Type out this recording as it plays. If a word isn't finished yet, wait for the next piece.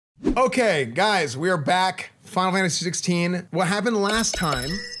Okay, guys, we are back. Final Fantasy 16. What happened last time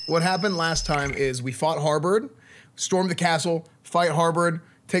is we fought Harbord, stormed the castle, fight Harbord,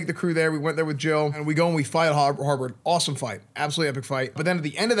 take the crew there. We went there with Jill, and we go and we fight Harbord. Awesome fight. Absolutely epic fight. But then at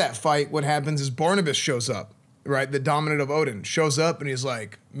the end of that fight, what happens is Barnabas shows up, right? The Dominant of Odin shows up, and he's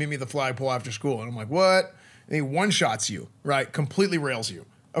like, meet me at the flagpole after school. And I'm like, what? And he one-shots you, right? Completely rails you.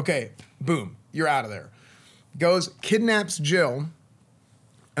 Okay, boom. You're out of there. Goes, kidnaps Jill,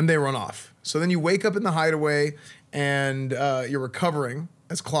 and they run off. So then you wake up in the hideaway, and you're recovering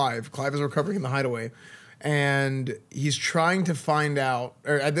as Clive. Clive is recovering in the hideaway, and he's trying to find out.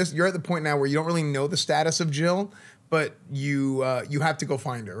 Or you're at the point now where you don't really know the status of Jill, but you have to go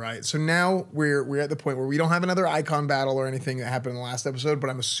find her, right? So now we're at the point where we don't have another icon battle or anything that happened in the last episode, but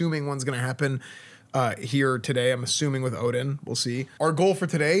I'm assuming one's going to happen here today. I'm assuming with Odin. We'll see. Our goal for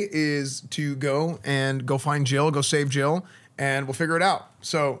today is to go find Jill, go save Jill, and we'll figure it out.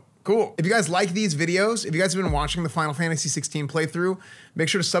 So cool. If you guys like these videos, if you guys have been watching the Final Fantasy 16 playthrough, make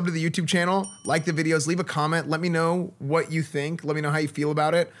sure to sub to the YouTube channel, like the videos, leave a comment, let me know what you think, let me know how you feel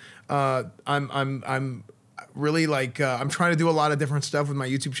about it. I'm really like, I'm trying to do a lot of different stuff with my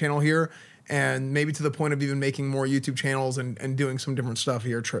YouTube channel here, and maybe to the point of even making more YouTube channels and doing some different stuff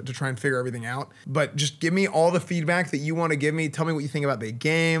here to try and figure everything out. But just give me all the feedback that you want to give me. Tell me what you think about the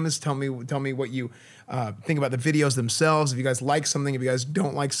games. Tell me what you think about the videos themselves. If you guys like something, if you guys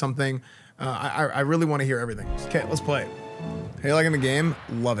don't like something, I really want to hear everything. Okay, let's play it. Hey, you liking the game?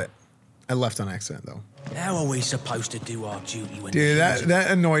 Love it. I left on accident though. How are we supposed to do our duty when? Dude,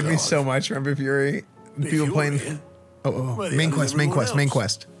 that annoyed me so much. Remember Fury? People playing. Oh, main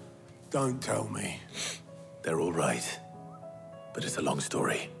quest. Don't tell me. They're all right, but it's a long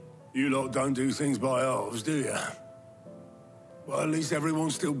story. You lot don't do things by halves, do you? Well, at least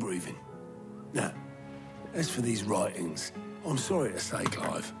everyone's still breathing. Now, as for these writings, I'm sorry to say,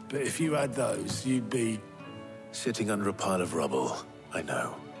 Clive, but if you had those, you'd be... Sitting under a pile of rubble, I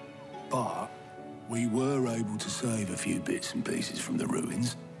know. But we were able to save a few bits and pieces from the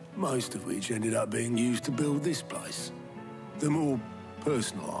ruins, most of which ended up being used to build this place. The more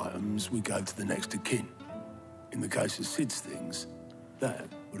personal items we gave to the next of kin. In the case of Sid's things, that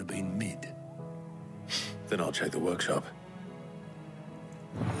would have been mid. Then I'll check the workshop.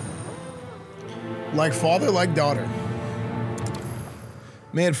 Like father, like daughter.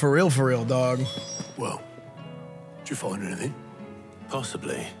 Man, for real, dog. Well, did you find anything?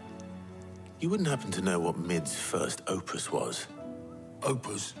 Possibly. You wouldn't happen to know what Mid's first opus was?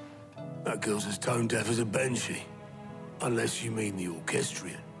 Opus? That girl's as tone deaf as a banshee. Unless you mean the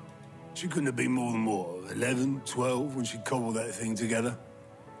orchestrion. She couldn't have been more than, what, 11, 12 when she cobbled that thing together?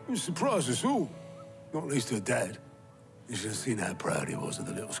 It surprised us all. Not least her dad. You should have seen how proud he was of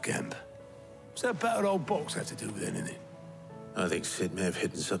the little scamp. What's that battered old box have to do with anything? I think Sid may have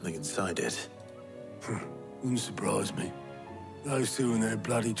hidden something inside it. Wouldn't surprise me. Those two and their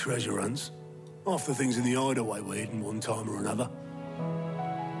bloody treasure hunts. Half the things in the hideaway were hidden one time or another.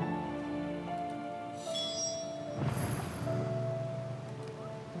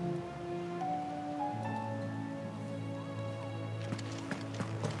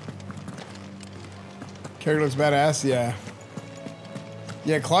 Character looks badass, yeah.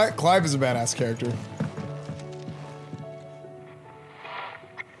 Yeah, Clive is a badass character.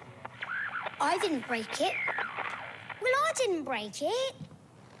 I didn't break it. Well, I didn't break it.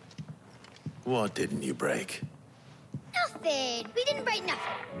 What didn't you break? Nothing. We didn't break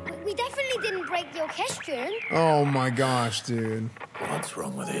nothing. We definitely didn't break the orchestrion. Oh my gosh, dude. What's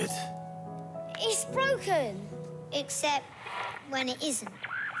wrong with it? It's broken. Except when it isn't.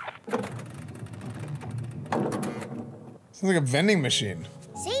 Sounds like a vending machine.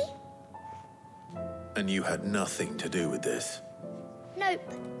 See? And you had nothing to do with this? Nope,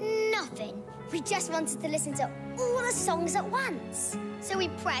 nothing. We just wanted to listen to all the songs at once. So we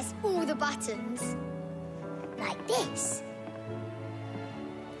pressed all the buttons. Like this.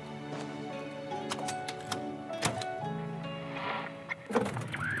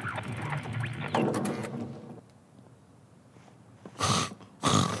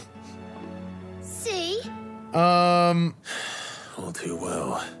 See? All too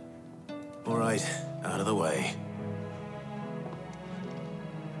well. All right, out of the way.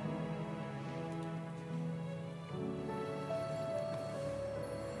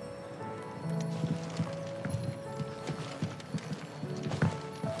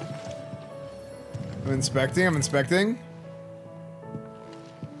 I'm inspecting.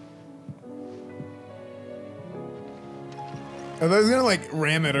 I thought he was gonna like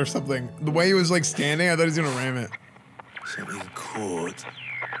ram it or something. The way he was like standing, I thought he was gonna ram it. Something caught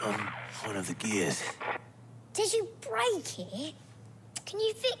on one of the gears. Did you break it? Can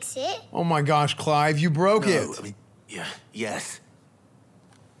you fix it? Oh my gosh, Clive, you broke it. I mean, yeah, yes.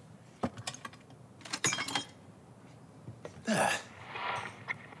 There.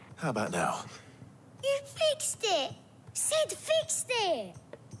 How about now? You fixed it. Sid fixed it.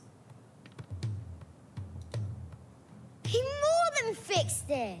 He more than fixed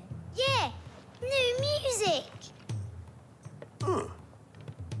it. Yeah, new music. Huh.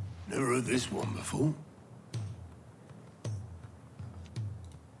 Never heard this one before.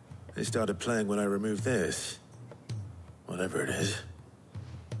 They started playing when I removed this. Whatever it is.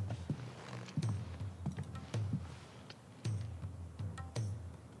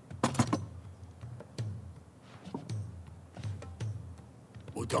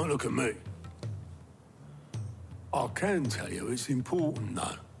 Well, don't look at me. I can tell you it's important,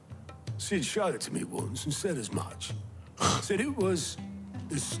 though. Sid showed it to me once and said as much. Said it was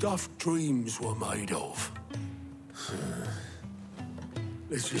the stuff dreams were made of.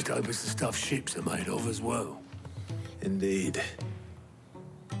 Let's just hope it's the stuff ships are made of as well. Indeed.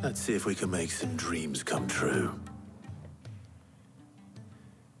 Let's see if we can make some dreams come true.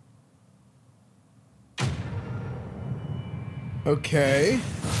 Okay.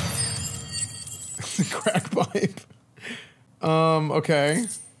 Crack pipe. Okay.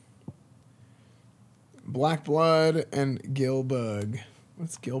 Black blood and gillbug.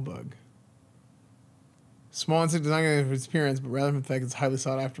 What's gillbug? Small insect designed for its appearance, but rather than the fact it's highly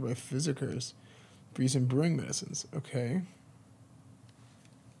sought after by physicers for use in brewing medicines. Okay.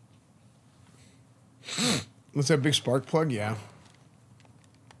 Looks like a big spark plug, yeah.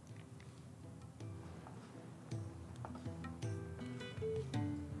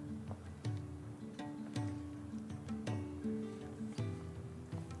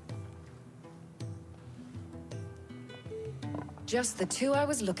 Just the two I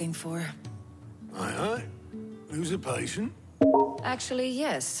was looking for. Aye. Who's a patient? Actually,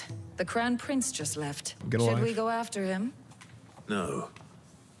 yes. The Crown Prince just left. Get a Should life. we go after him? No.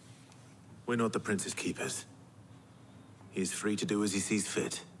 We're not the prince's keepers. He's free to do as he sees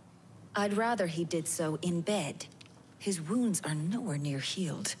fit. I'd rather he did so in bed. His wounds are nowhere near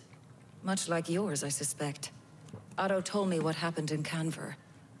healed. Much like yours, I suspect. Otto told me what happened in Canver.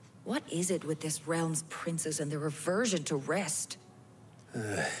 What is it with this realm's princes and their aversion to rest?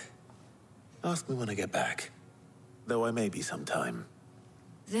 Ask me when I get back. Though I may be sometime.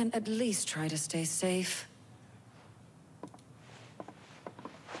 Then at least try to stay safe.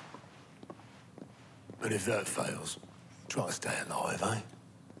 And if that fails, try to stay alive, eh?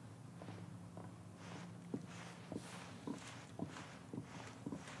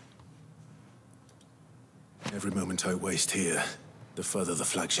 Every moment I waste here, the further the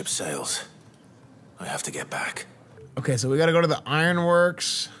flagship sails. I have to get back. Okay, so we gotta go to the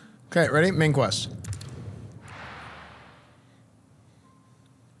ironworks. Okay, ready? Main quest.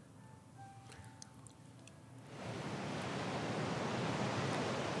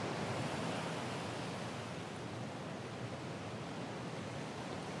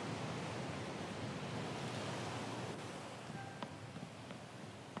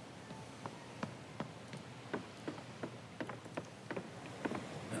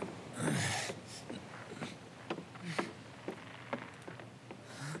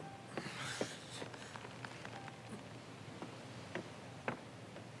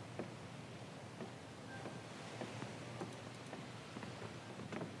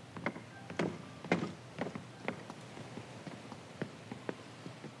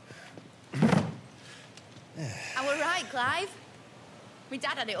 I were right, Clive. My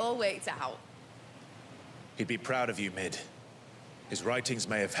dad had it all worked out. He'd be proud of you, Mid. His writings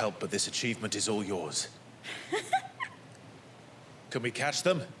may have helped, but this achievement is all yours. Can we catch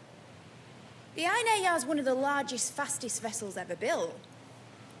them? The Aina is one of the largest, fastest vessels ever built.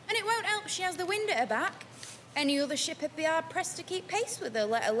 And it won't help she has the wind at her back. Any other ship would be hard-pressed to keep pace with her,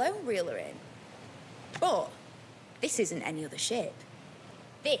 let alone reel her in. But this isn't any other ship.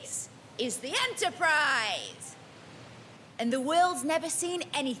 This is the Enterprise! And the world's never seen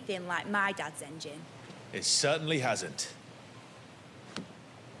anything like my dad's engine. It certainly hasn't.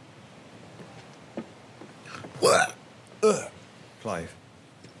 Clive,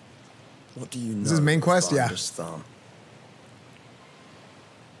 what do you know? This is main quest? Yeah. Barnabas Tharmr?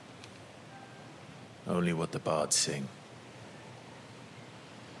 Only what the bards sing.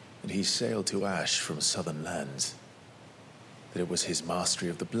 That he sailed to Ash from southern lands. That it was his mastery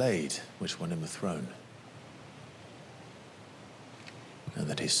of the blade which won him the throne. And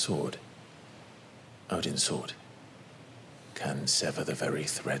that his sword, Odin's sword, can sever the very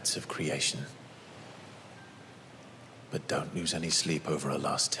threads of creation. But don't lose any sleep over a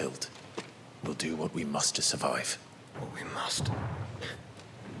last tilt. We'll do what we must to survive. What we must.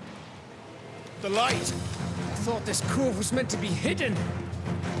 The light! I thought this cove was meant to be hidden.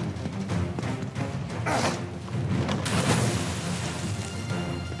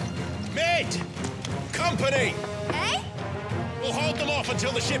 Mid! Company! Eh? We'll hold them off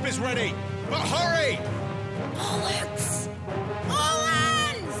until the ship is ready. But hurry! Bollocks! All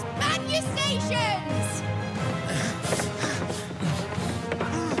hands! Man your stations!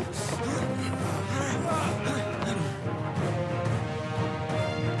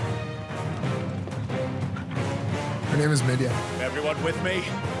 Her name is Midya. Everyone with me?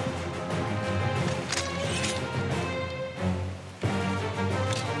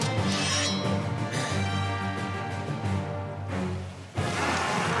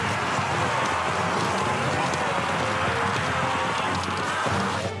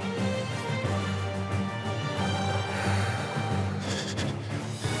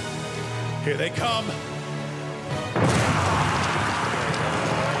 Here they come.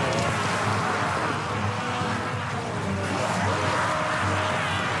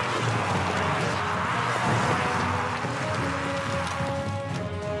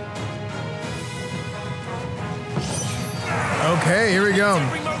 Okay, here we go.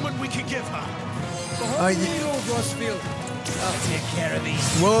 Every moment we can give her. Behind me, Lord Rosfield. I'll take care of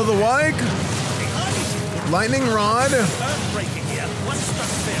these. Will of the Wyke. Lightning Rod. Earthbreaking here. One struck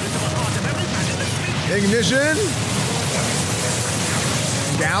fear into the heart of every man in the fleet. Ignition.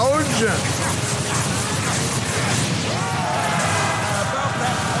 Gouge. About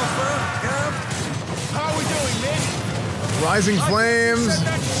that offer, Cam? How are we doing, Mid? Rising Flames. Said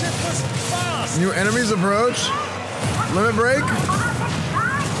that ship was fast. New enemies approach. Limit break.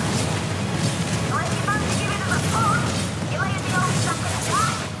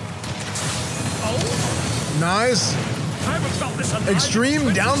 Nice. I haven't felt this alive.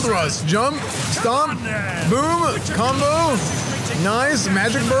 Extreme down thrust. Jump. Stomp. Boom. Combo. Nice.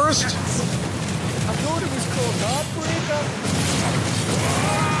 Magic burst. I thought it was called Heartbreaker.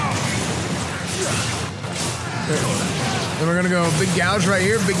 Then we're gonna go big gouge right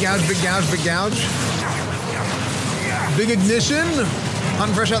here. Big gouge, big gouge, big gouge. Big ignition. Hot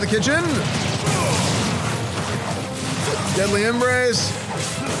and fresh out the kitchen. Deadly embrace.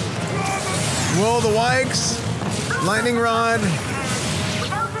 Will of the Wykes. Lightning rod.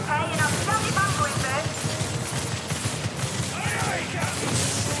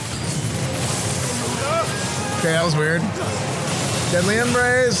 Okay, that was weird. Deadly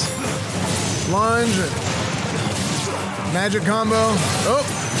embrace. Lunge. Magic combo. Oh,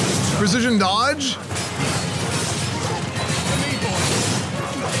 precision dodge.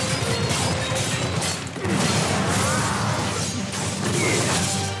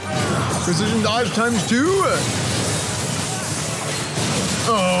 Precision dodge times 2.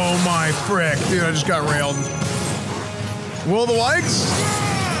 Oh my frick, dude! I just got railed. Will of the Wykes.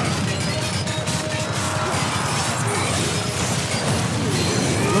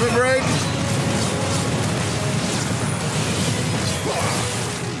 Limit break.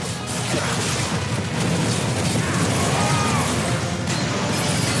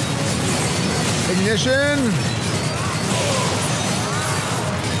 Ignition.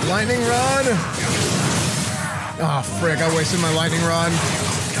 Lightning rod. Oh, frick, I wasted my lightning rod.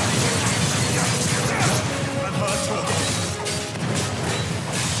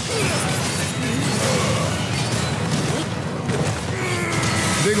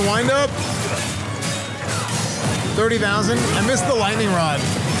 Big wind up. 30,000. I missed the lightning rod.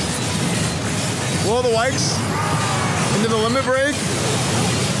 Will of the Wykes. Into the limit break.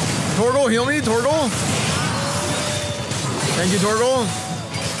 Torgal, heal me, Torgal. Thank you, Torgal.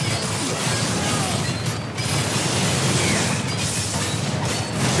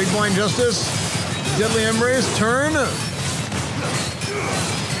 Big blind justice. Deadly embrace. Turn.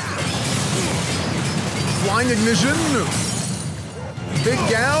 Flying ignition. Big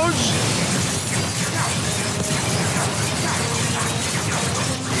gouge.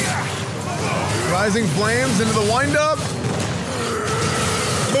 Rising flames into the windup.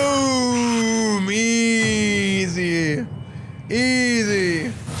 Boom. Easy.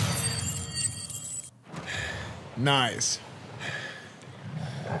 Easy. Nice.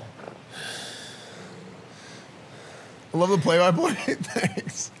 I love the play-by-play.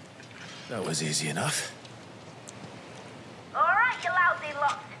 Thanks. That was easy enough. All right, you lousy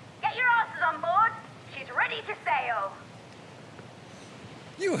lot. Get your asses on board. She's ready to sail.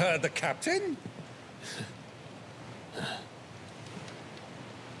 You heard the captain.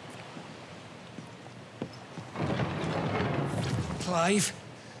 Clive.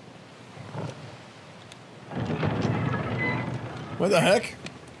 What the heck?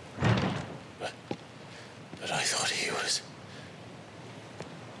 But I thought he was...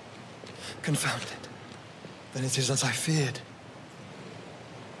 Confounded. Then it is as I feared.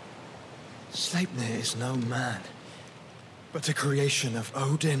 Sleipnir is no man, but a creation of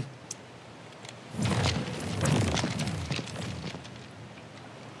Odin.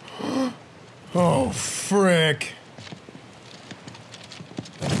 Oh, frick.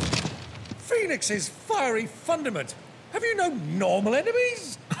 Phoenix's fiery fundament. Have you no normal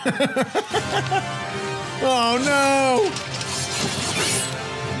enemies? Oh, no.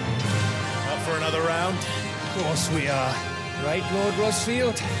 Up for another round? Of course we are. Right, Lord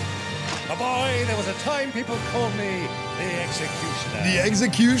Rosfield? A boy, there was a time people called me the Executioner. The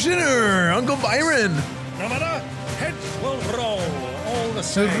Executioner, Uncle Byron. No matter, heads will roll all the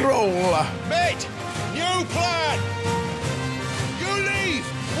same. Roll. Mate! New plan! You leave!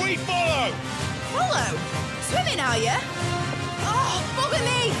 We follow! Follow? Swimming, are you? Oh, bugger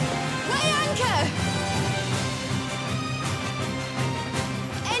me! Weigh anchor!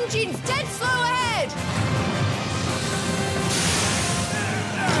 Engine's dead slow ahead!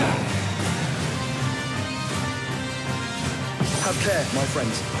 Have care, my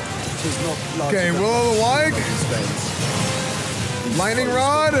friends. 'Tis not large. Okay, Will of the Wag. Lightning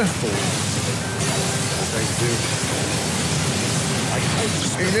Rod.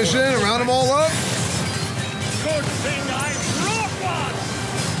 Ignition, round them all up. Good thing I brought one!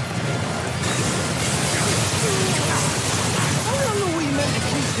 How long are we meant to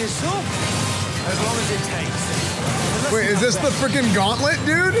keep this up? As long as it takes. Wait, is this the freaking gauntlet,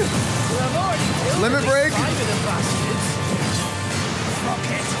 dude? Limit break.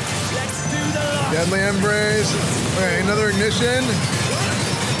 Deadly Embrace. Okay, another ignition.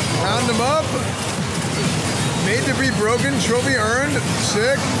 Round them up. Made to be broken. Trophy earned.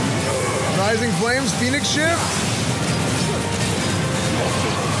 Sick. Rising Flames. Phoenix Shift.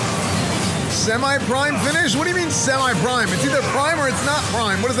 Semi-prime finish? What do you mean semi-prime? It's either prime or it's not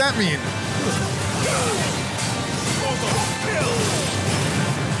prime. What does that mean?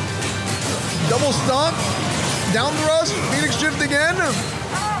 Double stomp. Down thrust. Phoenix Shift again.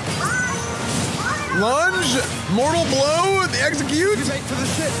 Lunge, mortal blow, the execute. Make for the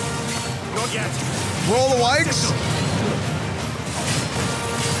ship. Not yet. Roll the Wikes.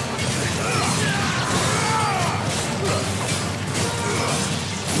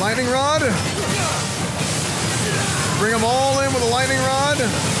 Lightning rod. Bring them all in with a lightning rod.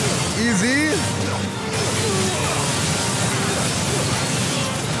 Easy.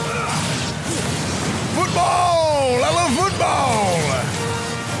 Football! I love football!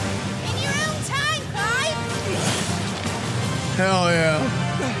 Hell yeah.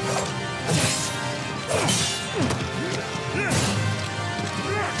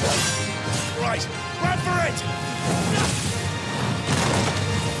 Right, run for it!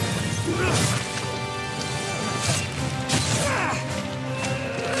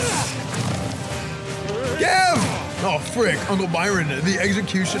 Give! Oh, frick. Uncle Byron, the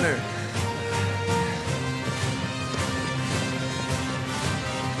Executioner.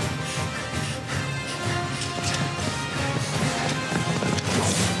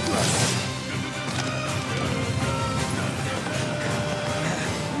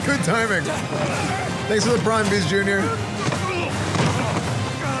 Good timing. Thanks for the Prime Beast, Junior.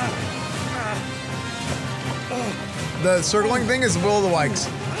 The circling thing is Will of the Wikes.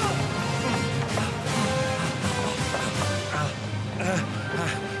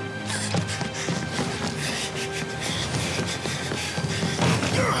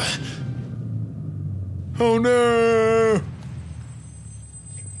 Oh no!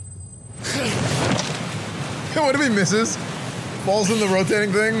 What if he misses? Falls in the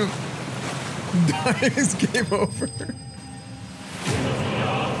rotating thing? Dies, game over.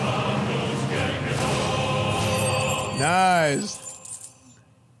 Nice.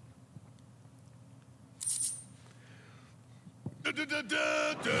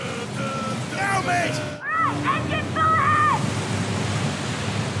 Now, mate! Right, engine full ahead!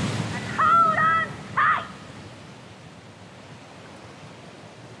 And hold on tight!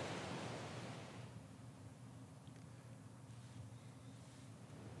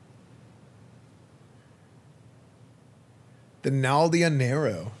 The Naldia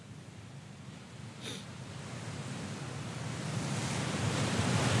Nero.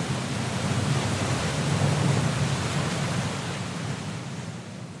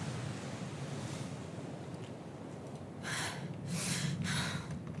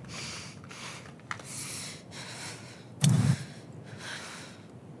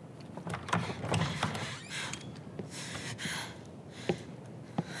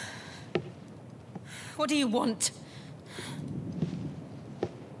 What do you want?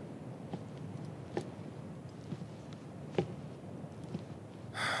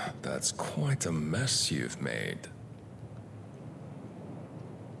 The That's quite a mess you've made.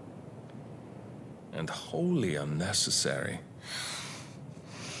 And wholly unnecessary.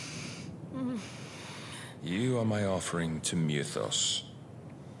 You are my offering to Mythos.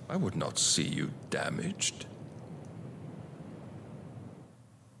 I would not see you damaged.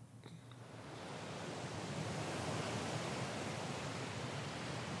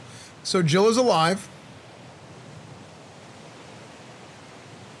 So Jill is alive.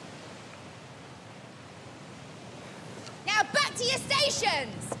 Now back to your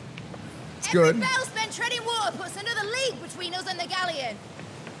stations! It's Every good. bell spent treading water puts another league between us and the galleon.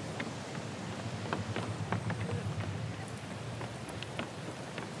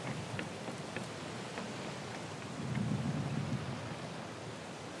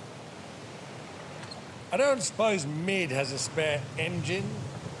 I don't suppose Mid has a spare engine?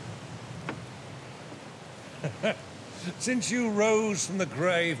 Since you rose from the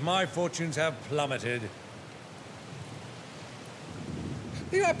grave, my fortunes have plummeted.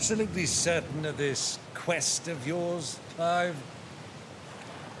 Are you absolutely certain of this quest of yours, Clive?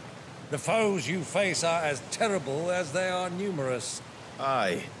 The foes you face are as terrible as they are numerous.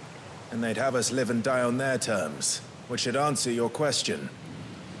 Aye. And they'd have us live and die on their terms, which should answer your question.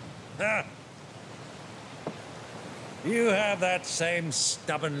 Ha! You have that same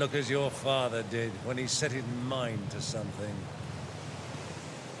stubborn look as your father did when he set his mind to something.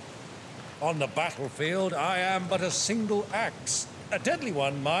 On the battlefield, I am but a single axe. A deadly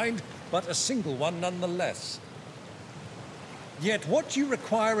one, mind, but a single one nonetheless. Yet what you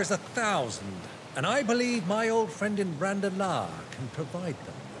require is 1,000, and I believe my old friend in Brandalar can provide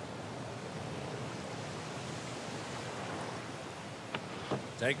them.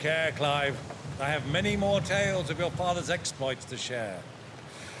 Take care, Clive. I have many more tales of your father's exploits to share.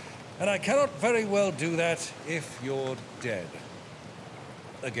 And I cannot very well do that if you're dead.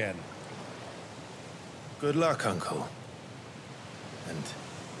 Again. Good luck, Uncle. And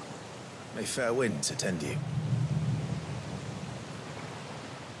may fair winds attend you.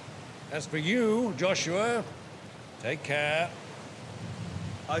 As for you, Joshua, take care.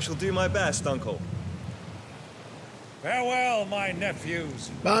 I shall do my best, Uncle. Farewell, my nephews.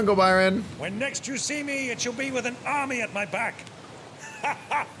 Bye, Uncle Byron. When next you see me, it shall be with an army at my back.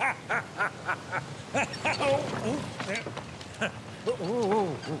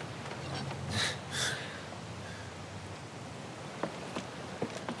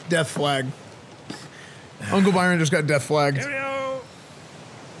 Death flag. Uncle Byron just got death flagged. Cheerio.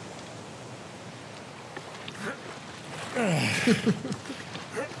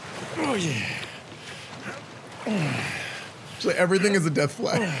 Oh, yeah. Actually, everything is a death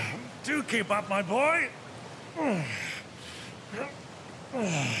flag. Do keep up, my boy.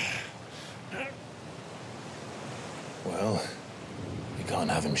 Well, we can't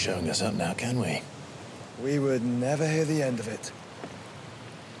have him showing us up now, can we? We would never hear the end of it.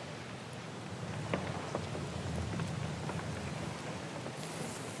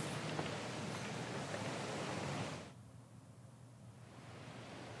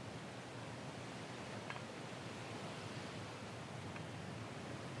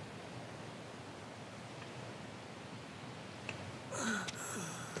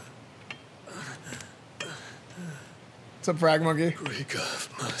 What's up, Frag Monkey? Greek of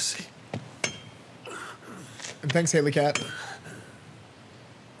mercy. And thanks, Haley Cat.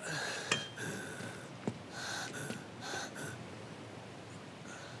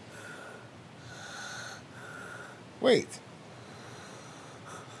 Wait.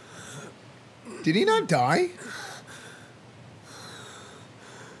 Did he not die?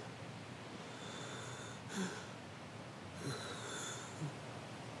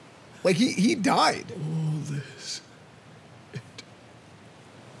 Like, he died. All this.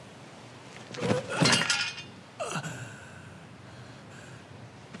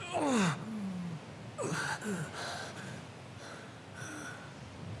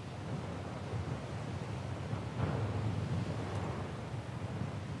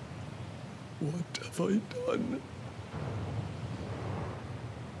 What have I done?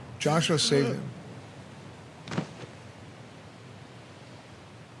 Joshua saved him.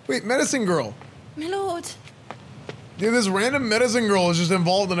 Wait, medicine girl. My lord. Dude, this random medicine girl is just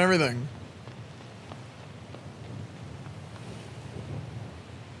involved in everything.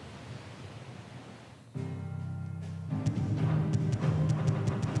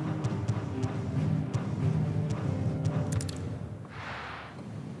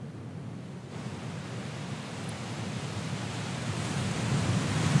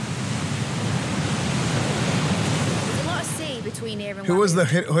 Who was the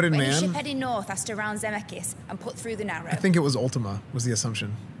hooded man? Ship heading north has to round Zemeckis and put through the Narrow. I think it was Ultima, was the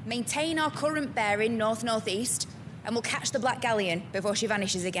assumption. Maintain our current bearing north-northeast, and we'll catch the Black Galleon before she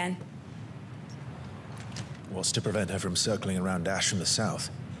vanishes again. What's to prevent her from circling around Ash from the south?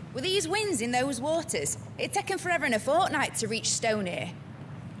 With these winds in those waters, it'd taken forever and a fortnight to reach Stonehenge.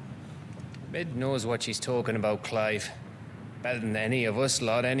 Mid knows what she's talking about, Clive. Better than any of us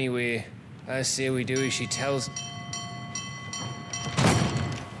lot, anyway. I say we do as she tells.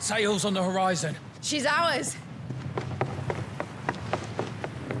 Sails on the horizon. She's ours.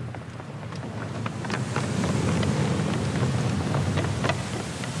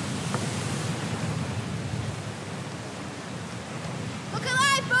 Look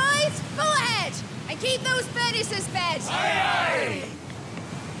alive, boys! Full ahead! And keep those furnaces fed! Aye, aye!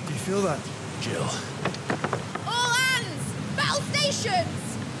 Do you feel that? Jill. All hands! Battle stations!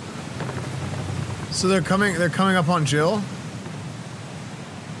 So they're coming up on Jill?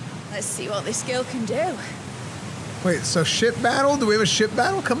 Let's see what this girl can do. Wait, so ship battle? Do we have a ship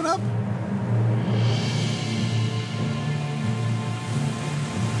battle coming up?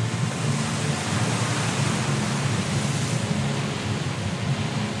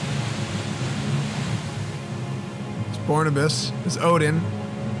 It's Barnabas. It's Odin.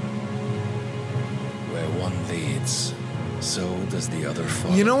 Where one leads, so does the other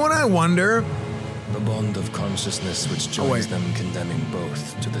follow. You know what I wonder? The bond of consciousness which joins them, condemning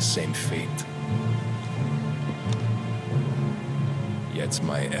both to the same fate. Yet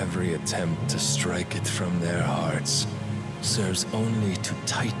my every attempt to strike it from their hearts serves only to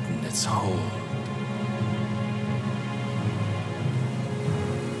tighten its hold.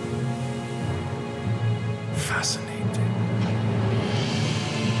 Fascinating.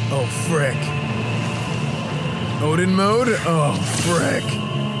 Oh, frick. Odin mode? Oh, frick.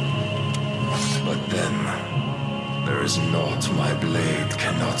 But then, there is naught my blade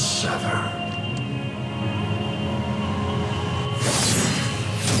cannot sever.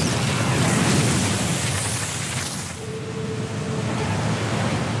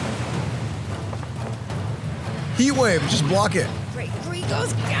 Heat wave, just block it. Great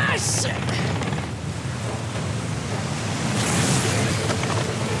Gregor's gas!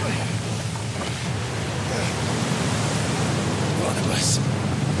 Barnabas.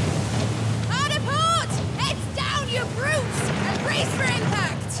 Hard a port! Heads down, you brutes! And brace for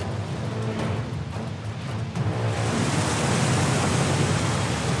impact!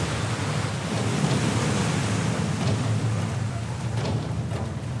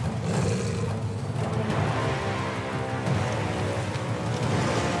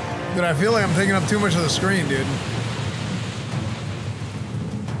 Dude, I feel like I'm taking up too much of the screen, dude.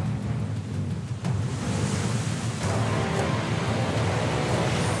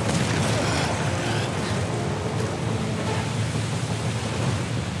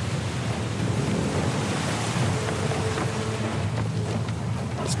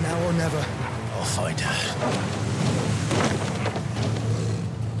 It's now or never. I'll find her.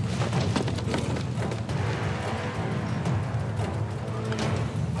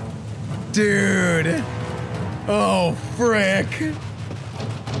 Dude. Oh, frick.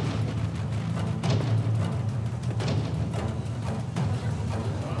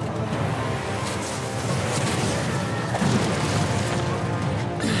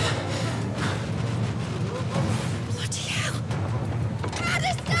 Bloody hell! How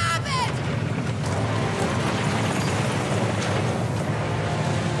to stop it!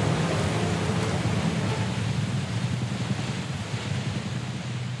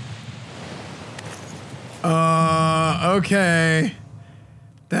 Okay.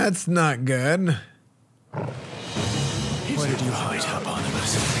 That's not good. Where did you hide her,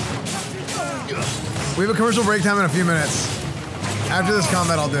 Barnabas? We have a commercial break time in a few minutes. After this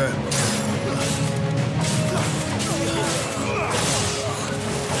combat, I'll do it.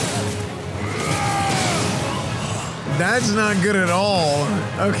 That's not good at all.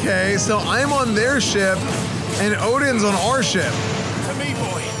 Okay, so I'm on their ship, and Odin's on our ship. To me,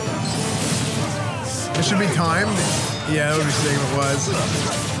 boy. It should be timed. Yeah, that would be sick if it was.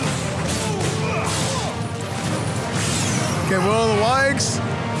 Okay, Will of the Wikes.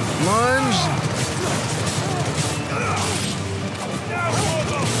 Lunge.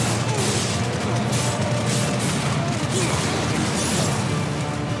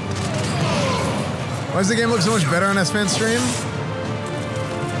 Why does the game look so much better on Esfand stream?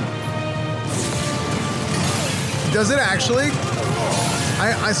 Does it actually?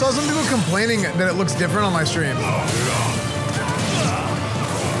 I saw some people complaining that it looks different on my stream.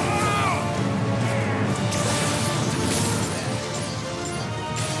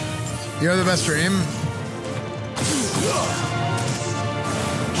 You have the best stream?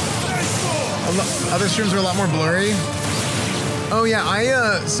 Other streams are a lot more blurry. Oh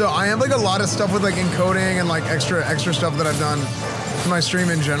yeah, so I have like a lot of stuff with like encoding and like extra stuff that I've done to my stream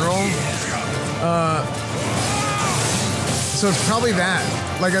in general. So it's probably that.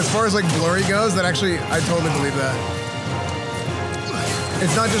 Like as far as like blurry goes, that actually I totally believe that.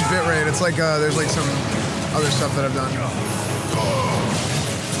 It's not just bitrate. It's like there's like some other stuff that I've done.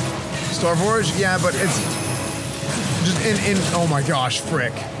 Starforge, yeah, but it's just in. Oh my gosh,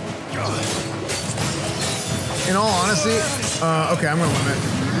 frick. In all honesty, okay, I'm gonna limit.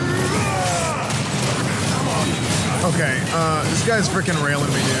 Okay, this guy's freaking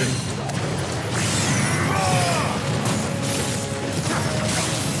railing me, dude.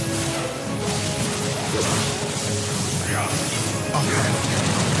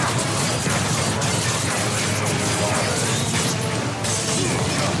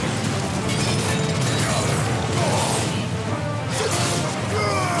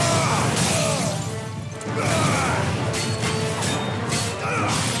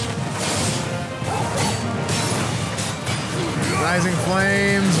 Rising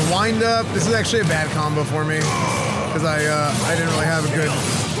Flames, Wind Up. This is actually a bad combo for me because I didn't really have a good.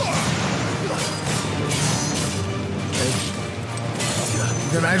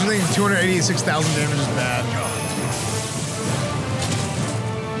 I imagine thinking 286,000 damage is bad.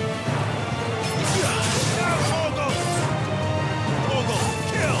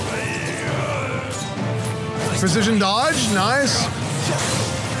 Precision dodge, nice.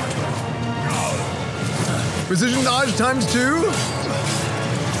 Precision dodge times 2.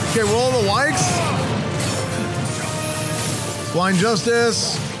 Okay, roll the Wikes. Blind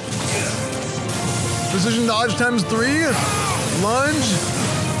Justice. Precision dodge times 3. Lunge.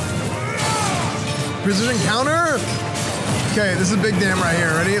 Precision counter. Okay, this is a big damn right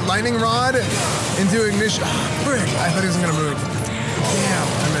here. Ready? Lightning rod into ignition. Oh, frick. I thought he wasn't gonna move. Damn,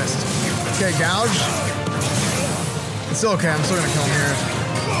 I missed. Okay, gouge. It's still okay. I'm still gonna kill him here.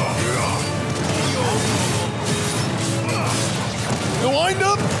 The wind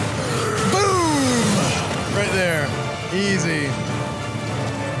up. Boom. Right there. Easy.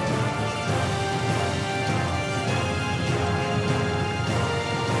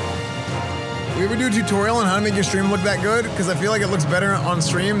 We ever do a tutorial on how to make your stream look that good? Because I feel like it looks better on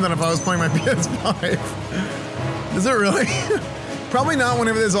stream than if I was playing my PS5. Is it really? Probably not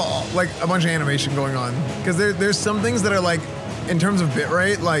whenever there's like a bunch of animation going on. Because there's some things that are like, in terms of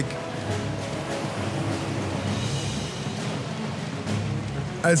bitrate, like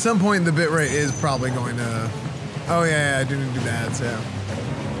at some point the bitrate is probably going to. Oh yeah, I didn't do that. So.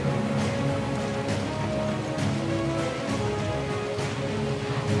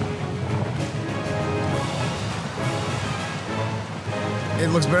 It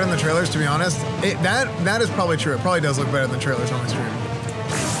looks better in the trailers, to be honest. That is probably true. It probably does look better than the trailers on my stream.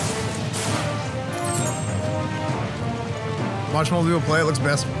 Watch multiple people play, it looks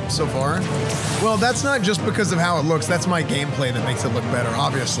best so far. Well, that's not just because of how it looks. That's my gameplay that makes it look better,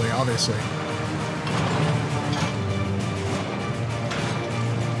 obviously. I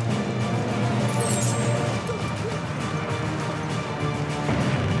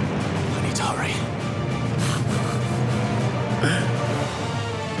need to hurry.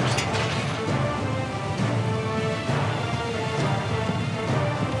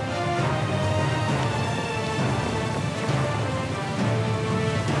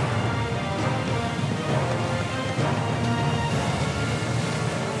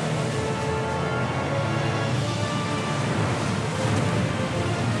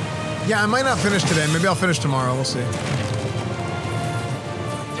 Yeah, I might not finish today. Maybe I'll finish tomorrow. We'll see. No!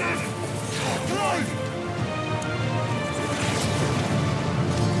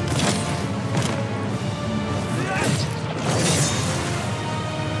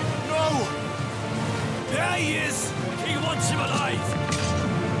 There he is! He wants him alive!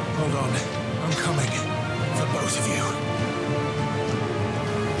 Hold on. I'm coming. For both of you.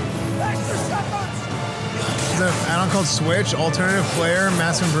 Is there an add-on called Switch? Alternative player,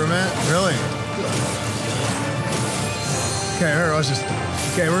 mass improvement? Really? Okay, here, let's just...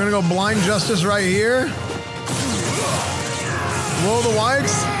 Okay, we're gonna go Blind Justice right here. Blow the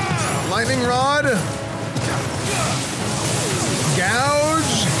Wikes. Lightning Rod.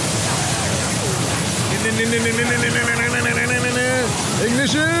 Gouge.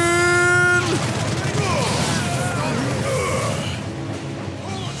 Ignition!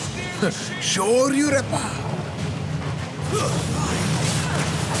 Shoryurepa.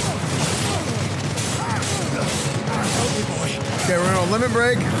 Okay, we're gonna limit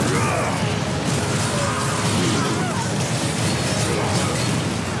break.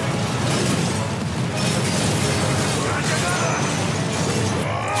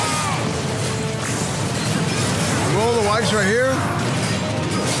 Roll Roll the wipes right here.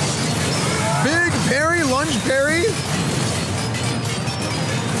 Big parry, lunge parry.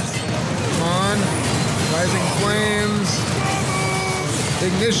 Come on. Rising flames.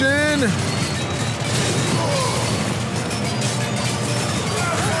 Ignition.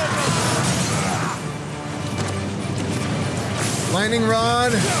 Lightning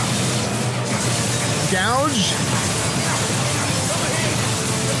rod. Gouge.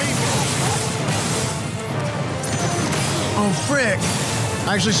 Oh, frick.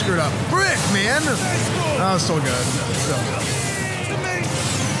 I actually screwed up. Frick, man. That was so good. So.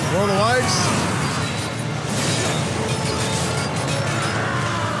 Roll the lights.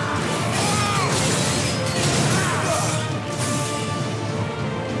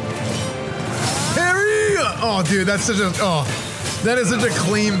 Parry! Oh, dude, that's such a... Oh, that is such a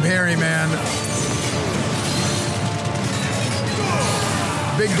clean parry, man.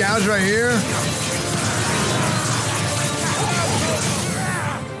 Big gouge right here.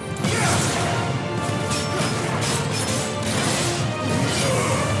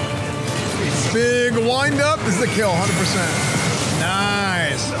 Big wind up. This is the kill, 100%.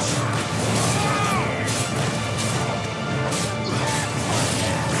 Nice.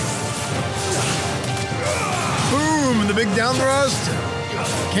 Boom, the big down thrust.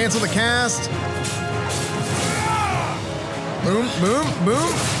 Cancel the cast. Boom, boom,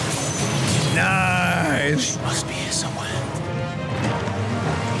 boom. Nice. Must be here somewhere.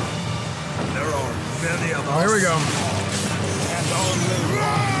 There are many of us. Oh, here we go.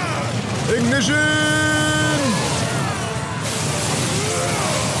 Ignition!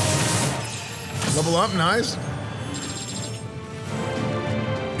 Level up, nice.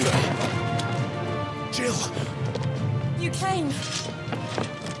 Jill! You came.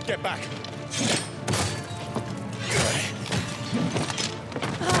 Get back.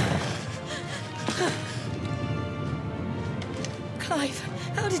 Clive,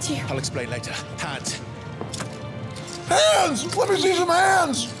 how did you? I'll explain later. Hands. Hands! Let me see some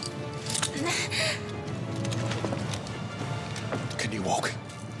hands! Can you walk?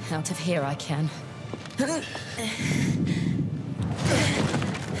 Out of here I can.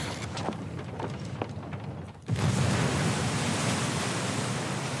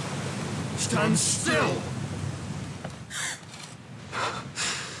 Stand still!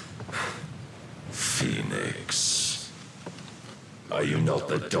 Phoenix. Are you not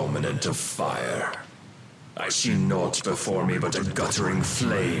the Dominant of Fire? I see naught before me but a guttering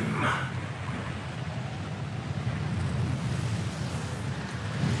flame.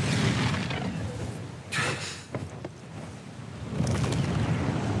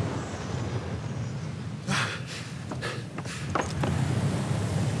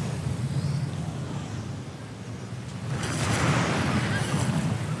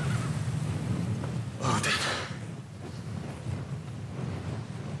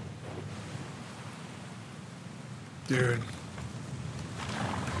 Dude.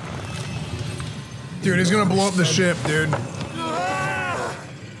 Dude, he's gonna blow up the ship, dude.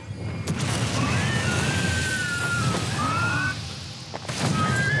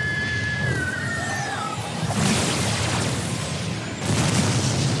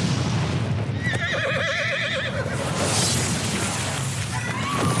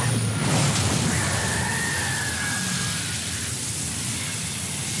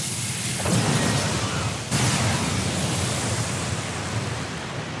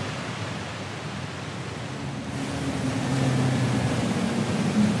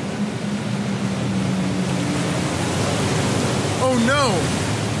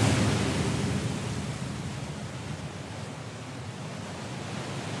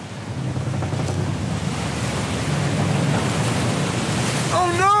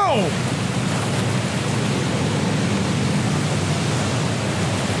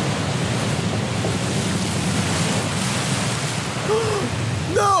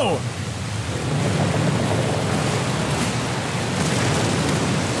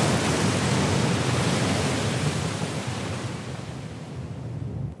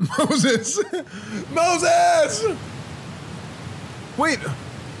 Moses! Moses! Wait.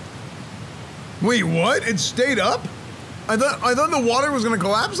 Wait, what? It stayed up? I thought the water was gonna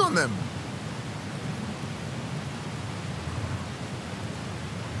collapse on them.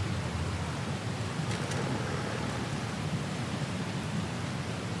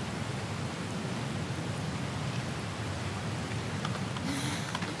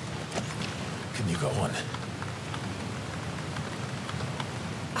 Can you go on?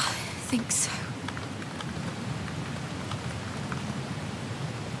 I think so.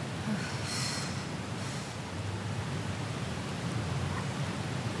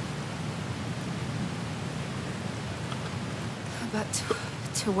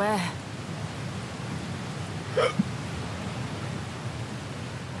 To where?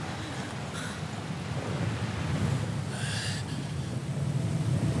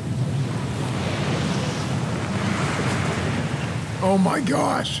 Oh my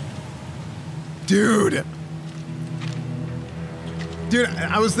gosh. Dude. Dude,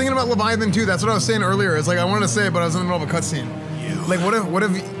 I was thinking about Leviathan too. That's what I was saying earlier. It's like I wanted to say it, but I was in the middle of a cutscene. Like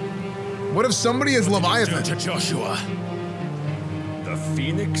what if somebody is Leviathan? To Joshua. The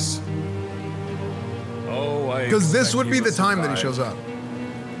Phoenix? Oh, I Because this would be the expect you time to that he survive. shows up.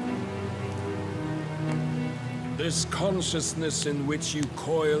 This consciousness in which you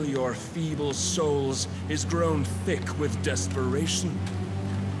coil your feeble souls is grown thick with desperation.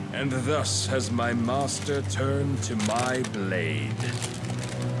 And thus has my master turned to my blade.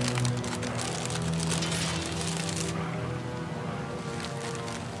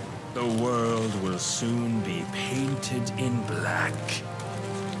 The world will soon be painted in black.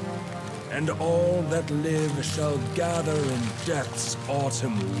 And all that live shall gather in death's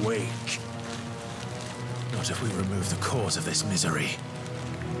autumn wake. Not if we remove the cause of this misery.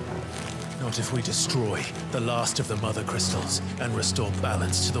 Not if we destroy the last of the Mother Crystals and restore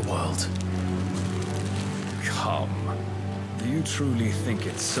balance to the world. Come. Do you truly think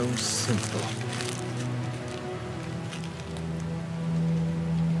it's so simple?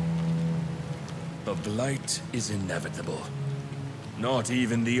 The blight is inevitable. Not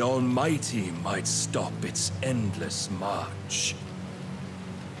even the Almighty might stop its endless march.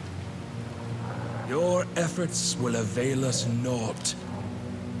 Your efforts will avail us naught.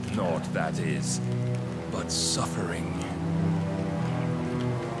 Naught, that is, but suffering.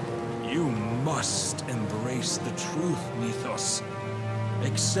 You must embrace the truth, Mythos.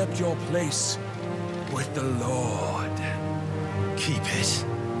 Accept your place with the Lord. Keep it.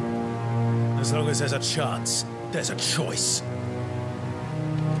 As long as there's a chance, there's a choice.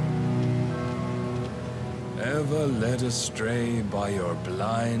 Ever led astray by your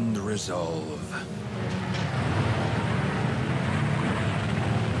blind resolve.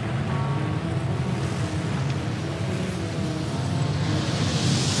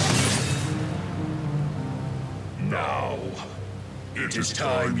 Now, it is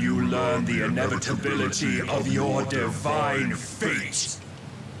time you learn the inevitability of your divine fate,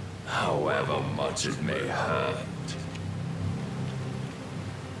 however much it may hurt.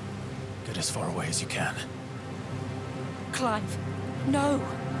 Get as far away as you can. Clive, no.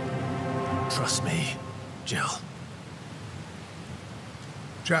 Trust me, Jill.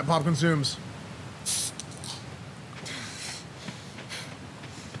 Chat pop consumes.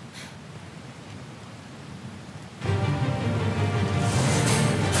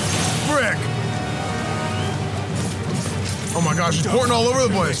 Frick! Oh my gosh, it's porting all over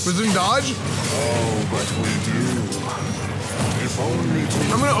the place. Precision dodge? Oh, but we do. If only to...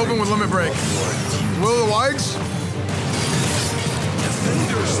 I'm gonna open with limit break. Will of the Wags? Defend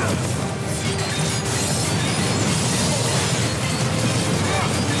yourself.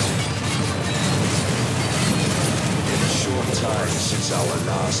 In a short time since our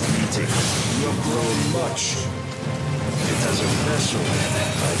last meeting, you have grown much. Yet as a vessel,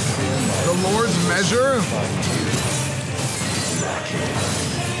 I fear my... The Lord's measure?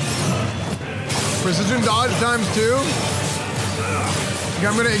 Precision dodge times 2. Okay,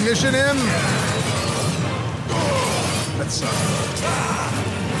 I'm gonna ignition him. That sucks.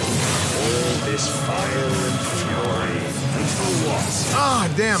 All this fire and fury, and for what? Ah,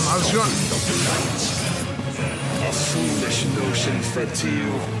 damn, I was going. A foolish notion fed to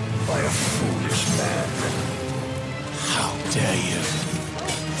you by a foolish man. How dare you?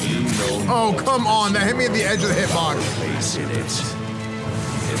 You know. Oh, come on, that hit me at the edge of the hitbox. Place in it.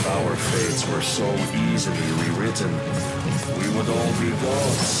 If our fates were so easily rewritten, we would all be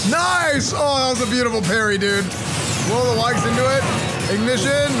gods. Nice! Oh, that was a beautiful parry, dude. Blow the likes into it.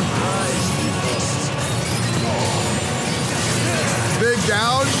 Ignition. Big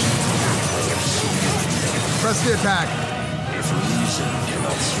gouge. Press the attack. If reason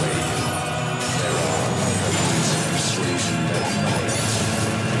cannot sway you, there are other means of persuasion that might.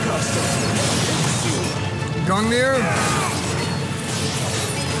 Gungnir.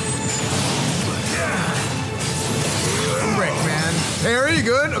 Break, man. Parry, you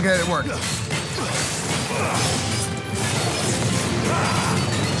good? Okay, it worked.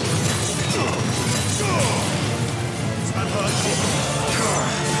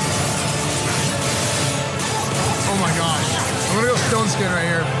 Oh my gosh. I'm gonna go Stone Skin right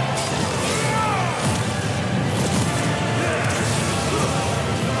here.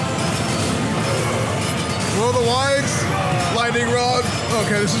 Blow the Wags. Lightning Rod.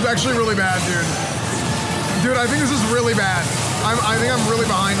 Okay, this is actually really bad, dude. Dude, I think this is really bad. I think I'm really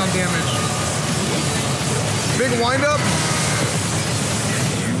behind on damage. Big windup.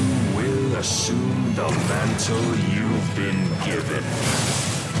 You will assume the mantle you've been given.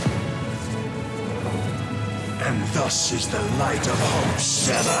 And thus is the light of hope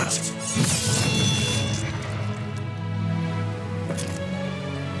severed.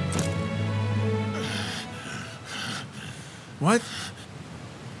 What?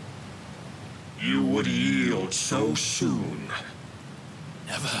 You would yield so soon.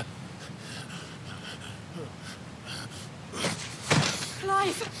 Never.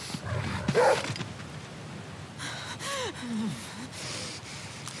 Clive!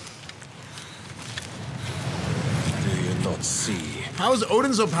 Do you not see? How is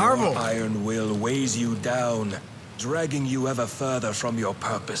Odin so powerful? Your iron will weighs you down, dragging you ever further from your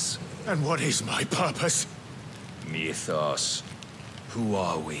purpose. And what is my purpose? Mythos. Who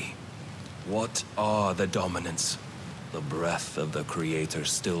are we? What are the dominants? The breath of the Creator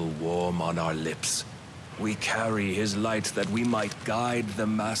still warm on our lips. We carry his light that we might guide the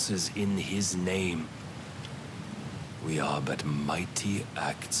masses in his name. We are but mighty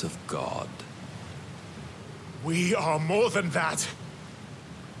acts of God. We are more than that.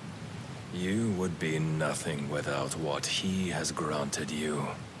 You would be nothing without what he has granted you.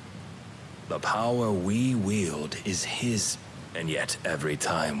 The power we wield is his, and yet every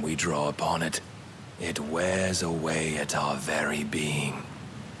time we draw upon it, it wears away at our very being.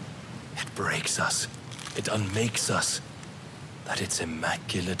 It breaks us, it unmakes us, that its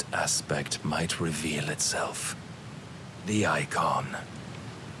immaculate aspect might reveal itself. The icon.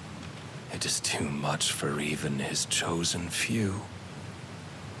 It is too much for even his chosen few.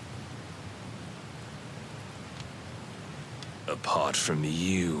 Apart from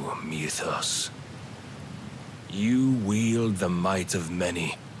you, Mythos. You wield the might of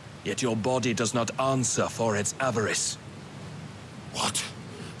many, yet your body does not answer for its avarice. What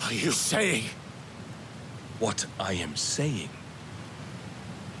are you saying? What I am saying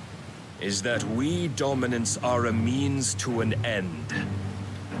is that we dominants are a means to an end.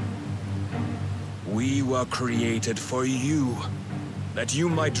 We were created for you, that you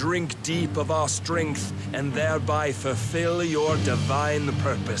might drink deep of our strength and thereby fulfill your divine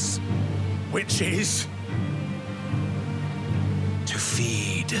purpose. Which is? To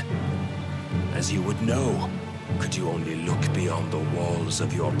feed. As you would know, could you only look beyond the walls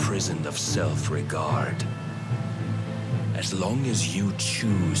of your prison of self-regard. As long as you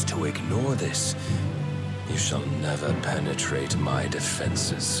choose to ignore this, you shall never penetrate my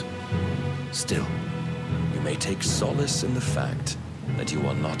defenses. Still, you may take solace in the fact that you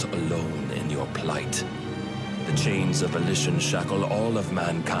are not alone in your plight. The chains of volition shackle all of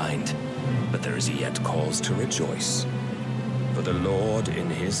mankind, but there is yet cause to rejoice. For the Lord, in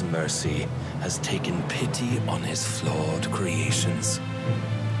his mercy, has taken pity on his flawed creations,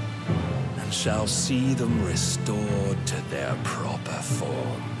 and shall see them restored to their proper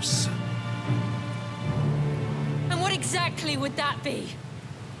forms. And what exactly would that be?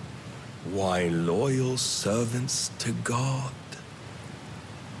 Why, loyal servants to God.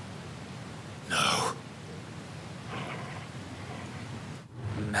 No.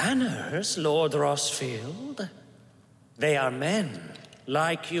 Manners, Lord Rossfield? They are men,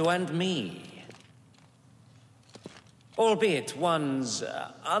 like you and me. Albeit ones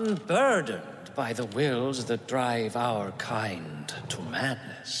unburdened by the wills that drive our kind to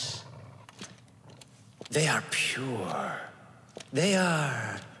madness. They are pure. They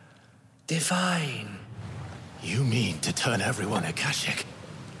are divine. You mean to turn everyone Akashic?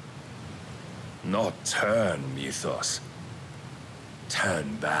 Not turn, Mythos.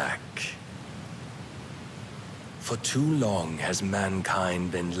 Turn back. For too long has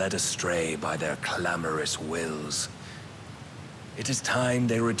mankind been led astray by their clamorous wills. It is time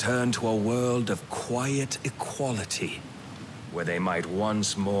they return to a world of quiet equality, where they might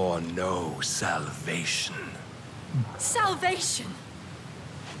once more know salvation. Salvation?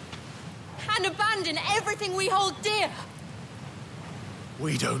 And abandon everything we hold dear?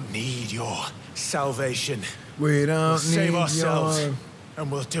 We don't need your salvation. We don't We'll save need ourselves, your...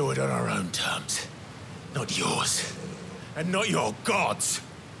 and we'll do it on our own terms. Not yours. And not your gods.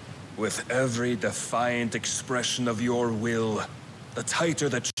 With every defiant expression of your will, the tighter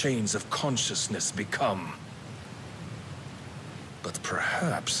the chains of consciousness become. But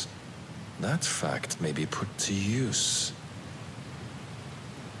perhaps that fact may be put to use.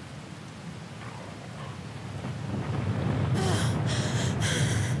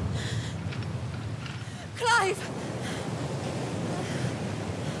 Clive!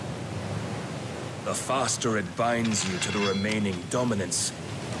 The faster it binds you to the remaining dominance,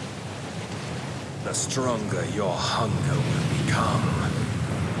 the stronger your hunger will become.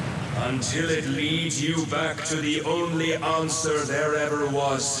 Until it leads you back to the only answer there ever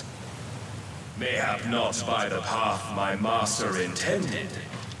was. Mayhap not by the path my master intended,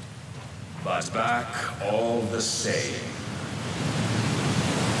 but back all the same.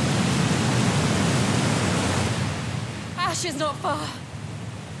 Ash is not far.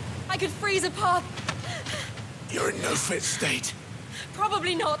 I could freeze a path. You're in no fit state.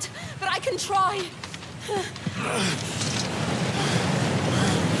 Probably not, but I can try.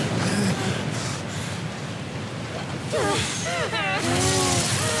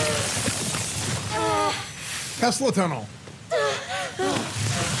 Tesla tunnel.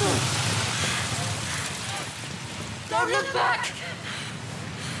 Don't look back.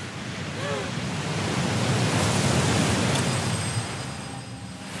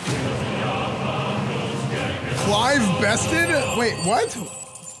 Clive bested? Wait, what?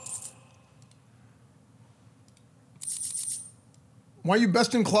 Why you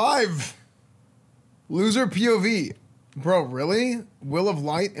besting Clive? Loser POV. Bro, really? Will of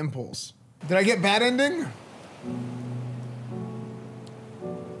Light Impulse. Did I get bad ending?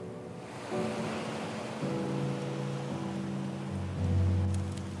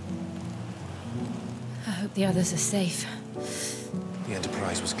 I hope the others are safe. The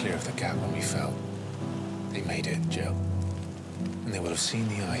Enterprise was clear of the gap when we fell. They made it, Jill. And they will have seen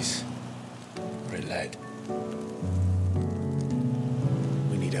the ice where it led.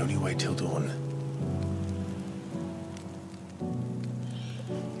 We need only wait till dawn.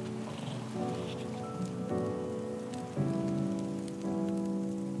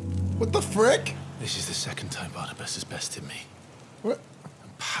 What the frick? This is the second time Barnabas has bested me. What?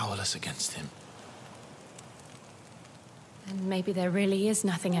 I'm powerless against him. And maybe there really is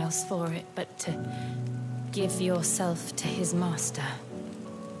nothing else for it but to give yourself to his master.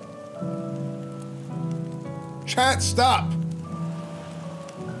 Chat, stop!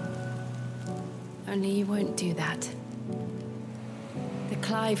 Only you won't do that. The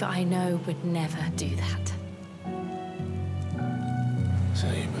Clive I know would never do that. So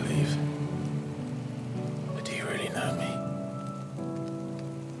you believe? But do you really know me?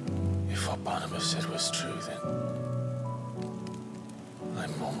 If what Barnabas said was true, then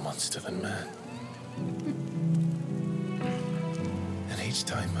I'm more monster than man. And each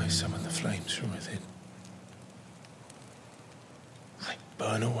time I summon the flames from within, I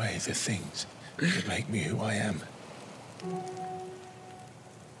burn away the things that make me who I am.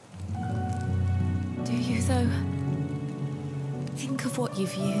 Do you, though? Think of what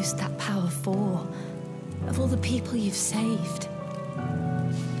you've used that power for. Of all the people you've saved.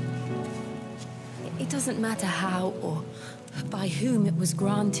 It doesn't matter how or by whom it was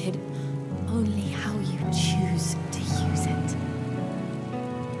granted, only how you choose to use it.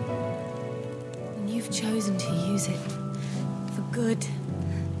 And you've chosen to use it for good,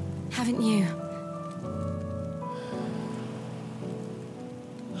 haven't you?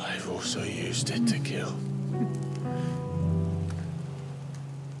 I've also used it to kill.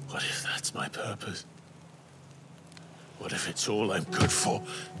 What if that's my purpose? What if it's all I'm good for?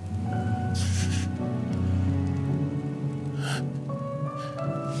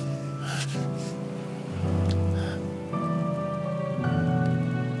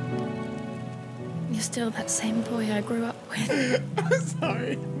 You're still that same boy I grew up with. I'm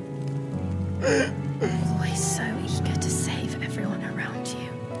sorry. Always so eager to save everyone around you,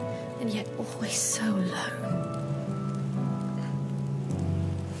 and yet always so alone.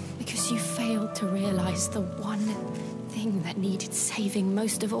 Because you failed to realize the one thing that needed saving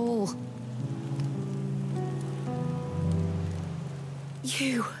most of all.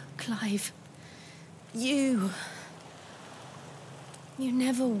 You, Clive. You. You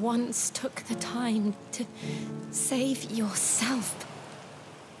never once took the time to save yourself.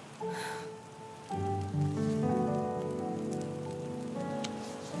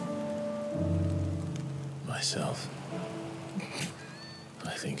 Myself.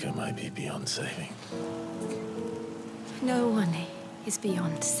 I think I might be beyond saving. No one is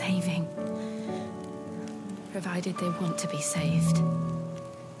beyond saving, provided they want to be saved.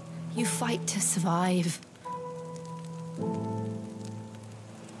 You fight to survive.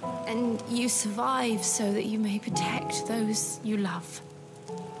 And you survive so that you may protect those you love.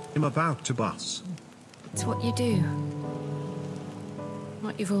 I'm about to bus. It's what you do.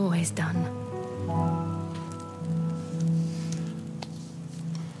 What you've always done.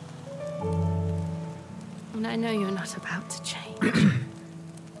 And I know you're not about to change.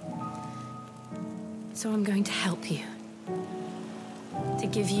 So I'm going to help you. To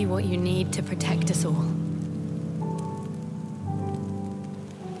give you what you need to protect us all.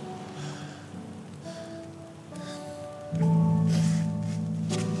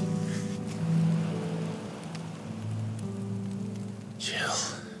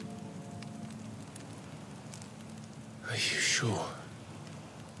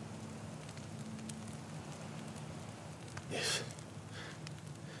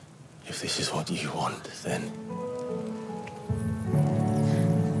 If this is what you want, then...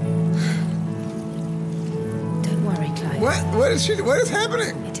 Don't worry, Clive. What is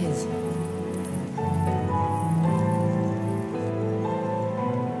happening? It is.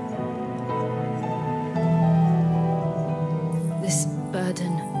 This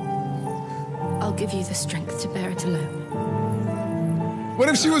burden, I'll give you the strength to bear it alone. What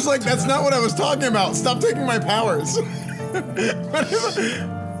if she was like, that's not what I was talking about. Stop taking my powers.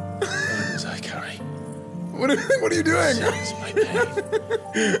 Burdens I carry. What are you doing? My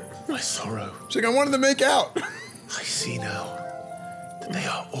pain, my sorrow. She's like, I wanted to make out. I see now that they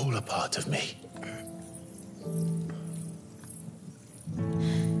are all a part of me.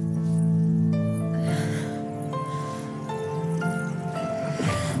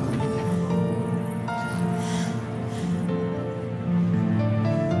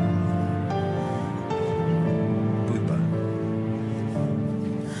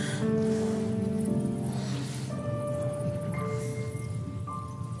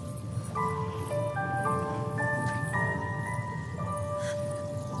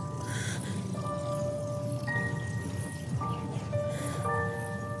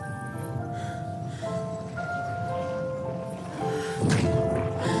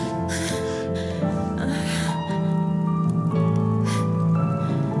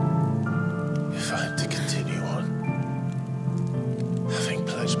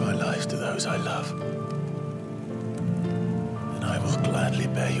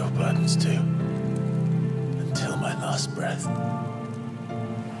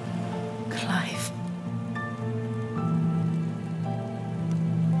 Clive.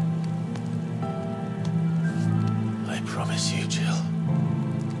 I promise you, Jill.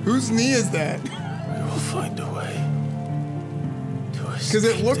 Whose knee is that? We will find a way to escape. Because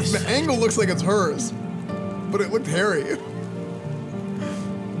it looks, the angle looks like it's hers, but it looked hairy.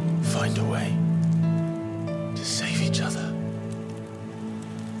 Find a way to save each other.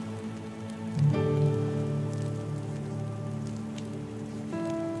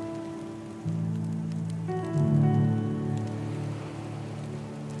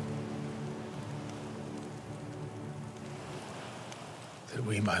 That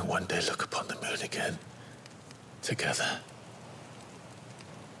we might one day look upon the moon again, together.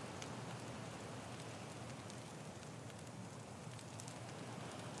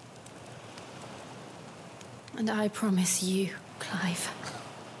 And I promise you, Clive,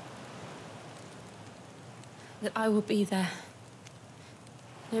 that I will be there,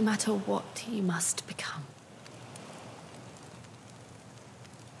 no matter what you must become.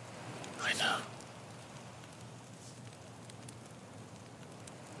 I know.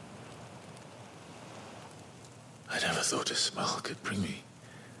 I never thought a smile could bring me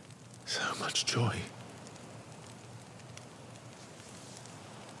so much joy.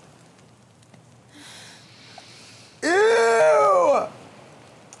 Ew!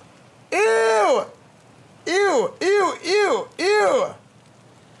 Ew! Ew! Ew! Ew! Ew!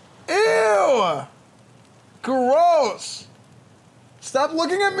 Ew! Gross! Stop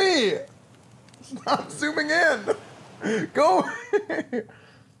looking at me! Stop zooming in! Go!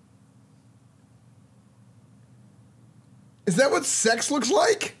 Is that what sex looks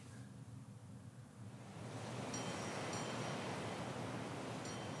like?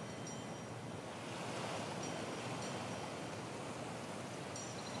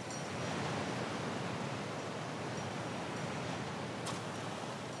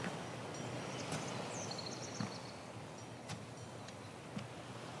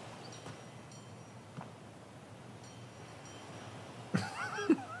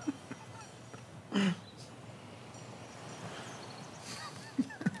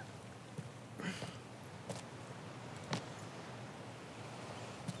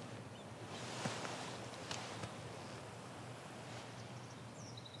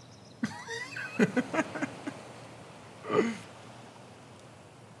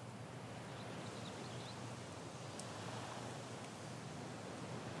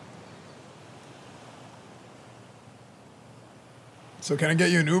 So can I get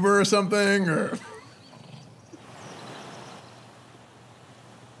you an Uber or something, or?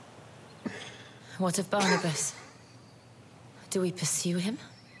 What of Barnabas? Do we pursue him?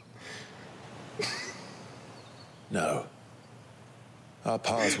 No. Our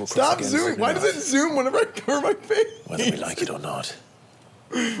paths will cross Stop again zooming! soon Why enough. does it zoom whenever I cover my face? Whether we like it or not.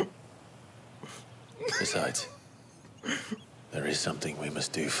 Besides, there is something we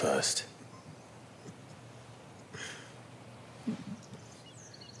must do first.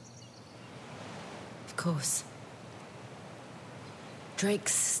 Of course.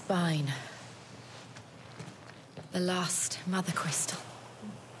 Drake's spine. The last mother crystal.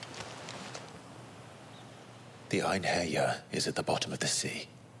 The Einherjar is at the bottom of the sea.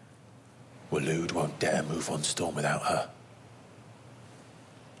 Waloed won't dare move on Storm without her.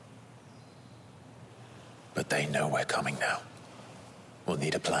 But they know we're coming now. We'll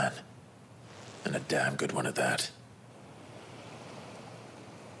need a plan. And a damn good one at that.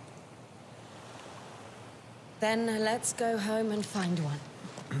 Then let's go home and find one.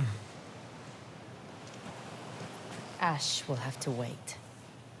 Ash will have to wait.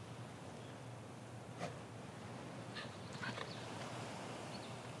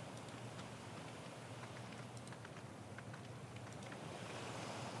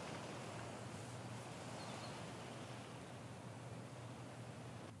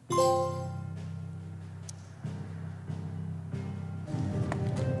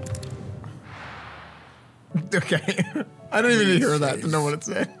 Okay. I don't even need to hear that to know what it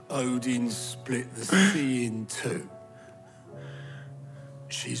said. Odin split the sea in two.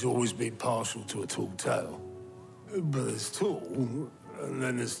 She's always been partial to a tall tale. But there's tall, and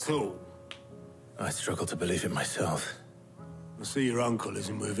then there's tall. I struggle to believe it myself. I see your uncle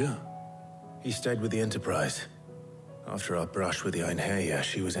isn't with you. He stayed with the Enterprise. After our brush with the Einherjar,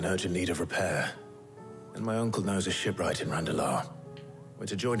 she was in urgent need of repair. And my uncle knows a shipwright in Randalar. We're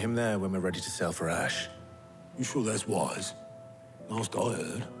to join him there when we're ready to sail for Ash. You sure that's wise? Last I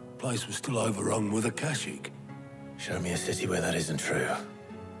heard, the place was still overrun with a Kashyyyk. Show me a city where that isn't true.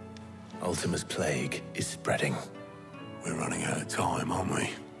 Ultima's plague is spreading. We're running out of time, aren't we?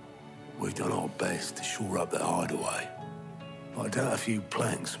 We've done our best to shore up the hideaway. But I doubt a few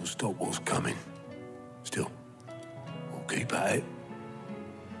planks will stop what's coming. Still, we'll keep at it.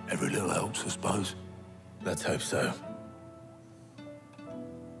 Every little helps, I suppose. Let's hope so.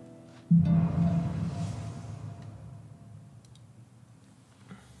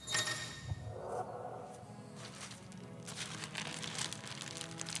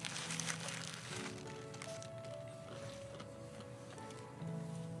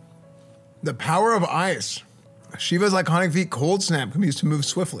 The power of ice. Shiva's iconic feat, Cold Snap, can be used to move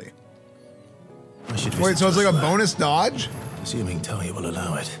swiftly. Wait, so it's like a bonus dodge? Assuming Talia will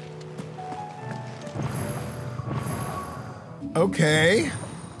allow it. Okay.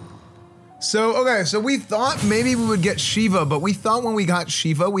 So we thought maybe we would get Shiva, but we thought when we got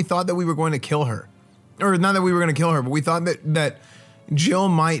Shiva, we thought that we were going to kill her. Or not that we were going to kill her, but we thought that Jill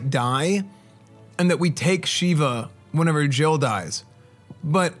might die and that we take Shiva whenever Jill dies.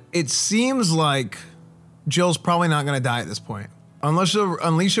 But it seems like Jill's probably not going to die at this point. Unless you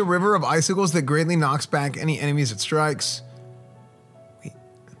unleash a river of icicles that greatly knocks back any enemies it strikes.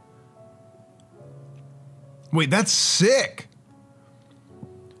 Wait, that's sick.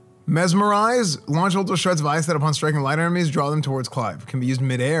 Mesmerize. Launch multiple shreds of ice that upon striking light enemies, draw them towards Clive. Can be used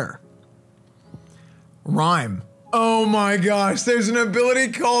mid-air. Rhyme. Oh my gosh, there's an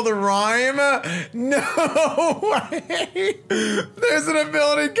ability called Rhyme? No way! There's an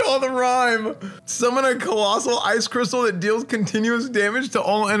ability called Rhyme. Summon a colossal ice crystal that deals continuous damage to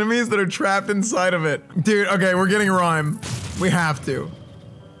all enemies that are trapped inside of it. Dude, okay, we're getting Rhyme. We have to.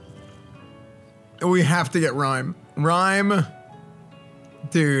 We have to get Rhyme. Rhyme.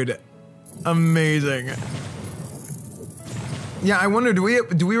 Dude, amazing. Yeah, I wonder, do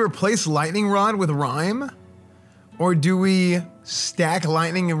we replace Lightning Rod with Rhyme? Or do we stack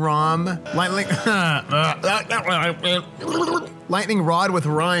Lightning Rod with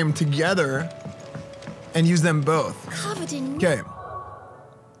Rhyme together and use them both? Covered in. Okay.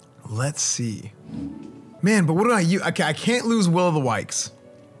 Let's see. Man, but what do I use? Okay, I can't lose Will of the Wikes.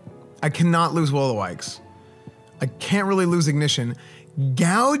 I cannot lose Will of the Wikes. I can't really lose Ignition.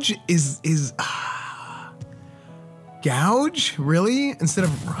 Gouge is Gouge? Really? Instead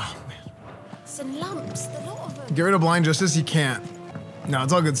of... Oh, man. Some lumps, the lot of them. Get rid of Blind Justice? You can't. No,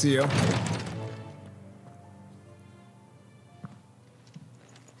 it's all good, see you.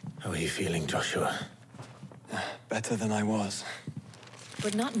 How are you feeling, Joshua? Better than I was.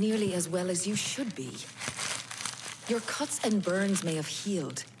 But not nearly as well as you should be. Your cuts and burns may have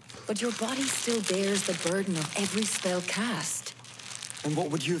healed, but your body still bears the burden of every spell cast. And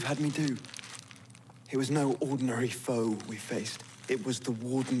what would you have had me do? It was no ordinary foe we faced. It was the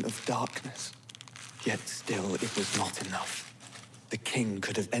Warden of Darkness. Yet still, it was not enough. The king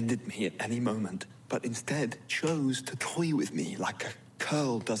could have ended me at any moment, but instead chose to toy with me like a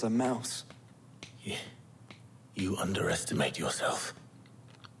curl does a mouse. Yeah. You underestimate yourself.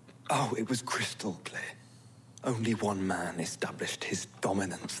 Oh, it was crystal clear. Only one man established his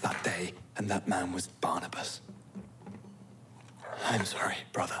dominance that day, and that man was Barnabas. I'm sorry,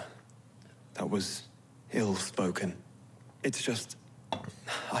 brother. That was ill-spoken. It's just,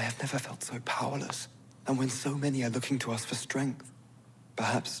 I have never felt so powerless. And when so many are looking to us for strength,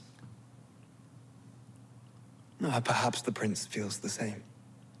 perhaps Perhaps the prince feels the same.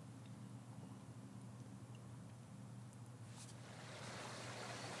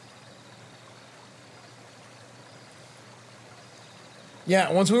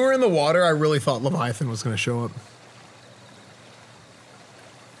 Yeah, once we were in the water, I really thought Leviathan was going to show up.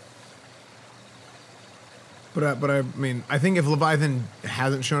 But I mean, I think if Leviathan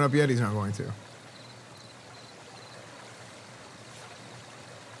hasn't shown up yet, he's not going to.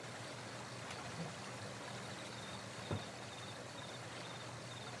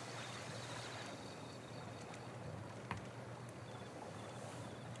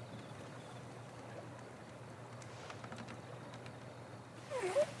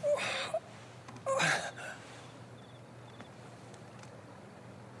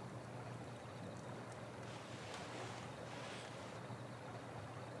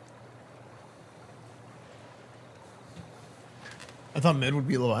 I thought mid would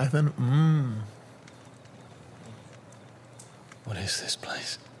be Leviathan. What is this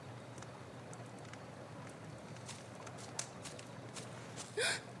place?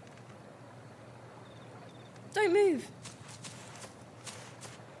 Don't move.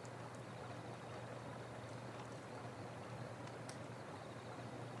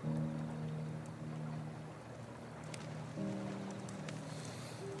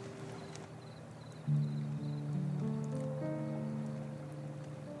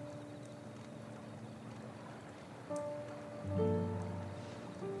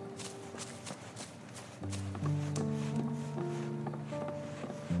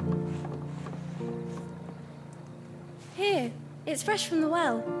 Here, it's fresh from the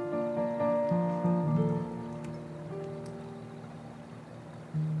well.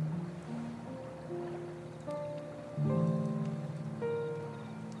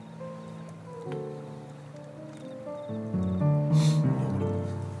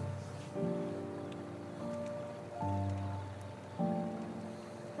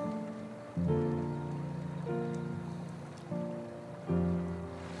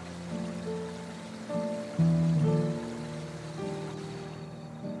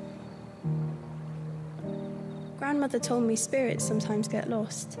 Grandmother told me spirits sometimes get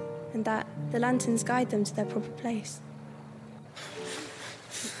lost, and that the lanterns guide them to their proper place.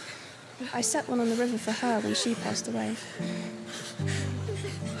 I set one on the river for her when she passed away.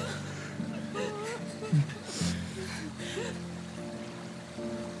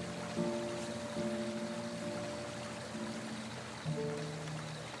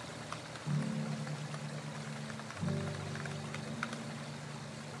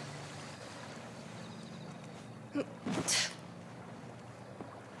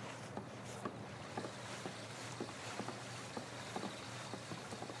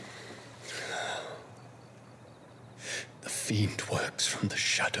 The fiend works from the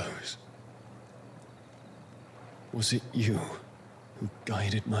shadows. Was it you who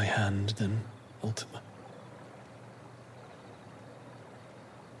guided my hand, then, Ultima?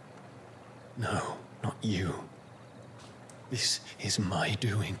 No, not you. This is my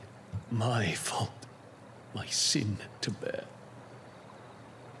doing, my fault, my sin to bear.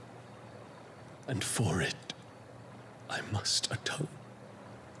 And for it, I must atone.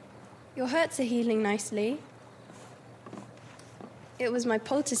 Your hurts are healing nicely. It was my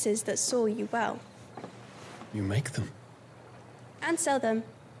poultices that saw you well. You make them? And sell them,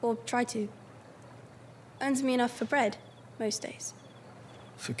 or try to. Earns me enough for bread, most days.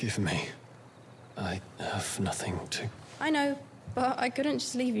 Forgive me. I have nothing to... I know, but I couldn't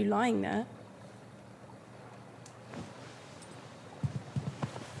just leave you lying there.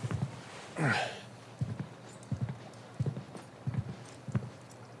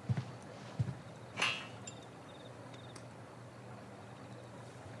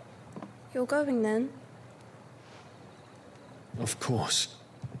 You're going then? Of course.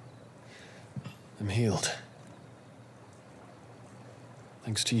 I'm healed.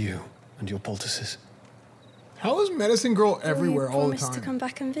 Thanks to you and your poultices. How is Medicine Girl everywhere all the Promise to time? come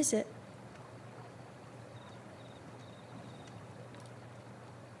back and visit.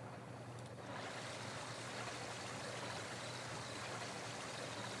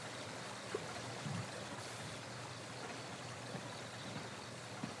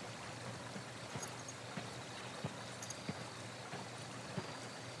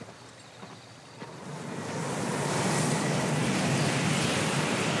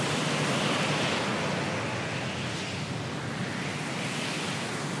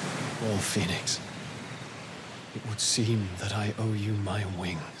 Well, Phoenix, it would seem that I owe you my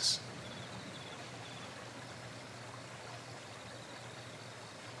wings.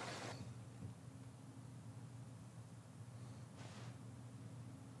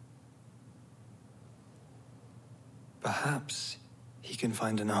 Perhaps he can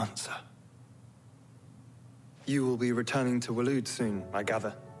find an answer. You will be returning to Waloed soon, I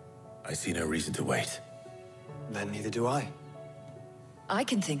gather. I see no reason to wait. Then neither do I. I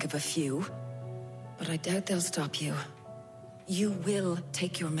can think of a few, but I doubt they'll stop you. You will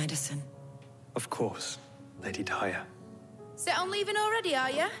take your medicine. Of course, Lady Daya. Set on leaving already,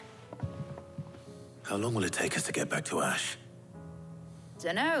 are you? How long will it take us to get back to Ash?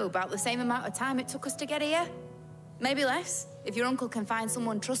 Dunno, about the same amount of time it took us to get here. Maybe less, if your uncle can find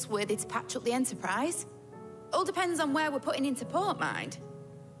someone trustworthy to patch up the Enterprise. All depends on where we're putting into port, mind.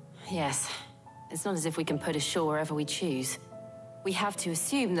 Yes. It's not as if we can put ashore wherever we choose. We have to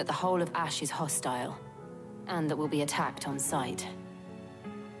assume that the whole of Ash is hostile, and that we'll be attacked on sight.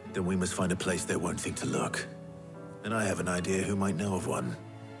 Then we must find a place they won't think to look. And I have an idea who might know of one.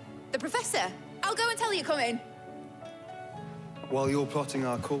 The Professor! I'll go and tell you coming. While you're plotting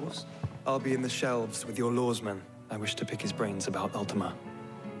our course, I'll be in the shelves with your lawsman. I wish to pick his brains about Ultima.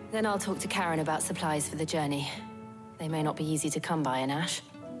 Then I'll talk to Karen about supplies for the journey. They may not be easy to come by in Ash.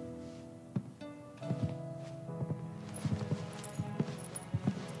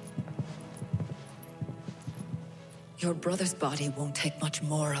 Your brother's body won't take much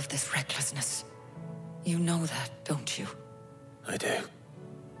more of this recklessness. You know that, don't you? I do.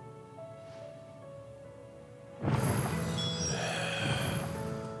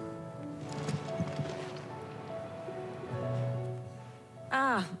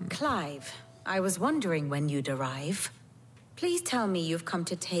 Ah, Clive. I was wondering when you'd arrive. Please tell me you've come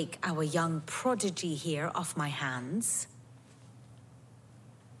to take our young prodigy here off my hands.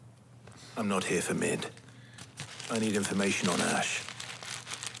 I'm not here for Mid. I need information on Ash.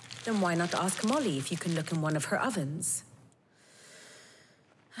 Then why not ask Molly if you can look in one of her ovens?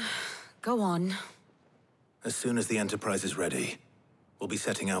 Go on. As soon as the Enterprise is ready, we'll be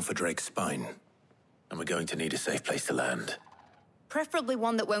setting out for Drake's Spine. And we're going to need a safe place to land. Preferably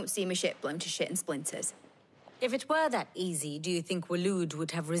one that won't see my ship blown to shit and splinters. If it were that easy, do you think Waloed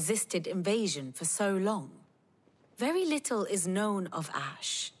would have resisted invasion for so long? Very little is known of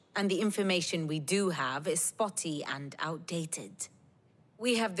Ash, and the information we do have is spotty and outdated.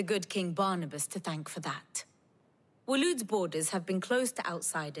 We have the good King Barnabas to thank for that. Waloed's borders have been closed to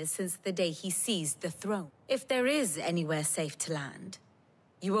outsiders since the day he seized the throne. If there is anywhere safe to land,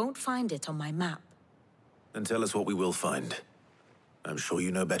 you won't find it on my map. Then tell us what we will find. I'm sure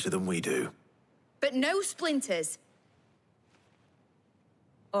you know better than we do. But no splinters.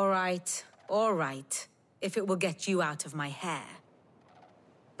 All right, if it will get you out of my hair.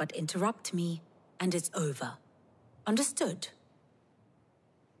 But interrupt me, and it's over. Understood?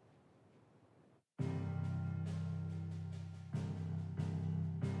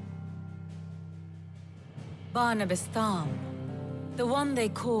 Barnabas Tharmr, the one they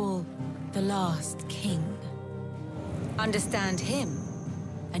call the Last King. Understand him,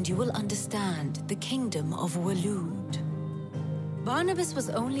 and you will understand the kingdom of Waloed. Barnabas was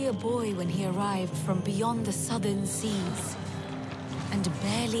only a boy when he arrived from beyond the southern seas, and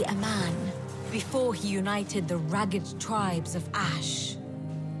barely a man before he united the ragged tribes of Ash.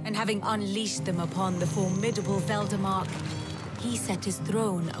 And having unleashed them upon the formidable Veldamark, he set his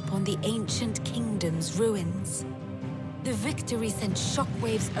throne upon the ancient kingdom's ruins. The victory sent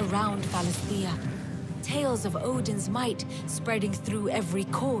shockwaves around Valisthea. Tales of Odin's might spreading through every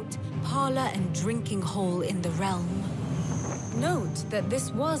court, parlor, and drinking hole in the realm. Note that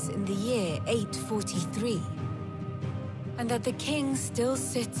this was in the year 843, and that the king still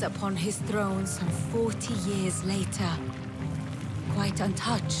sits upon his throne some 40 years later, quite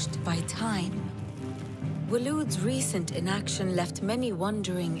untouched by time. Waloed's recent inaction left many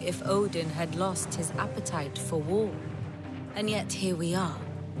wondering if Odin had lost his appetite for war. And yet here we are.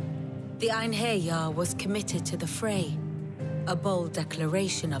 The Einherjar was committed to the fray, a bold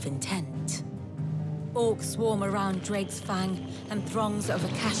declaration of intent. Orcs swarm around Drake's Fang, and throngs of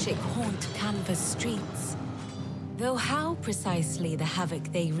Akashic haunt Canva's streets. Though how precisely the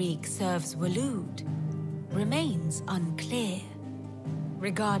havoc they wreak serves Waloed remains unclear.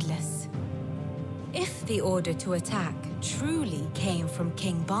 Regardless, if the order to attack truly came from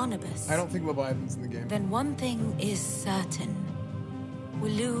King Barnabas, I don't think Leviathan's in the game. Then one thing is certain.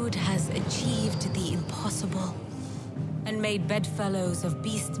 Waloed has achieved the impossible, and made bedfellows of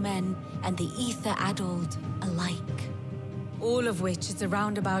beastmen and the ether-addled alike. All of which is a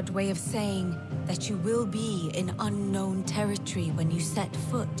roundabout way of saying that you will be in unknown territory when you set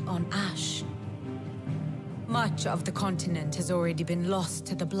foot on Ash. Much of the continent has already been lost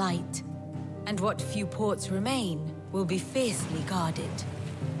to the Blight, and what few ports remain will be fiercely guarded.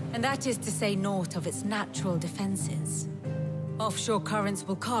 And that is to say naught of its natural defenses. Offshore currents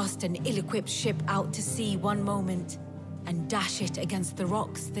will cast an ill-equipped ship out to sea one moment, and dash it against the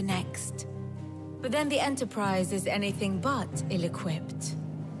rocks the next. But then the Enterprise is anything but ill-equipped.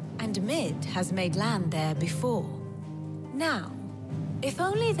 And Mid has made land there before. Now, if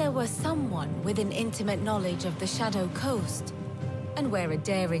only there were someone with an intimate knowledge of the Shadow Coast, and where a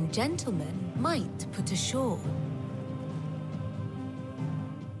daring gentleman might put ashore.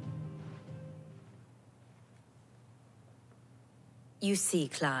 You see,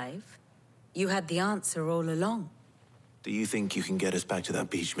 Clive, you had the answer all along. Do you think you can get us back to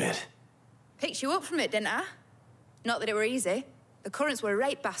that beach, Mid? Picked you up from it, didn't I? Not that it were easy. The currents were a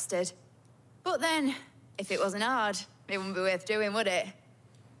right bastard. But then, if it wasn't hard, it wouldn't be worth doing, would it?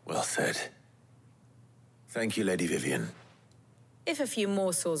 Well said. Thank you, Lady Vivian. If a few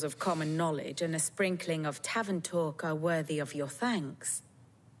morsels of common knowledge and a sprinkling of tavern talk are worthy of your thanks,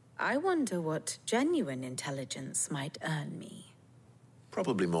 I wonder what genuine intelligence might earn me.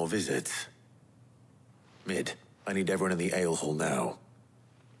 Probably more visits. Mid, I need everyone in the ale hall now.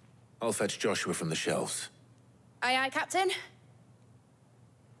 I'll fetch Joshua from the shelves. Aye, aye, Captain.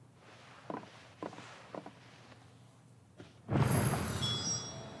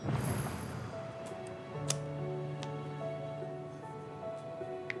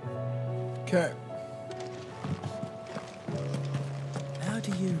 Okay. How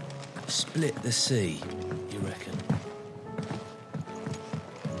do you split the sea, you reckon?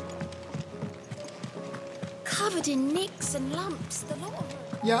 Covered in nicks and lumps, the lot of them.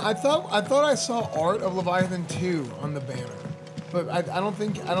 Yeah, I thought I saw art of Leviathan 2 on the banner, but I don't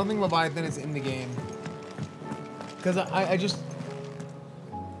think Leviathan is in the game. Because I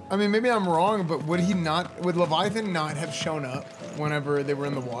mean, maybe I'm wrong, but would Leviathan not have shown up whenever they were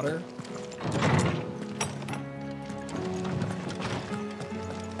in the water?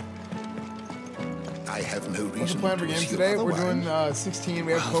 I have no reason. What's the plan for games today? We're doing 16.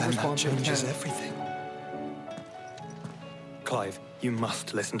 We have Cobra sponsor 10. Changes everything. Clive, you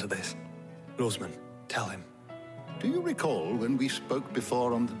must listen to this. Lawsman, tell him. Do you recall when we spoke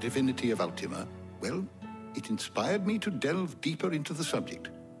before on the divinity of Ultima? Well, it inspired me to delve deeper into the subject.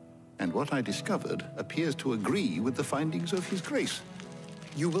 And what I discovered appears to agree with the findings of His Grace.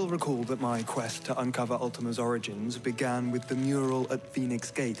 You will recall that my quest to uncover Ultima's origins began with the mural at Phoenix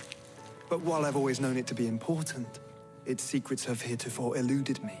Gate. But while I've always known it to be important, its secrets have heretofore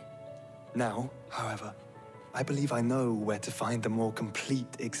eluded me. Now, however, I believe I know where to find the more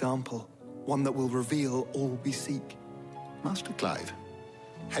complete example, one that will reveal all we seek. Master Clive,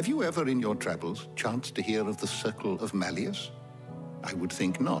 have you ever in your travels chanced to hear of the Circle of Malleus? I would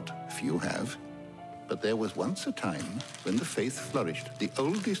think not, few have. But there was once a time when the faith flourished, the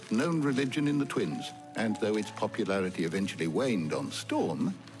oldest known religion in the Twins, and though its popularity eventually waned on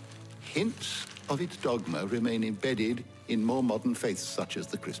Storm, hints of its dogma remain embedded in more modern faiths such as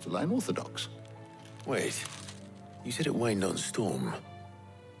the Crystalline Orthodox. Wait, you said it waned on Storm.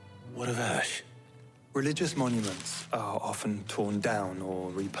 What of Ash? Religious monuments are often torn down or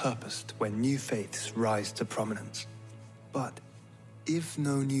repurposed when new faiths rise to prominence. But if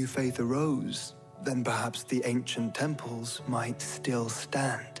no new faith arose, then perhaps the ancient temples might still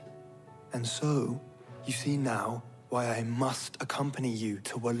stand. And so, you see now why I must accompany you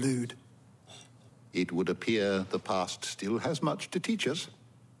to Waloed. It would appear the past still has much to teach us,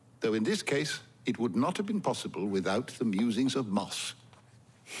 though in this case, it would not have been possible without the musings of Moss.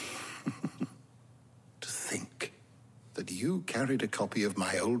 To think that you carried a copy of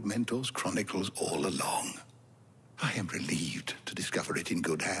my old mentor's chronicles all along. I am relieved to discover it in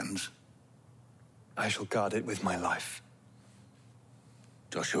good hands. I shall guard it with my life.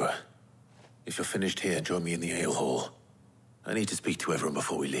 Joshua, if you're finished here, join me in the ale hall. I need to speak to everyone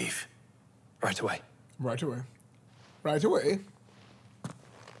before we leave. Right away. Right away. Right away.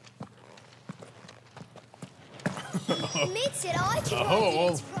 Mid said I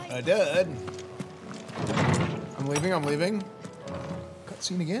could I did. I'm leaving.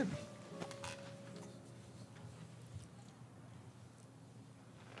 Cutscene again.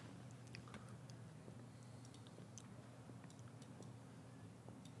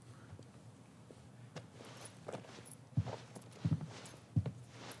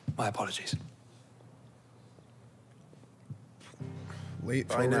 My apologies.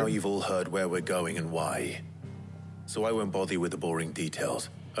 By now you've all heard where we're going and why. So I won't bother you with the boring details,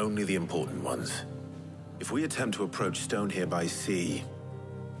 only the important ones. If we attempt to approach Stone here by sea,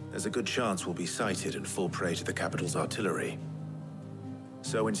 there's a good chance we'll be sighted and fall prey to the capital's artillery.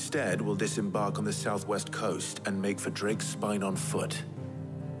 So instead, we'll disembark on the southwest coast and make for Drake's Spine on foot.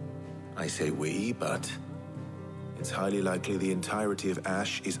 I say we, but it's highly likely the entirety of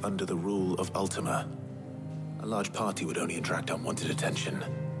Ash is under the rule of Ultima. A large party would only attract unwanted attention.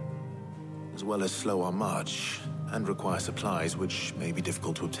 As well as slow our march, and require supplies which may be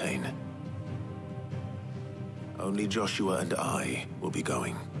difficult to obtain. Only Joshua and I will be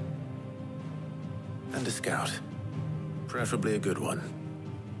going. And a scout. Preferably a good one.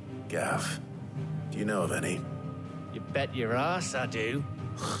 Gav, do you know of any? You bet your ass I do.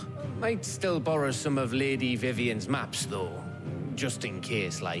 Might still borrow some of Lady Vivian's maps, though. Just in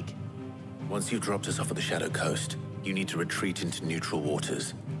case, like. Once you've dropped us off at the Shadow Coast, you need to retreat into neutral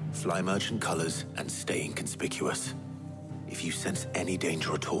waters, fly merchant colors, and stay inconspicuous. If you sense any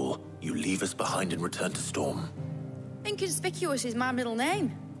danger at all, you leave us behind and return to Storm. Inconspicuous is my middle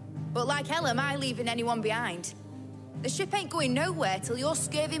name. But like hell am I leaving anyone behind. The ship ain't going nowhere till your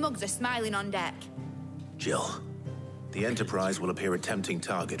scurvy mugs are smiling on deck. Jill, the Enterprise will appear a tempting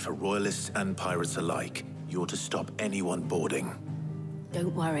target for royalists and pirates alike. You're to stop anyone boarding.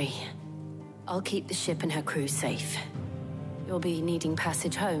 Don't worry. I'll keep the ship and her crew safe. You'll be needing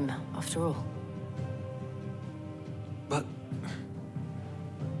passage home, after all. But...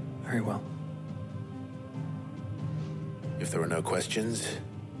 very well. If there are no questions,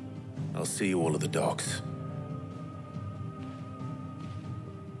 I'll see you all at the docks.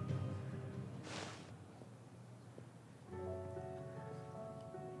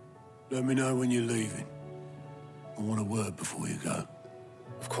 Let me know when you're leaving. I want a word before you go.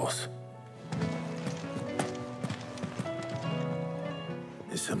 Of course.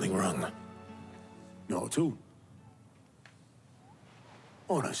 Is something wrong? Not at all.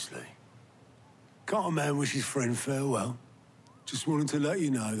 Honestly. Can't a man wish his friend farewell? Just wanted to let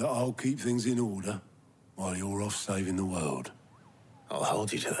you know that I'll keep things in order while you're off saving the world. I'll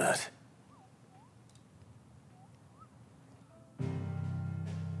hold you to that.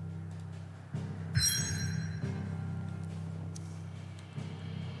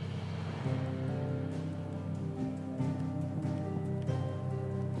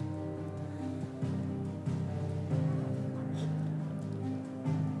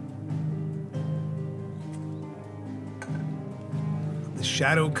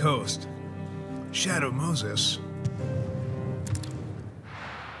 Shadow Coast. Shadow Moses.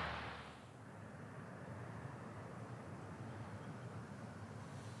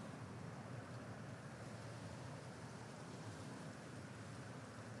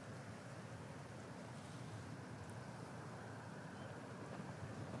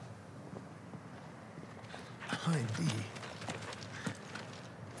 Hi, D.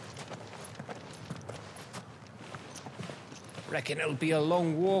 Reckon it'll be a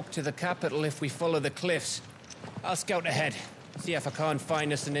long walk to the capital if we follow the cliffs. I'll scout ahead, see if I can't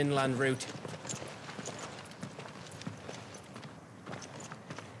find us an inland route.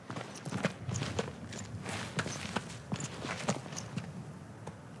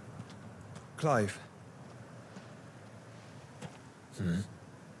 Clive.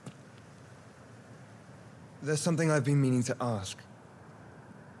 There's something I've been meaning to ask.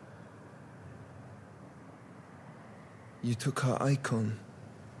 You took her icon,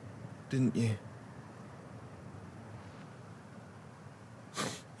 didn't you?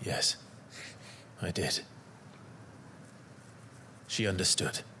 Yes, I did. She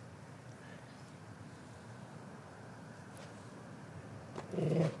understood.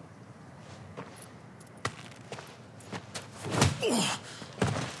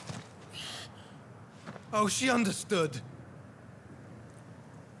 Oh, she understood.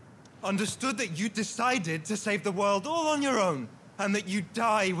 Understood that you decided to save the world all on your own, and that you'd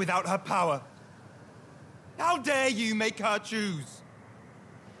die without her power. How dare you make her choose?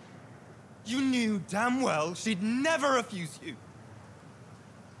 You knew damn well she'd never refuse you.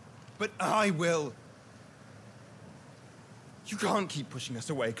 But I will. You can't keep pushing us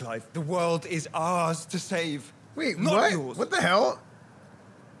away, Clive. The world is ours to save. Wait, not what? yours. What the hell?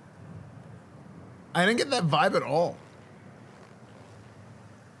 I didn't get that vibe at all.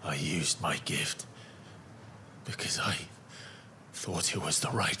 I used my gift because I thought it was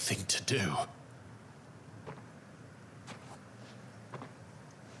the right thing to do.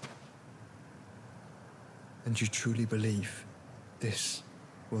 And you truly believe this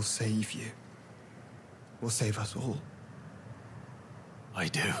will save you? Will save us all? I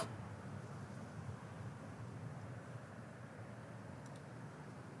do.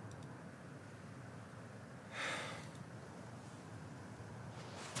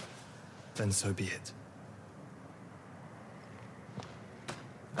 Then so be it.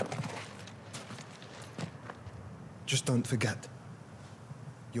 Just don't forget,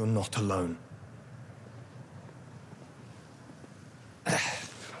 you're not alone.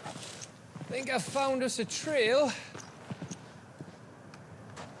 Think I found us a trail.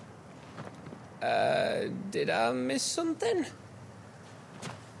 Did I miss something?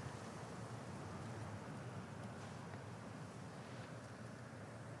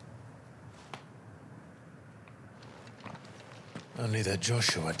 Only that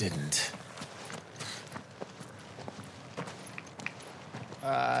Joshua didn't.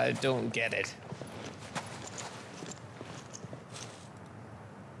 I don't get it.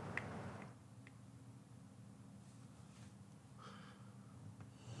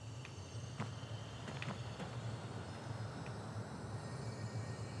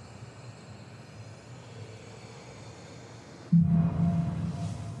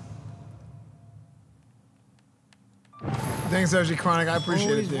 Thanks, OG Chronic. I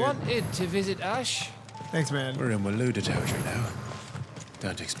appreciate it, dude. Wanted to visit Ash. Thanks, man. We're in Waloed territory now.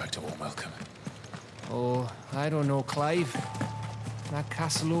 Don't expect a warm welcome. Oh, I don't know, Clive. That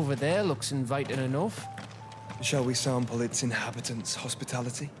castle over there looks inviting enough. Shall we sample its inhabitants'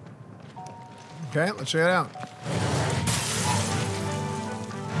 hospitality? Okay, let's check it out.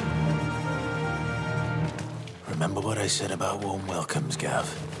 Remember what I said about warm welcomes, Gav?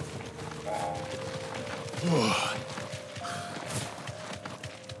 Oh,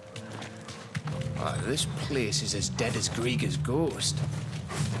 this place is as dead as Grieger's ghost.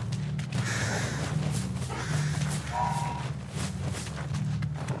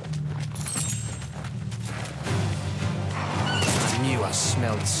 I knew I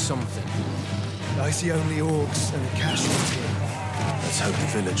smelled something. I see only orcs and a casualty. Let's hope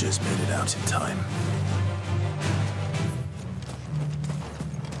the villagers made it out in time.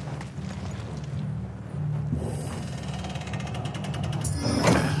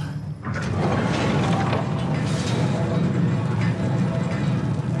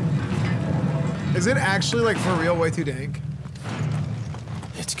 Is it actually, like, for real way too dank?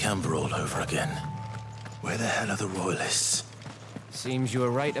 It's Canberra all over again. Where the hell are the royalists? Seems you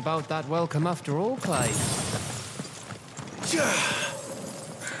were right about that welcome after all, Clive.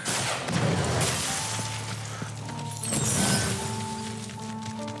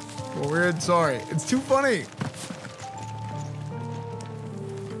 Well, weird, sorry. It's too funny.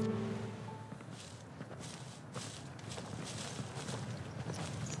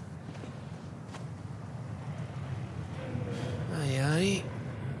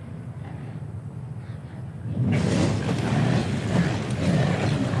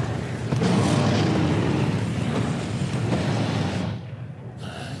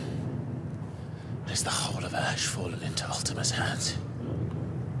 Is the whole of Ash fallen into Ultima's hands?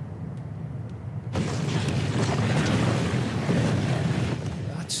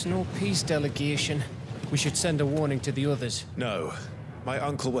 That's no peace delegation. We should send a warning to the others. No. My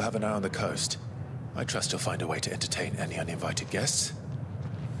uncle will have an eye on the coast. I trust he'll find a way to entertain any uninvited guests.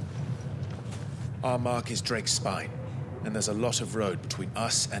 Our mark is Drake's Spine, and there's a lot of road between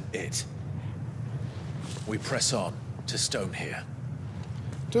us and it. We press on to Stone here.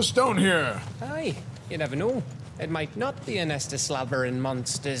 To Stone here. Aye, you never know. It might not be a nest of slabbering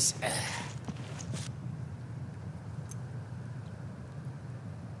monsters.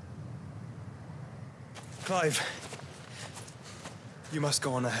 Clive, you must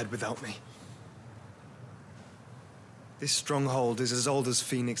go on ahead without me. This stronghold is as old as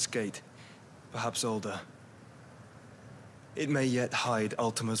Phoenix Gate, perhaps older. It may yet hide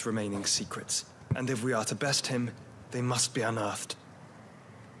Ultima's remaining secrets, and if we are to best him, they must be unearthed.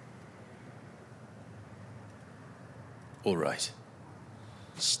 All right.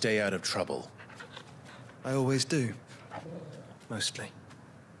 Stay out of trouble. I always do. Mostly.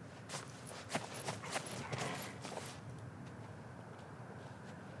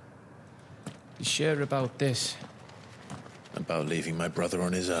 You sure about this? About leaving my brother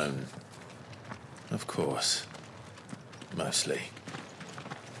on his own. Of course. Mostly.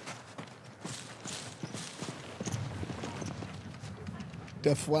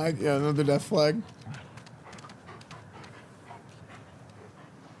 Death flag? Yeah, another death flag.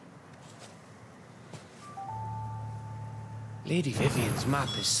 Lady Vivian's map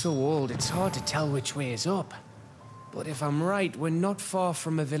is so old, it's hard to tell which way is up. But if I'm right, we're not far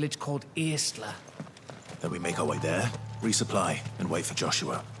from a village called Aistla. Then we make our way there, resupply, and wait for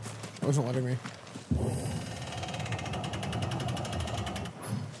Joshua. It wasn't letting me.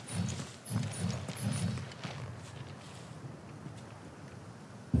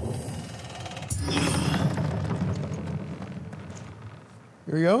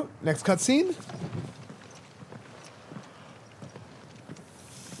 Here we go. Next cutscene.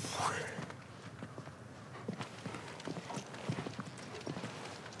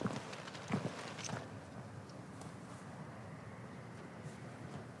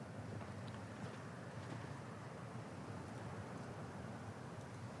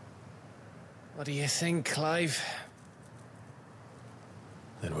 What do you think, Clive?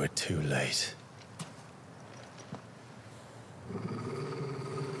 Then we're too late.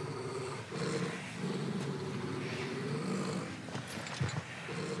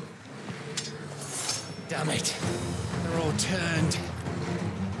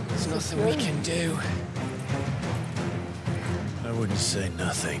 nothing we can do. I wouldn't say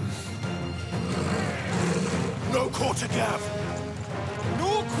nothing. No quarter, Gav.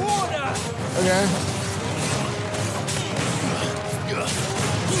 No quarter! Okay.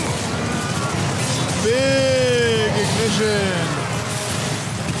 Big ignition.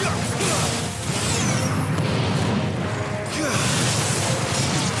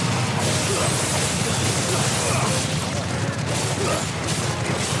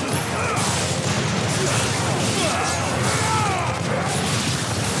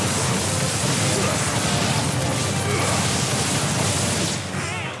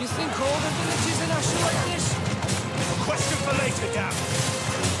 You think all the villages in Ash are like this? Question for later, Gav.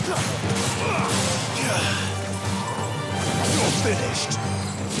 You're finished.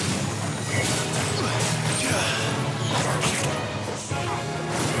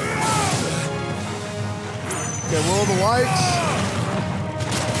 Okay, roll the whites.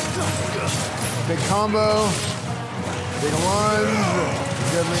 Big combo. Big lunge.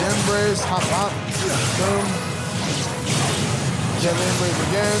 Deadly embrace. Hop, hop. Boom. Deadly embrace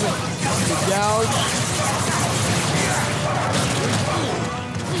again. Big gouge.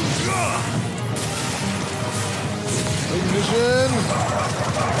 Ignition.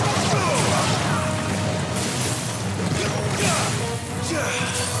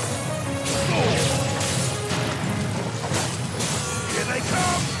 Here they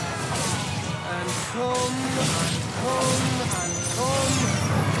come. And come, and come, and come.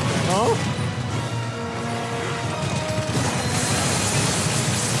 Oh?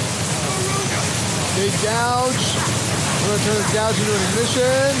 Big gouge. We're gonna turn this gouge into an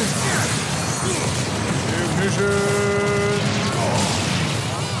ignition. Ignition.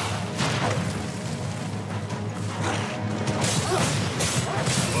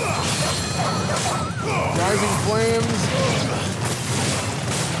 Rising flames.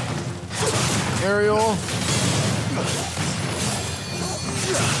 Aerial.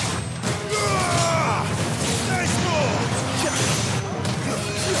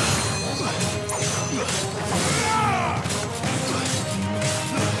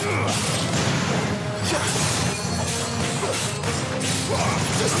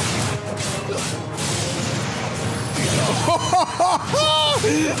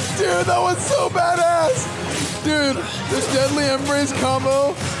 Dude, that was so badass! Dude, this deadly embrace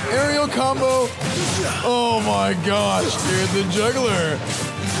combo, aerial combo. Oh my gosh, dude, the juggler.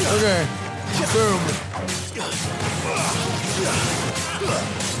 Okay, boom.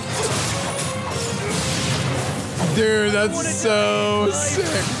 Dude, that's so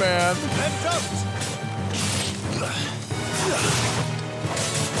sick, man.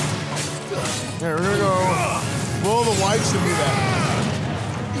 Here, we're gonna go roll the whites to do that.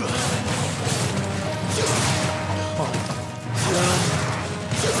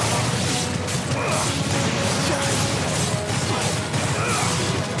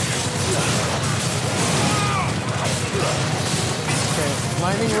 Okay,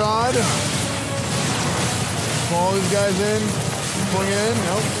 lightning rod. Pull all these guys in. Pulling in.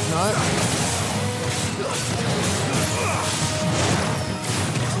 Nope, not.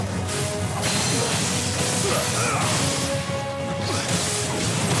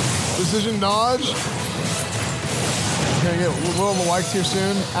 Precision dodge. Okay, we'll roll the whites here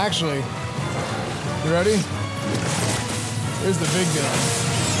soon. Actually, you ready? Here's the big gun.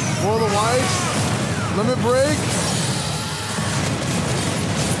 Roll the whites. Limit break.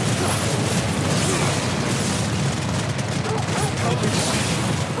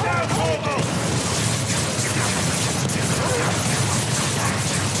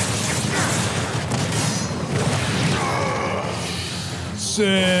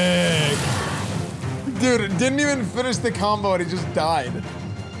 Sick. Dude, it didn't even finish the combo and he just died.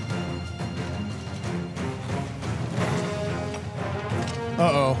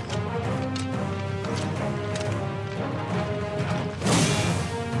 Uh-oh.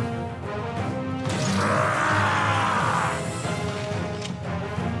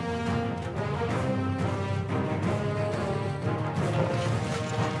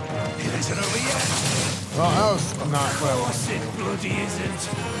 It isn't over yet. Well, that was not well. Of course it bloody isn't.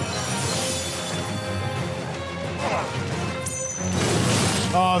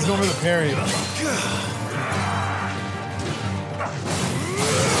 Oh, it's going for the parry.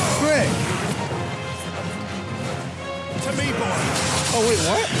 Quick! To me, boy. Oh, wait,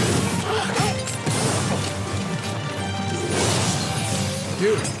 what?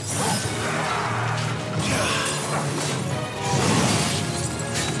 Dude.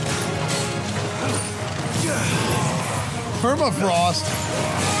 Permafrost.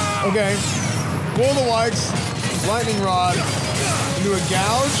 Okay. Roll the whites. Lightning rod. Into a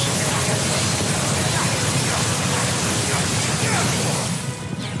gouge.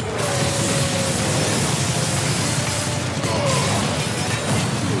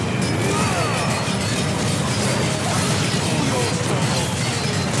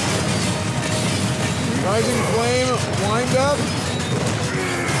 Rising flame, wind up.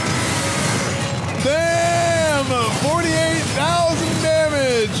 Damn! 48,000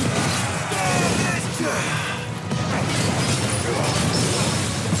 damage!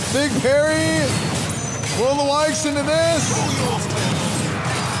 Big parry! Roll the Wikes into this!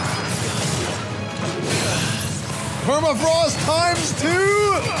 Permafrost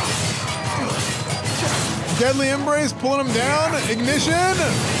 ×2! Deadly Embrace pulling him down. Ignition!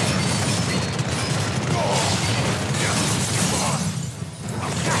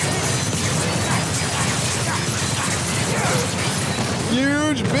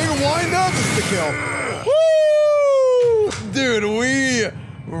 Huge, big wind-up. This is the kill. Woo! Dude, we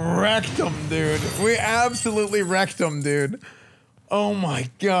wrecked him, dude. We absolutely wrecked him, dude. Oh my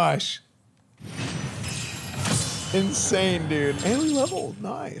gosh. Insane, dude. And we leveled.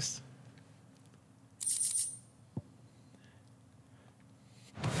 Nice.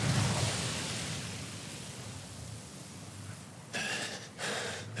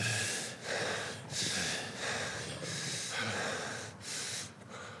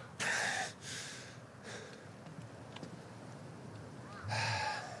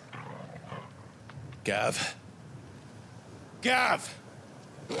 Gav? Gav!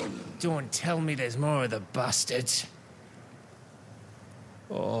 Don't tell me there's more of the bastards.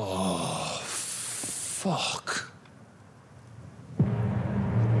 Oh, fuck.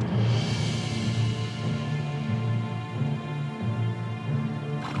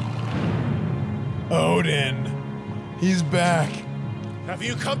 Odin. He's back. Have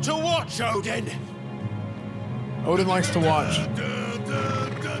you come to watch, Odin? Odin likes to watch.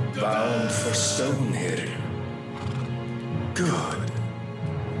 Bound for Stonehill. Good.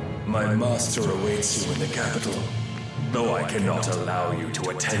 My master awaits you in the capital, though I cannot allow you to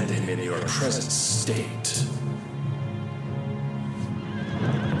attend him in your present state.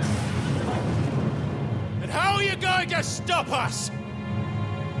 And how are you going to stop us?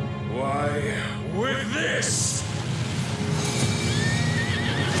 Why, with this!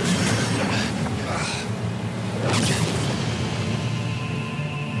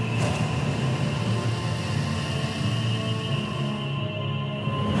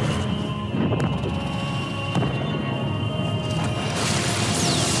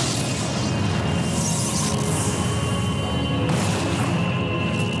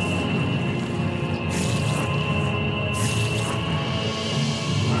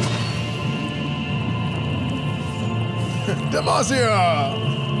 Demacia!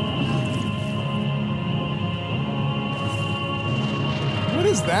 What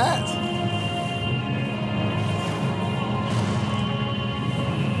is that?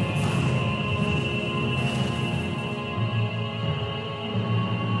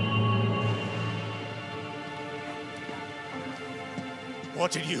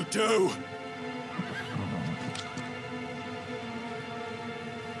 What did you do?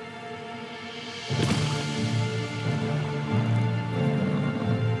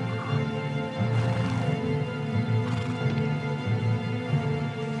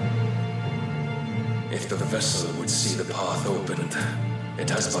 If the vessel would see the path opened, it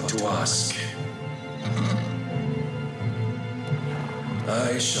has but to ask.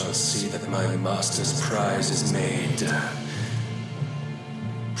 I shall see that my master's prize is made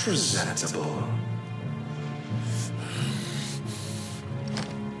presentable.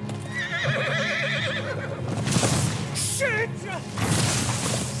 Shit!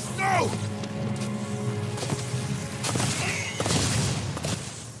 No!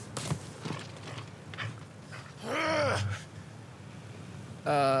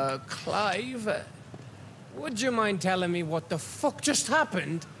 Clive, would you mind telling me what the fuck just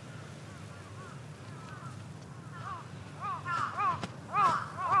happened?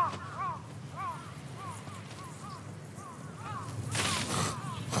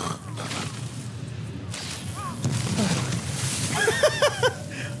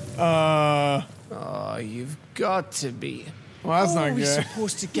 Oh, you've got to be. Well, that's How not are we good.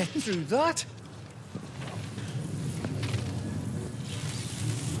 supposed to get through that?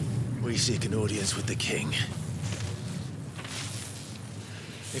 We seek an audience with the king.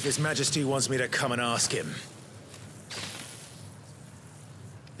 If His Majesty wants me to come and ask him,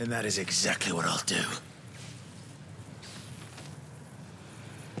 then that is exactly what I'll do.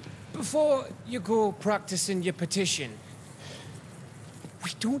 Before you go practicing your petition,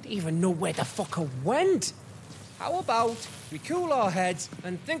 we don't even know where the fucker went. How about we cool our heads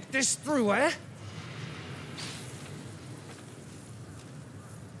and think this through, eh?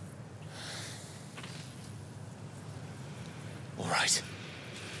 All right.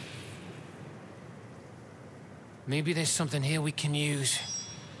 Maybe there's something here we can use.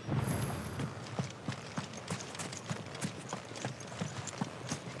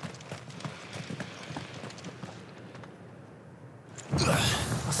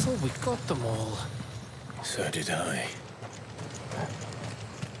 thought we'd got them all. So did I.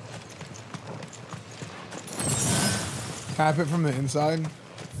 Tap it from the inside.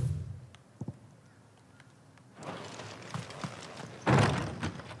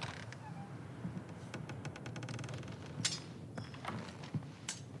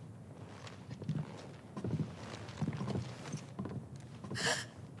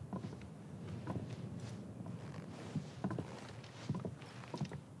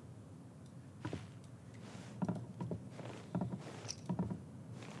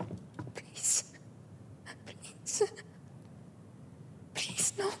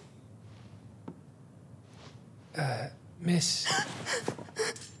 Please, no. Miss.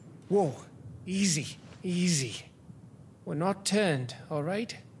 Whoa. Easy. Easy. We're not turned, all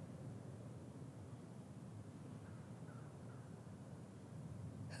right?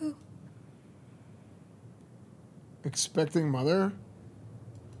 Who? Expecting mother?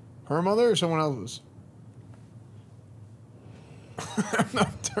 Her mother or someone else's? I'm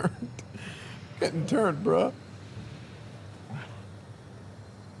not turned. Getting turned, bruh.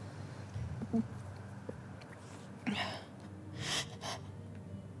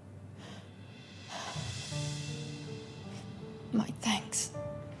 My thanks,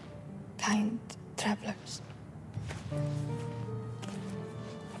 kind travelers.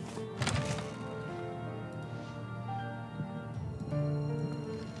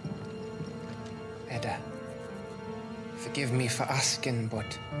 Edda, forgive me for asking,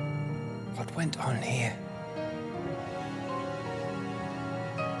 but what went on here?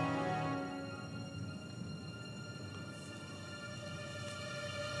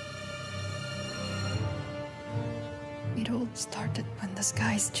 It all started when the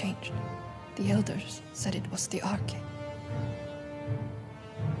skies changed. The elders said it was the Arcade.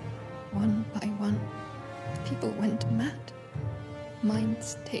 One by one, people went mad.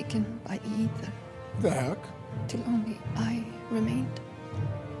 Minds taken by the ether. The heck? Till only I remained.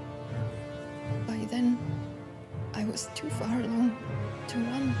 By then, I was too far along to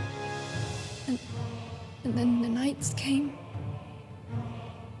run. And then the nights came.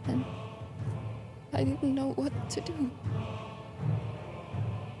 And I didn't know what to do.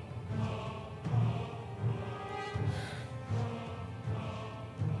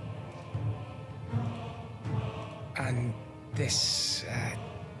 And this,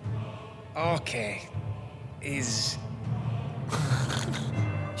 okay, is...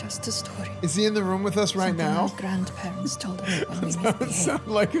 Just a story. Is he in the room with us right Something now? our grandparents told us when we Doesn't sound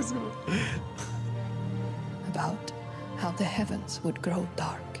like it's gonna... about how the heavens would grow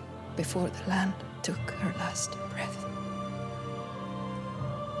dark before the land took her last breath.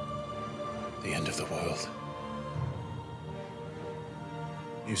 The end of the world.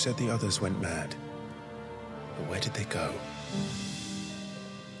 You said the others went mad. But where did they go?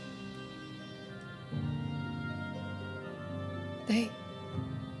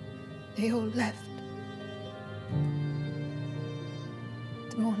 They all left.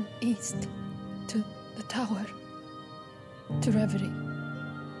 Drawn east to the tower, to reverie.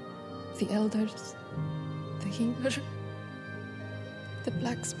 The elders, the healer, the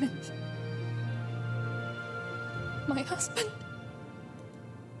blacksmith, my husband.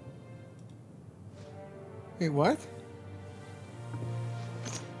 Wait, what?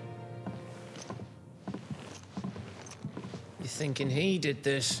 You thinking he did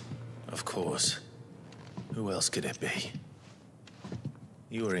this? Of course. Who else could it be?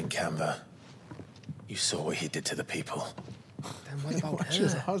 You were in Canva. You saw what he did to the people. Then what about Watch her?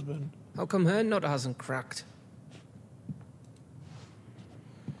 his husband. How come her nut hasn't cracked?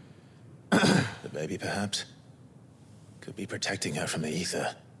 The baby, perhaps? Could be protecting her from the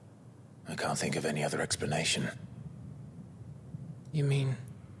ether. I can't think of any other explanation. You mean...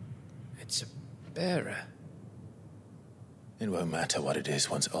 it's a bearer? It won't matter what it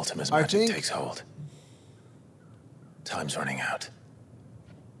is once Ultima's I magic think- takes hold. Time's running out.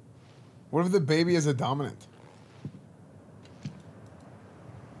 What if the baby is a dominant?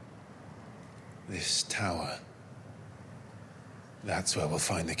 This tower. That's where we'll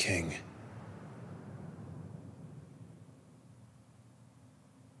find the king.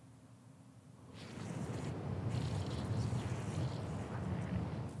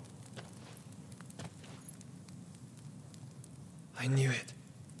 I knew it.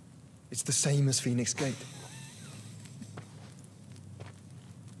 It's the same as Phoenix Gate.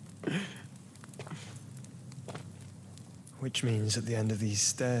 Which means at the end of these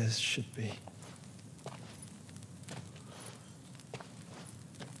stairs should be...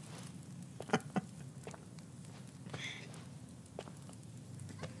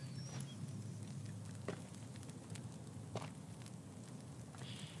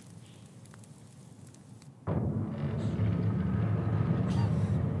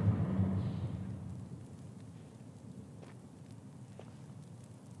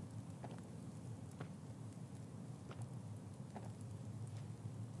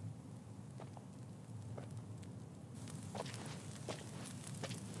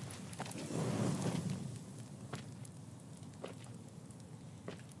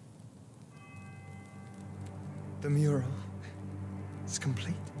 The mural is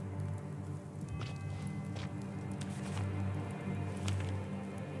complete.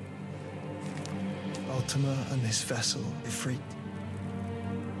 Ultima and his vessel, Ifrit.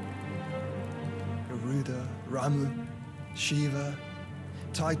 Garuda, Ramu, Shiva,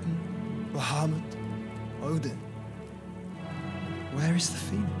 Titan, Bahamut, Odin. Where is the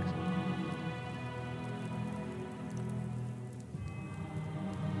Phoenix?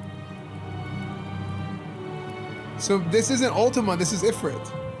 So this isn't Ultima, this is Ifrit.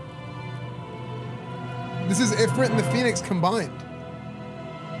 This is Ifrit and the Phoenix combined.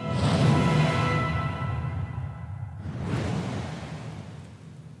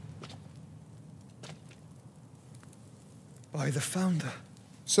 By the founder.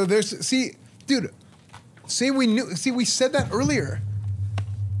 So there's, see, dude, we said that earlier.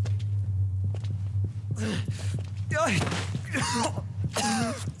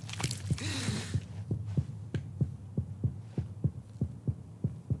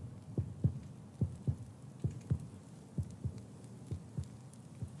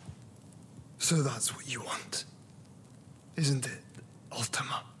 So that's what you want, isn't it,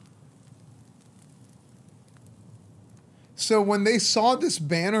 Ultima? So when they saw this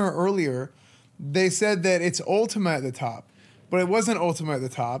banner earlier, they said that it's Ultima at the top. But it wasn't Ultima at the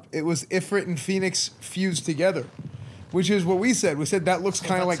top. It was Ifrit and Phoenix fused together. Which is what we said. We said that looks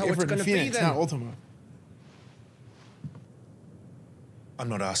kind of like Ifrit and Phoenix, not Ultima. I'm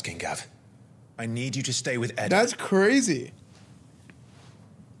not asking, Gav. I need you to stay with Ed. That's crazy.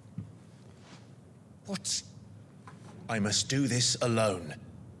 What? I must do this alone.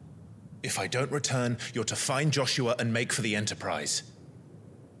 If I don't return, you're to find Joshua and make for the Enterprise.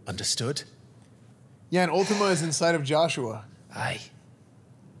 Understood? Yeah, and Ultima is inside of Joshua. Aye.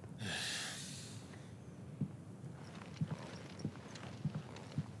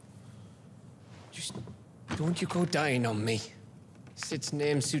 Just don't you go dying on me. Sid's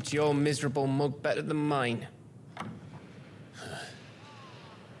name suits your miserable mug better than mine.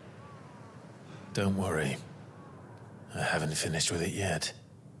 Don't worry. I haven't finished with it yet.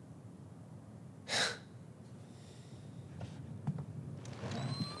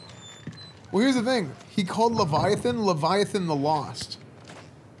 Well, here's the thing. He called Leviathan the Lost.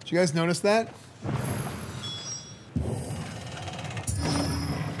 Did you guys notice that?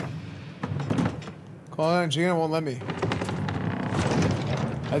 Call it, Gina won't let me.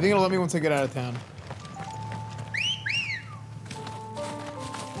 I think it'll let me once I get out of town.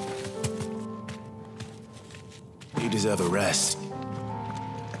 You deserve a rest.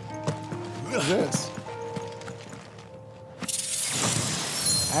 What is this?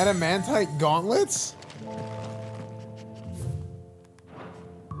 Adamantite gauntlets?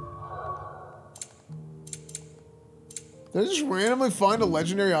 Did I just randomly find a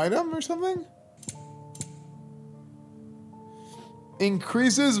legendary item or something?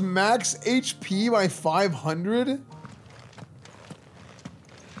 Increases max HP by 500?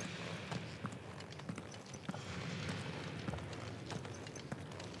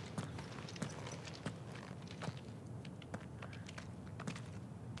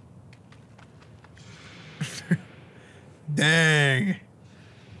 Dang.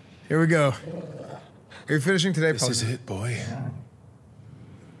 Here we go. Are you finishing today, This is it, boy.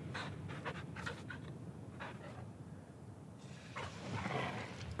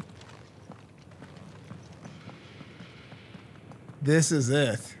 This is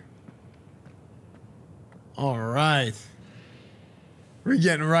it. All right. We're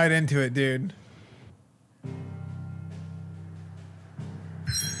getting right into it, dude.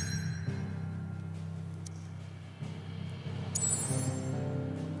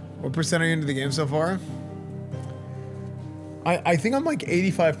 What percent are you into the game so far? I think I'm like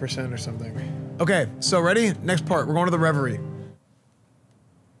 85% or something. Okay, so ready? Next part. We're going to the Reverie.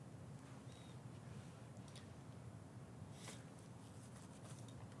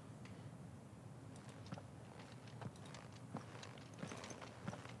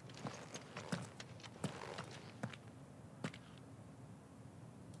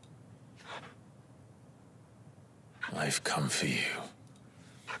 I've come for you,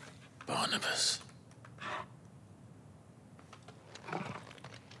 Barnabas.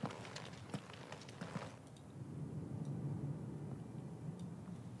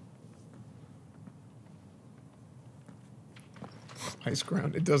 Ice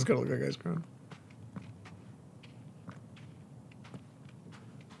ground. It does kind of look like ice ground.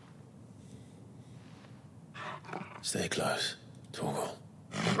 Stay close, Torgal.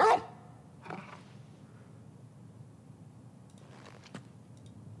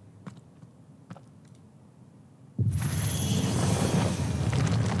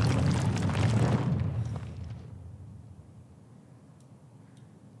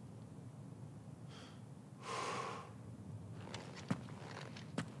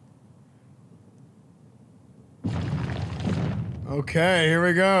 Okay, here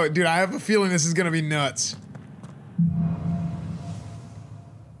we go. Dude, I have a feeling this is gonna be nuts.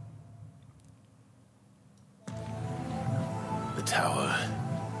 The tower.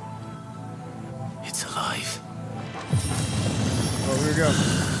 It's alive. Oh, here we go.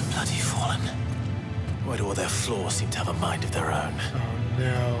 Bloody fallen. Why do all their floors seem to have a mind of their own? Oh,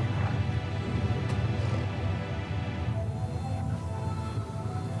 no.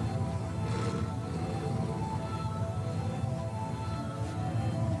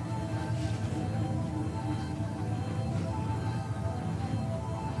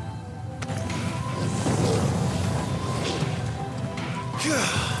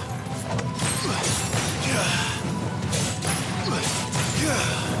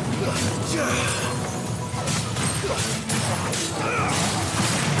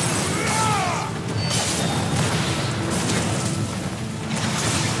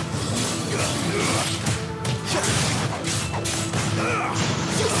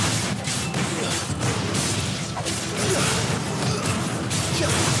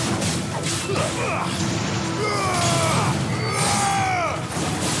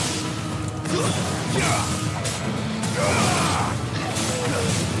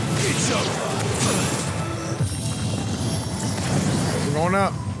 We're going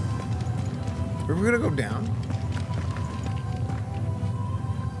up. Are we gonna go down?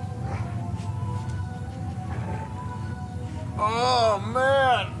 Oh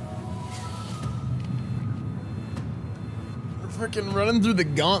man! We're freaking running through the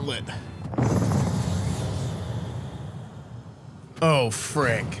gauntlet. Oh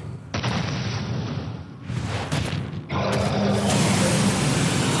frick.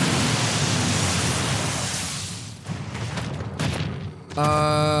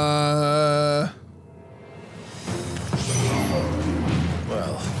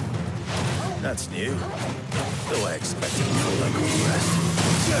 Well, that's new. Though I expected it before like all the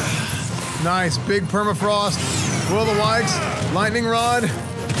rest. Nice, big permafrost. Will the Wikes, lightning rod.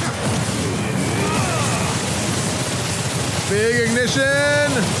 Big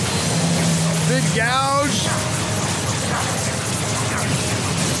ignition. Big gouge.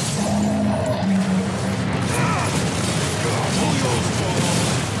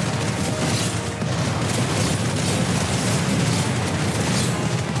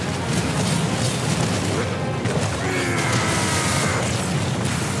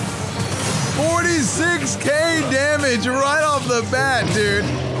 $46K damage right off the bat, dude.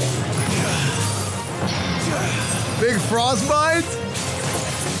 Big frostbite.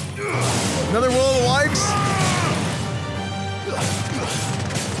 Another Will of the Wikes.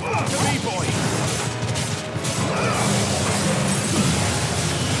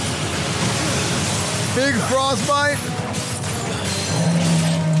 Big frostbite.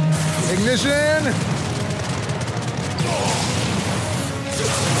 Ignition.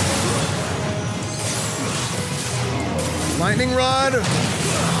 Lightning rod.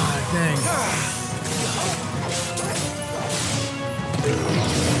 Ah, dang.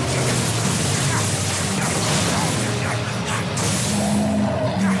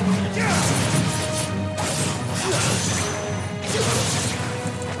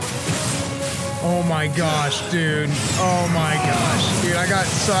 Oh my gosh, dude. Oh my gosh. Dude, I got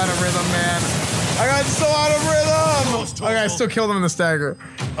so out of rhythm, man. I got so out of rhythm! Okay, I still killed him in the stagger.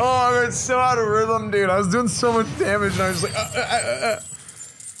 Oh, I got so out of rhythm, dude. I was doing so much damage and I was like, I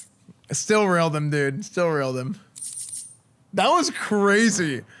still railed him, dude. Still railed him. That was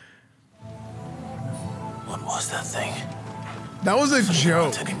crazy. What was that thing? That was a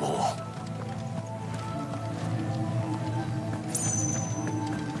joke. Not anymore.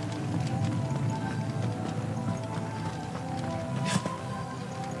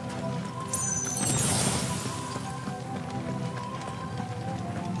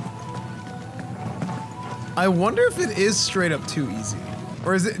 I wonder if it is straight up too easy.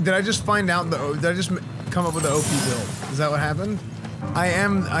 Or is it, did I just find out did I just come up with the OP build? Is that what happened?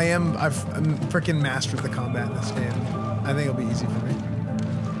 I've freaking mastered the combat in this game. I think it'll be easy for me.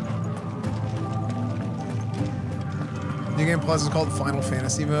 New Game Plus is called Final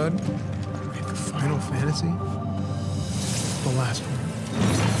Fantasy mode. Wait, the Final Fantasy? The last one.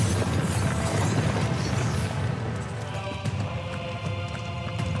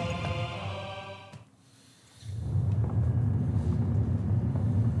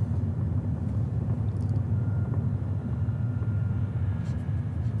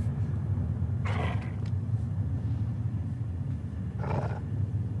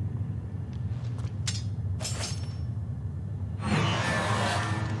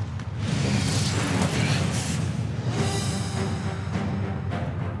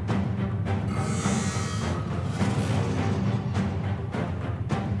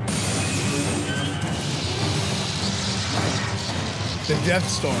 Death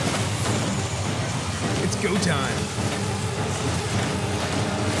Star. It's go time.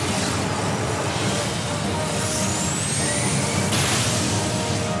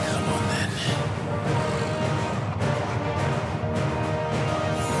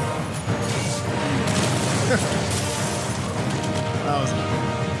 That was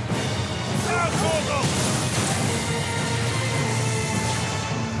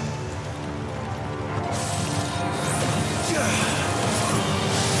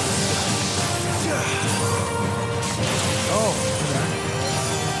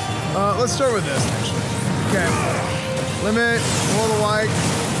let's start with this, actually. Okay. Limit, roll the white,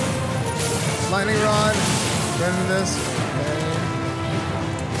 lightning rod, right into this.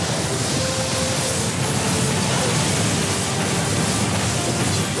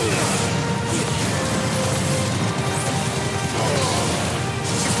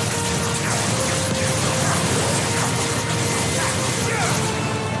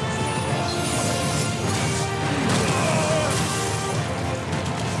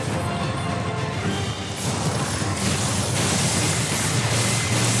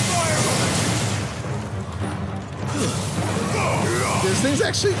 This thing's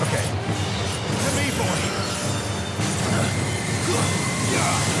actually okay. To me, boy.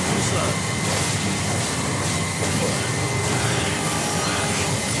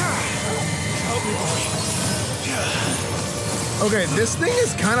 Help me, boy. Okay, this thing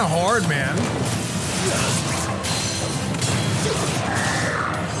is kind of hard, man.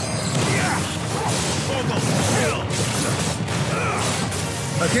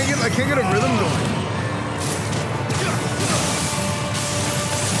 I can't get a rhythm going.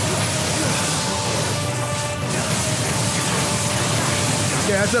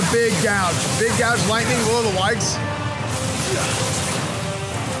 Yeah, that's a big gouge. Big gouge lightning below the whites.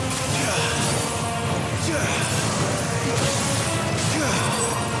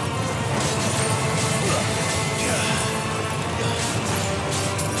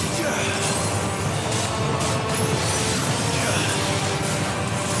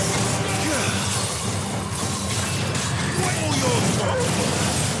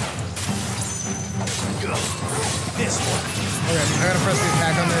 This one. Okay, I gotta press the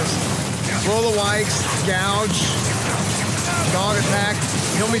attack on this. Roll the wikes, gouge, dog attack.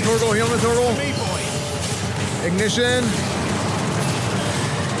 Heal me, Torgal, heal me, Torgal. Ignition.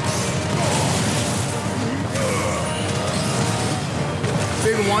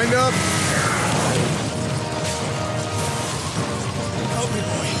 Big wind up. Help me,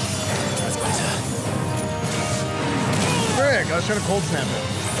 boy. That's better. Frick, I was trying to cold snap it.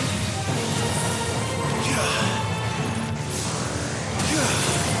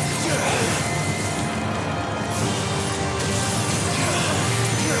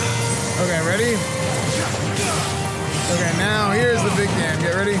 Okay, ready? Okay, now here's the big jam.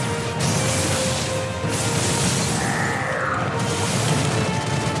 Get ready?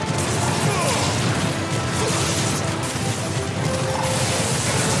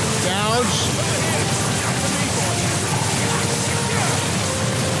 Gouge.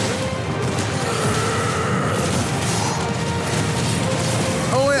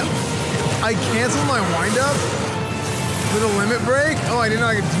 Oh, yeah. I canceled my wind up with a limit break? Oh, I didn't know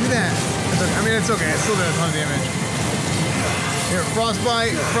I could do that. I mean, it's okay. It still did a ton of damage. Here,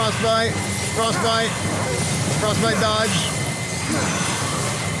 frostbite, frostbite, frostbite, frostbite dodge.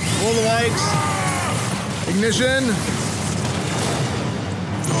 Roll the wikes. Ignition.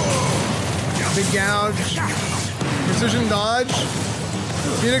 Big gouge. Precision dodge.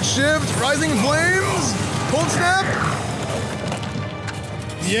 Phoenix shift. Rising flames. Cold snap.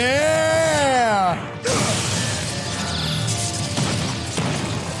 Yeah!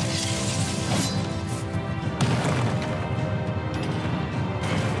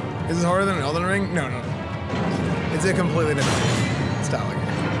 Is this harder than Elden Ring? No, no. It's a completely different style of game.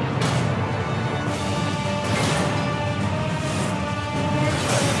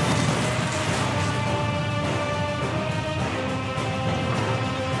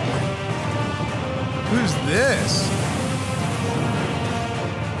 Who's this?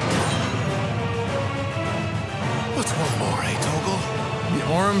 What's one more, eh, Torgal? The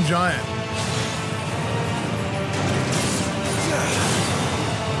Aurum Giant.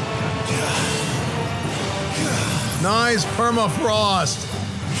 Nice permafrost.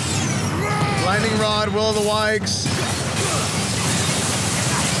 Lightning rod, Will of the Wikes.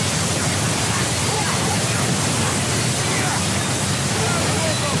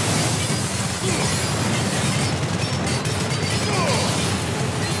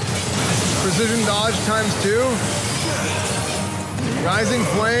 Precision dodge ×2. Rising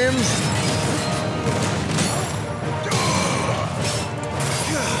flames.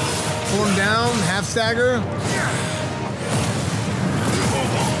 Pull him down, half stagger.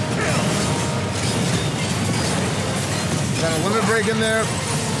 Got a limit break in there.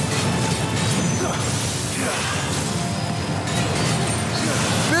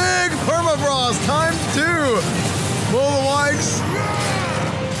 Big permafrost, times 2. Blow the wikes.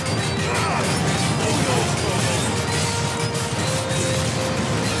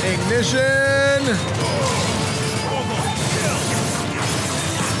 Ignition.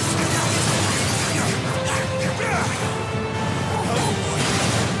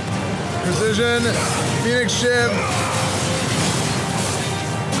 Precision. Phoenix ship.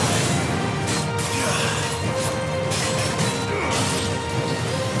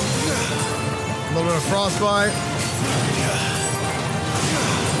 A little bit of frostbite.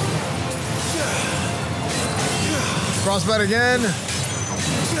 Frostbite again.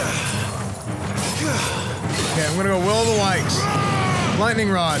 Okay, I'm gonna go Will of the Wikes. Lightning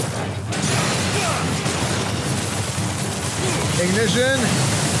Rod. Ignition.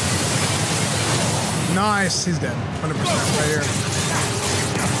 Nice, he's dead. 100% right here.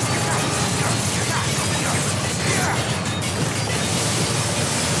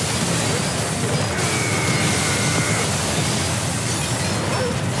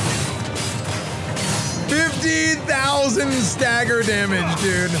 $50,000 stagger damage,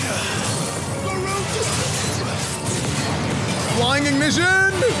 dude. Flying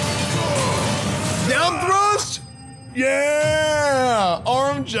ignition. Down thrust. Yeah.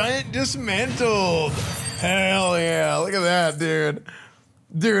 Arm giant dismantled. Hell yeah. Look at that, dude.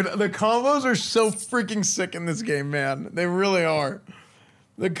 Dude, the combos are so freaking sick in this game, man. They really are.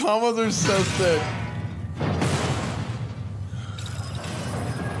 The combos are so sick.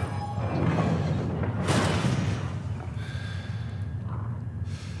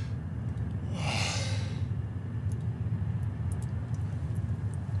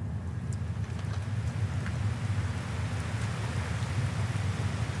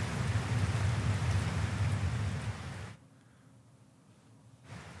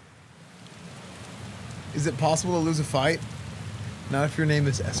 Is it possible to lose a fight? Not if your name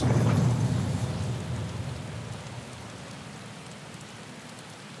is Esfand.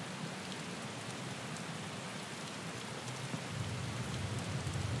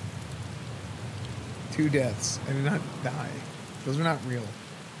 Two deaths. I did not die. Those are not real.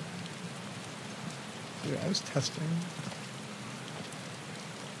 Dude, I was testing.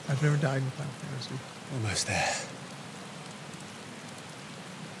 I've never died in Final Fantasy. Almost there.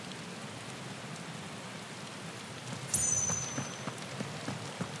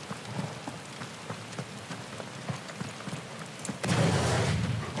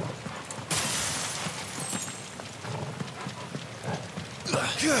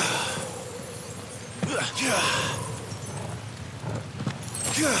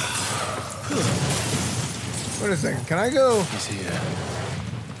 Wait a second, can I go? He's here.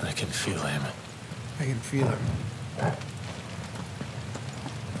 I can feel him. I can feel him.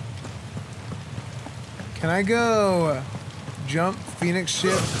 Can I go jump, Phoenix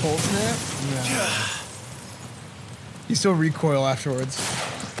ship, cold snap? No. You still recoil afterwards.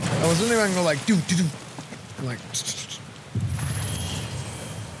 I was wondering if I can go like, do. And like,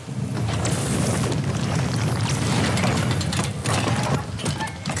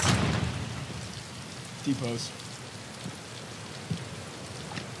 T-pose.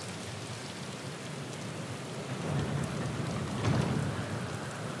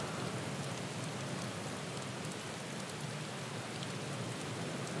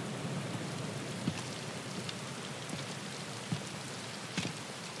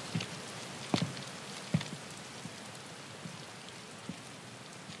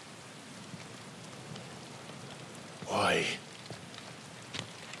 Why?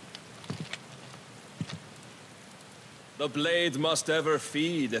 The blade must ever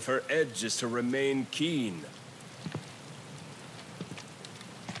feed if her edge is to remain keen.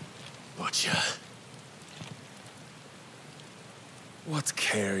 Butcher. What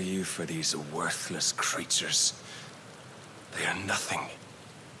care you for these worthless creatures? They are nothing.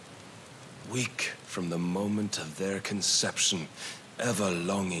 Weak from the moment of their conception, ever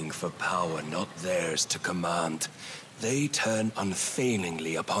longing for power not theirs to command, they turn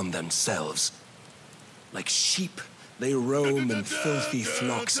unfailingly upon themselves. Like sheep, they roam in filthy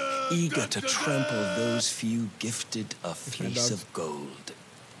flocks, eager to trample those few gifted a fleece of gold.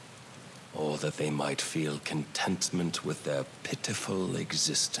 Or that they might feel contentment with their pitiful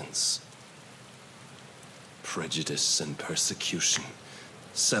existence. Prejudice and persecution,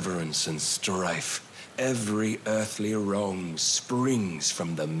 severance and strife, every earthly wrong springs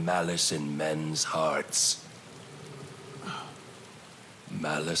from the malice in men's hearts.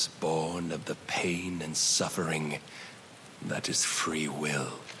 malice born of the pain and suffering that is free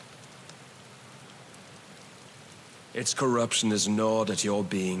will. Its corruption is gnawed at your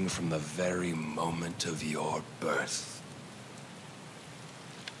being from the very moment of your birth.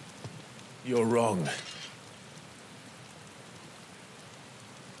 You're wrong.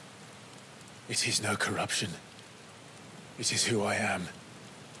 It is no corruption. It is who I am.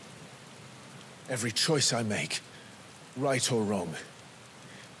 Every choice I make, right or wrong,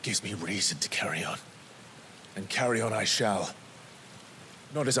 gives me reason to carry on. And carry on I shall.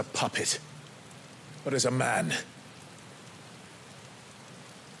 Not as a puppet, but as a man.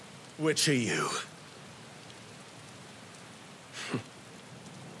 Which are you?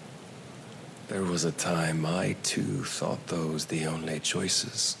 There was a time I too thought those the only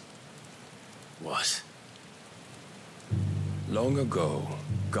choices. What? Long ago,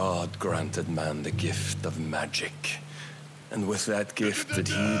 God granted man the gift of magic. And with that gift did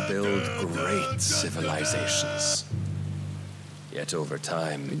he build great civilizations. Yet over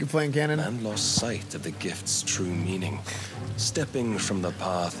time, man lost sight of the gift's true meaning, stepping from the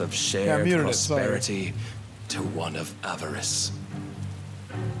path of shared prosperity to one of avarice.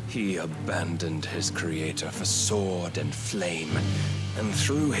 He abandoned his creator for sword and flame, and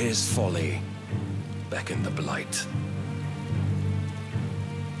through his folly, beckoned the blight.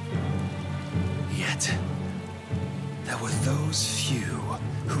 Yet, there were those few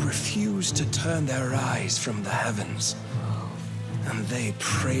who refused to turn their eyes from the heavens. And they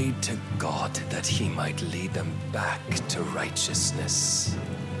prayed to God that he might lead them back to righteousness.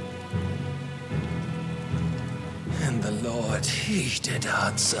 And the Lord, he did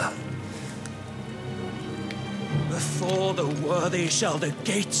answer. Before the worthy shall the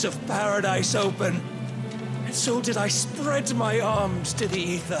gates of paradise open. And so did I spread my arms to the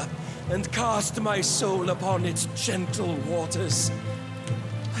ether and cast my soul upon its gentle waters.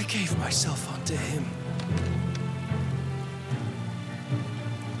 I gave myself unto him.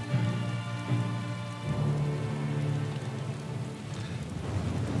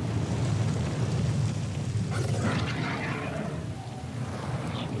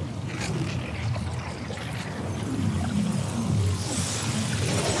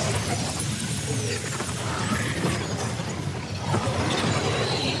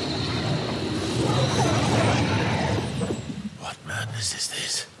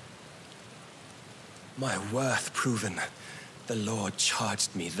 My worth proven, the Lord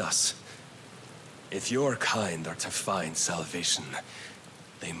charged me thus. If your kind are to find salvation,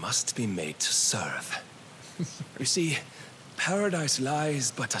 they must be made to serve. You see, paradise lies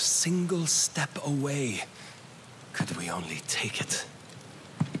but a single step away. Could we only take it?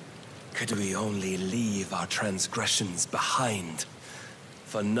 Could we only leave our transgressions behind?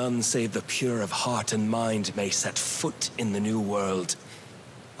 For none save the pure of heart and mind may set foot in the new world.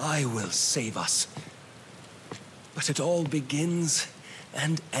 I will save us. But it all begins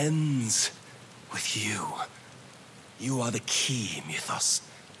and ends with you. You are the key, Mythos.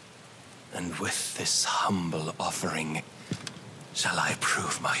 And with this humble offering, shall I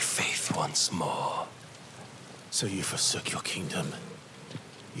prove my faith once more. So you forsook your kingdom.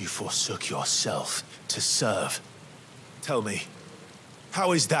 You forsook yourself to serve. Tell me,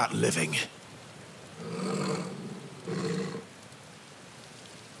 how is that living?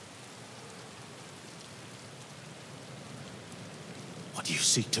 What you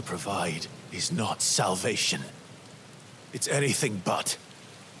seek to provide is not salvation. It's anything but.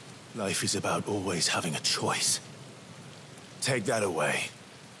 Life is about always having a choice. Take that away,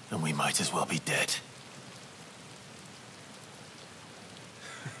 and we might as well be dead.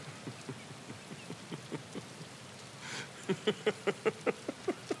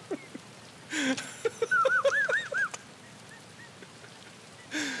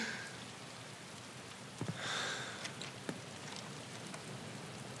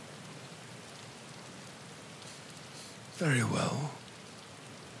 Very well.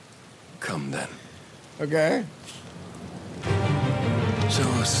 Come then. Okay. Show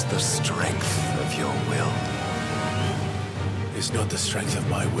us the strength of your will. It's not the strength of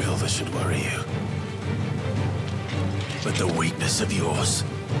my will that should worry you, but the weakness of yours.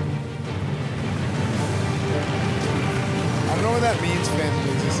 I don't know what that means,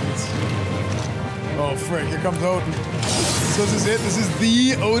 family existence. Oh, frick, here comes Odin. So this is it? This is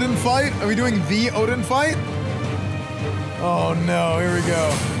the Odin fight? Are we doing the Odin fight? Oh no, here we go.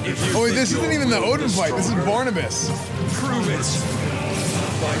 Oh wait, this isn't even the Odin fight, this is Barnabas. Prove it.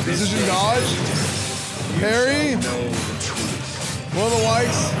 Precision dodge. Parry. Blow the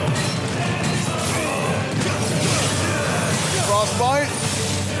likes. Frostbite.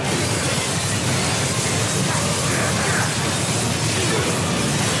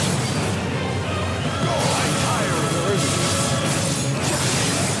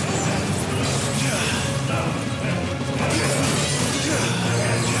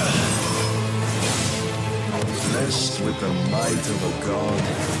 a god.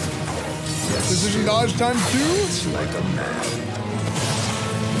 Yes, Precision dodge time 2? like a man.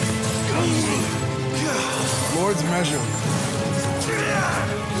 Lord's measure.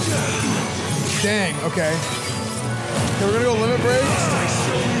 Dang, okay. Okay, we're gonna go limit break.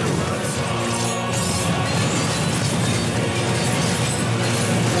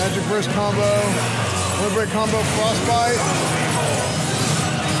 Magic burst combo. Limit break combo, frostbite.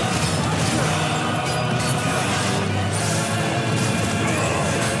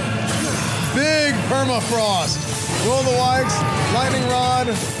 Big permafrost. Roll the Wikes. Lightning rod.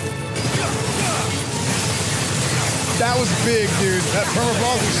 That was big, dude. That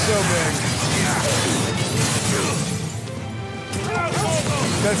permafrost was so big.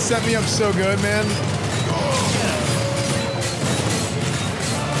 That set me up so good, man.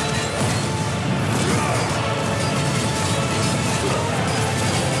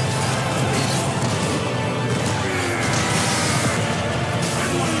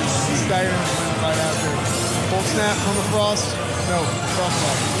 Staggering right after. Full snap, permafrost. No,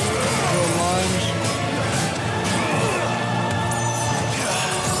 frostbite. Go lunge.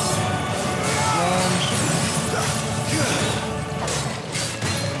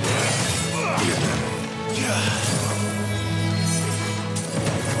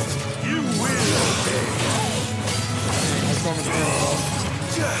 You will obey.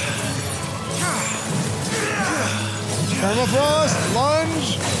 Permafrost, lunge,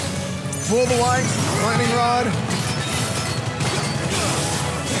 pull the white, lightning rod.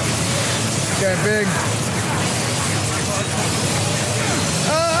 Okay, big.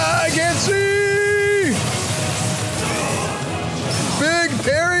 I can't see! Big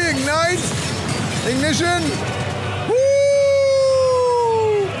parry, ignite, ignition. Woo!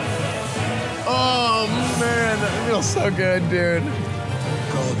 Oh man, that feels so good, dude.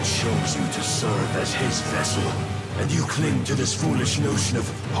 God chose you to serve as his vessel, and you cling to this foolish notion of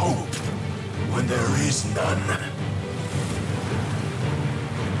hope when there is none.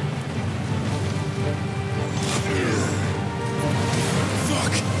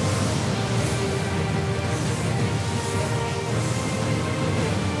 Fuck!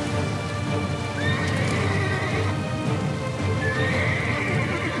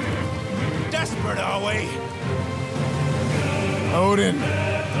 Desperate, are we? Odin.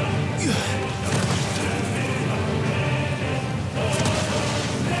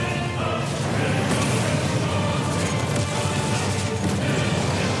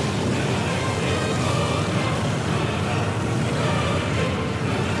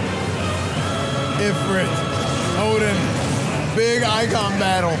 Ifrit, Odin, big icon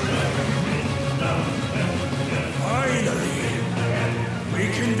battle. Finally, we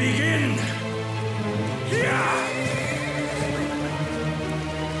can begin. Yeah!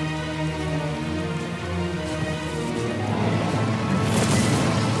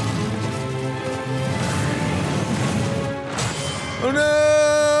 Oh no!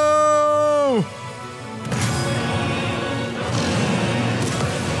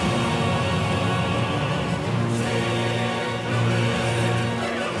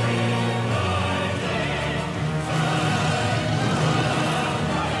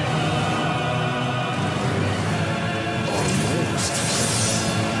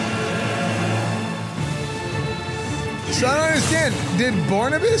 So I don't understand.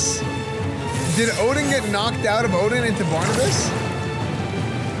 Did Odin get knocked out of Odin into Barnabas?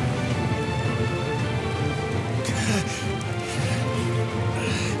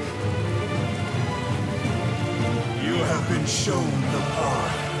 You have been shown the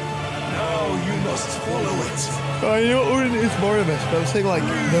path. Now you must follow it. I know Odin is Barnabas, but I was saying like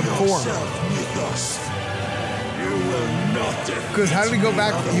the form. With us. You will not defeat. Because how did he go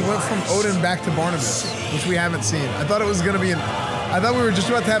back? He went from Odin back to Barnabas, which we haven't seen. I thought it was gonna be I thought we were just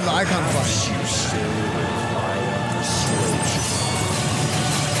about to have the icon fight. You still require persuasion.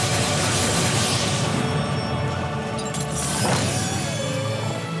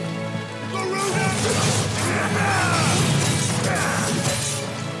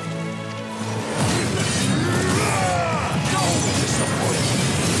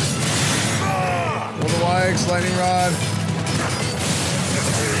 Roll the Wikes, lightning rod.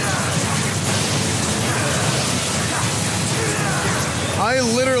 I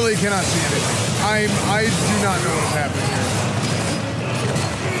literally cannot see anything. I do not know what's happening here.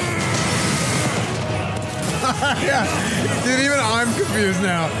 Yeah, dude, even I'm confused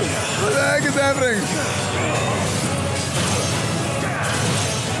now. What the heck is happening?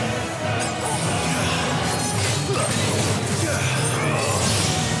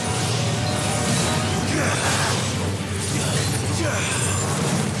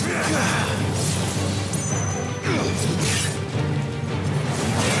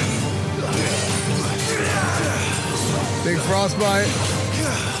 frostbite.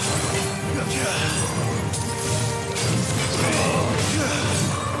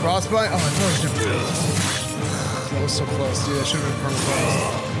 Frostbite? Oh, I thought it was gonna that was so close, dude. That should have been permafrost.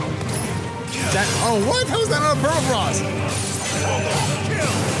 That, oh, what? How is that not a permafrost?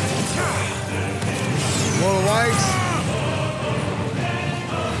 Whoa, likes.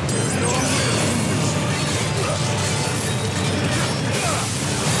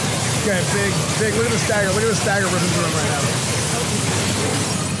 Okay, big. Look at the stagger. Look at the stagger ripping through him right now.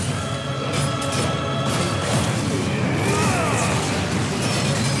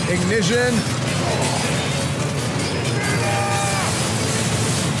 Ignition.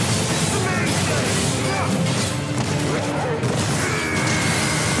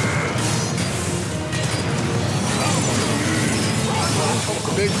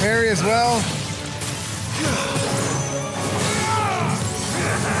 Big parry as well.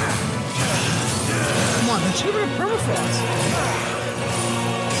 Come on, that should have been a permafrost.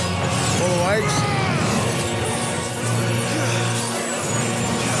 Full likes.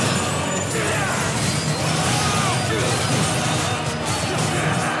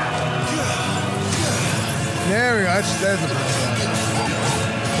 There we go. That's a permafrost.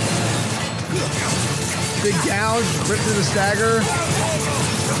 Big gouge, rip through the stagger.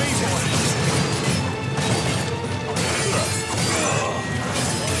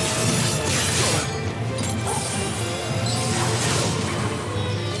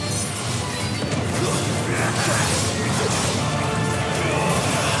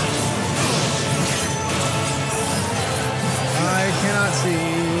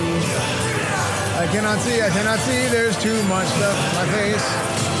 I cannot see. There's too much stuff in my face.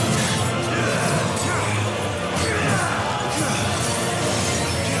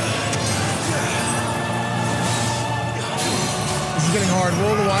 This is getting hard.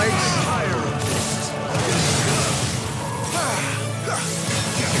 Roll the likes.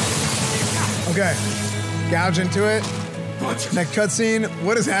 Okay. Gouge into it. Next cutscene.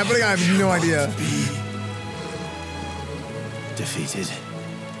 What is happening? I have no idea. Defeated.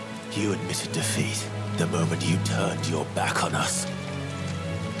 You admitted defeat the moment you turned your back on us.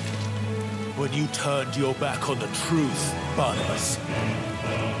 When you turned your back on the truth, Barnabas.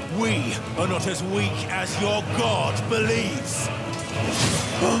 We are not as weak as your God believes.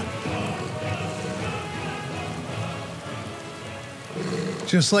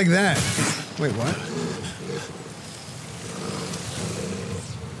 Just like that. Wait, what?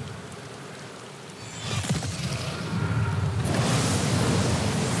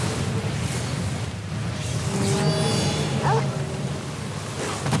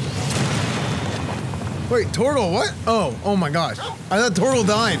 Wait, Tortle, what? Oh my gosh. I thought Tortle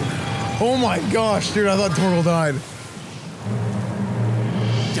died. Oh my gosh, dude, I thought Tortle died.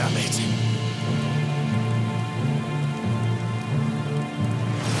 Damn it.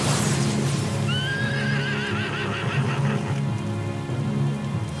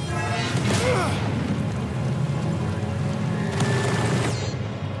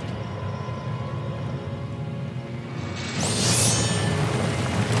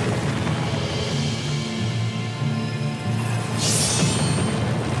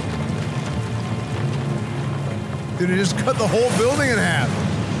 Dude, it just cut the whole building in half.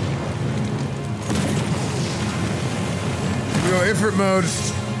 Here we go, Ifrit mode.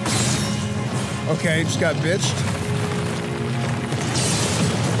 Okay, just got bitched.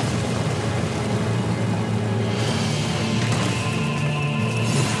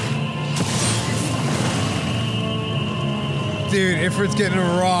 Dude, Ifrit's getting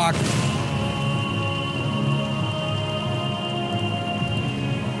rocked.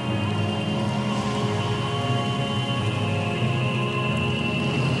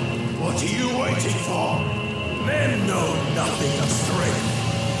 What are you waiting for? Men know nothing of strength.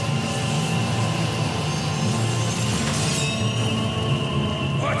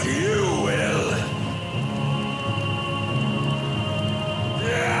 But you will.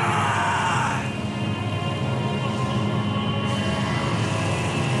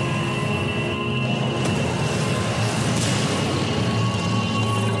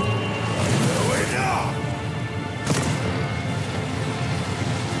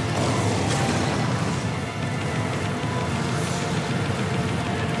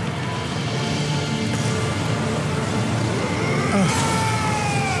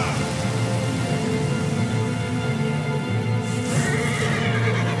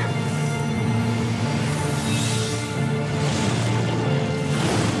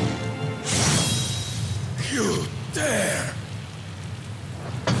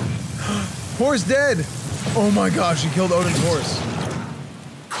 Horse dead! Oh my gosh, he killed Odin's horse.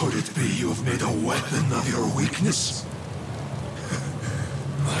 Could it be you have made a weapon of your weakness?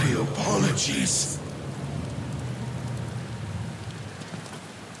 My apologies.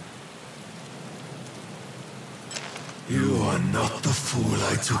 You are not the fool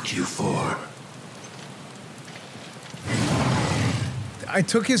I took you for. I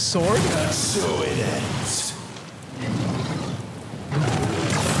took his sword? And so it ends.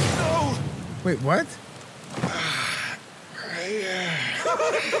 No! Wait, what?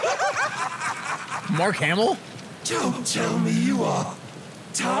 Mark Hamill? Don't tell me you are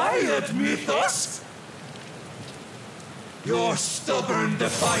tired, Mythos. Your stubborn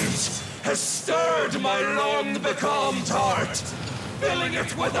defiance has stirred my long becalmed heart, filling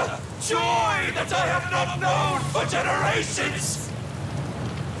it with a joy that I have not known for generations.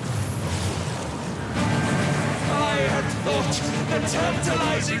 I had thought the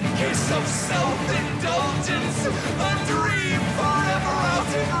tantalizing kiss of self-indulgence a dream forever out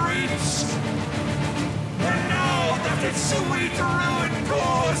of reach. And now that its sweet ruin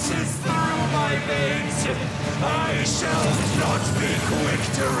courses through my veins, I shall not be quick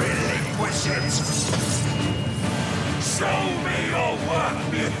to relinquish it. Show me your work,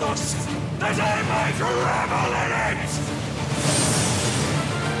 Mythos, that I might revel in it!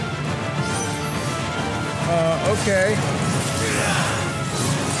 Okay.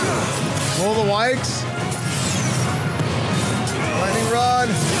 Roll the Wikes. Lightning Rod.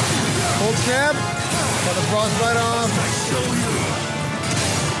 Cold Snap. Got the Frostbite off.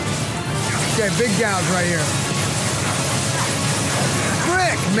 Okay, big gouge right here.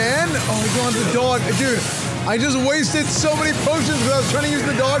 Frick, man! Oh, he got the dog. Dude, I just wasted so many potions because I was trying to use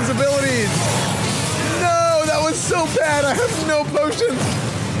the dog's abilities. No, that was so bad. I have no potions.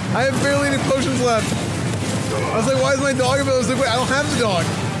 I have barely any potions left. I was like, why is my dog ability? I was like, wait, I don't have the dog.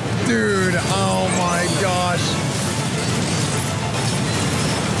 Dude, oh my gosh.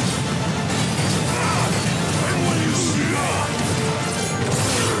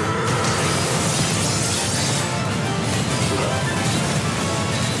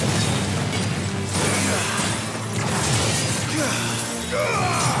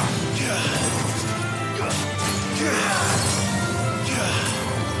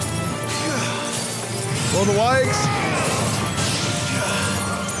 Roll the Wikes.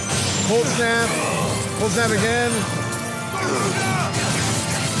 Cold Snap. Cold Snap again.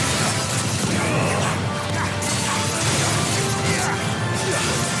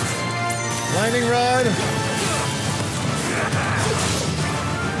 Lightning Rod.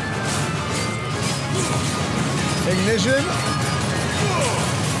 Ignition.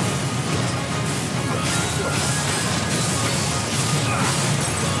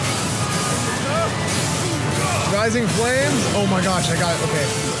 Rising Flames. Oh my gosh, I got it. Okay.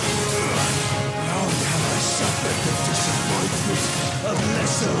 Long have I suffered the disappointment of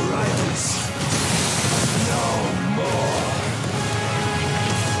lesser rivals. No more.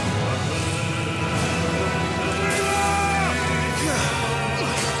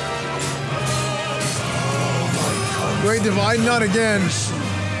 Great Divide, not again.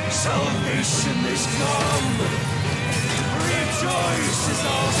 Salvation is come. Rejoice as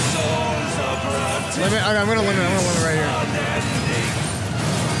our souls are granted. Limit. Okay, I'm gonna limit right here. How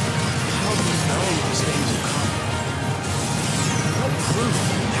do you know these things will come? What proof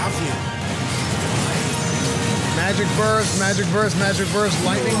have you? Magic Burst, Magic Burst, Magic Burst,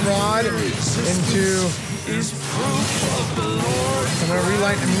 Lightning Rod into. Is proof of the Lord. I'm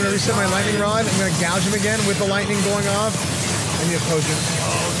gonna reset my Lightning Rod. I'm gonna gouge him again with the lightning going off. I need a potion.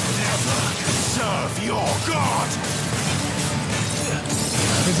 I'll never serve your God.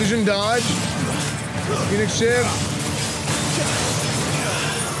 Precision dodge. Phoenix shift.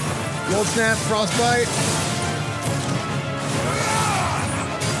 Cold Snap, Frostbite.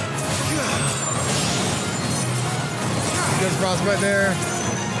 Good Frostbite there.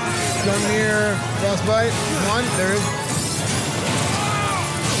 Gungnir, Frostbite. Come on, there is.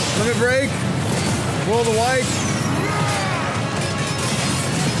 Limit Break. Roll the White.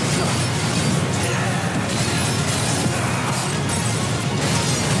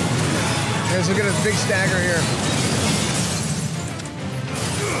 Let's look at a big stagger here.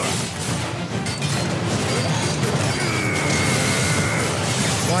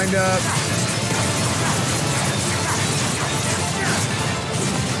 Wind up.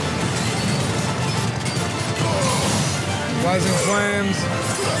 Rising Flames.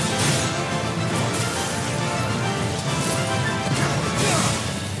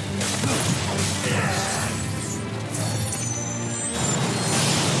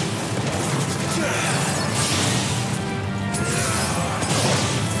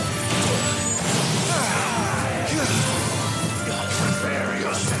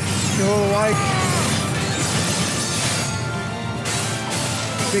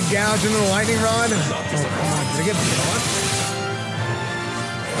 get gouged into the lightning rod? Oh, come on. Did I get blocked?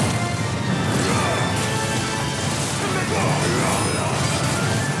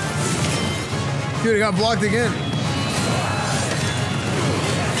 Dude, I got blocked again.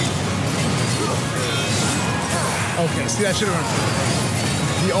 Okay, see, that should have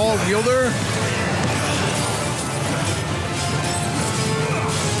been the all-wielder.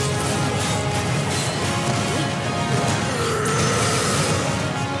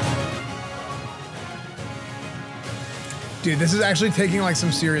 Dude, this is actually taking like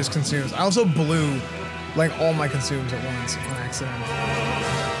some serious consumes. I also blew like all my consumes at once on accident.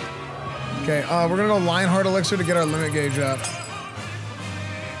 Okay, we're gonna go Lionheart Elixir to get our limit gauge up.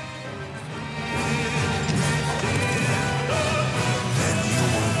 Then you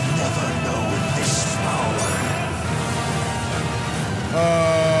will never know this power.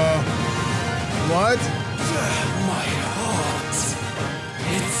 What? My heart,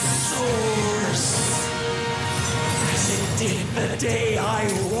 it soars. As it did the day I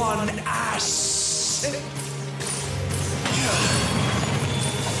won Ash.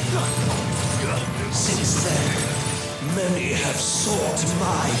 Since then, many have sought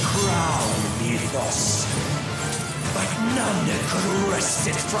my crown, Mythos. But none could wrest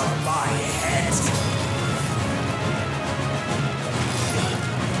it from my head.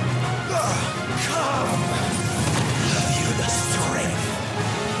 Come! Have you the strength?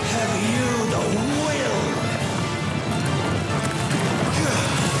 Have you the will?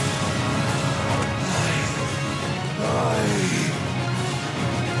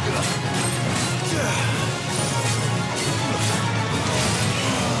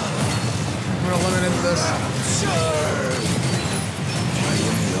 I'm gonna limit into this. I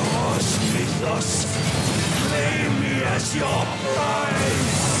am yours, Mythos. Claim me as your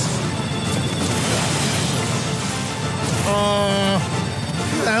prize.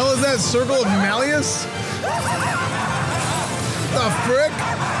 What the hell is that? Circle of Malleus? The frick?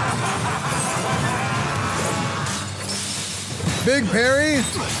 Big parry?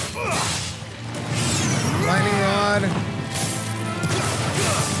 Lightning rod.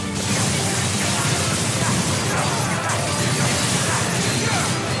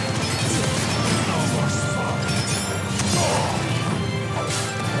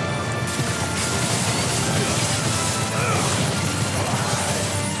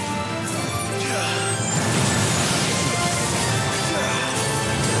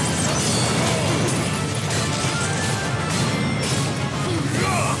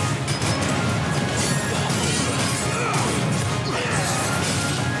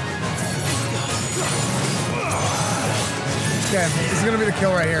 Okay, this is gonna be the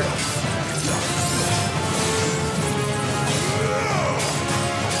kill right here.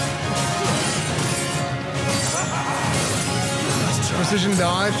 Precision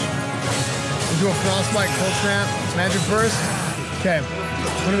dodge. Into a frostbite cold snap. Magic burst. Okay,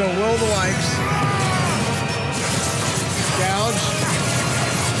 I'm gonna go will the likes. Gouge.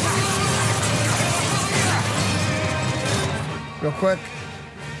 Real quick.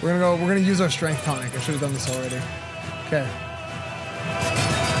 We're gonna use our strength tonic. I should have done this already. Okay.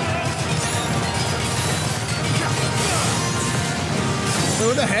 Wait,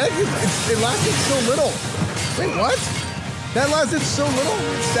 what the heck? It lasted so little. Wait, what? That lasted so little?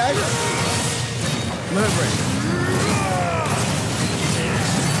 It's staggering. Limit break.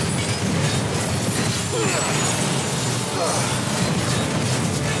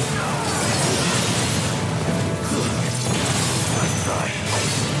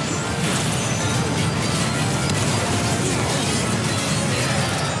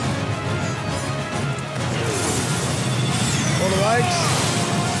 All the likes.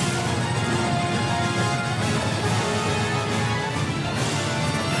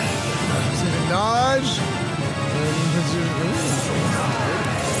 Dodge.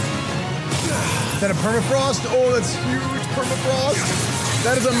 Is that a permafrost? Oh, that's huge permafrost.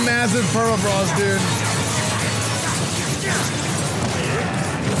 That is a massive permafrost, dude.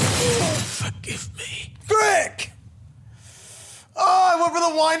 Forgive me. Frick! Oh, I went for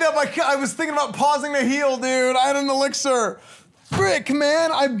the windup. I was thinking about pausing to heal, dude. I had an elixir. Frick,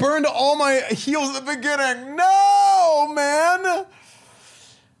 man. I burned all my heals at the beginning. No, man.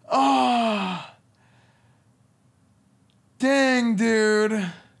 Oh. Dang,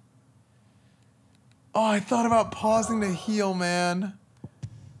 dude. Oh, I thought about pausing to heal, man.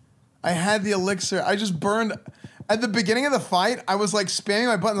 I had the elixir. I just burned. At the beginning of the fight, I was like spamming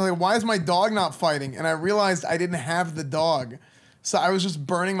my button. Like, why is my dog not fighting? And I realized I didn't have the dog. So I was just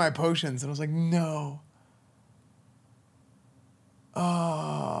burning my potions. And I was like, no.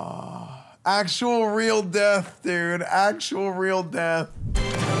 Oh. Actual real death, dude. Actual real death.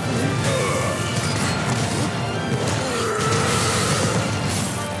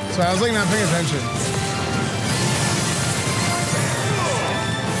 So I was like not paying attention.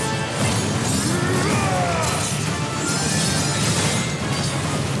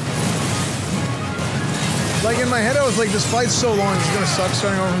 Like in my head, I was like, this fight's so long, it's gonna suck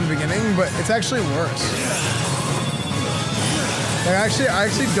starting over from the beginning, but it's actually worse. Like, I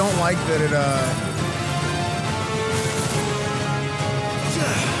actually don't like that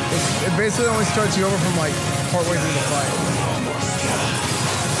it basically only starts you over from like partway through the fight.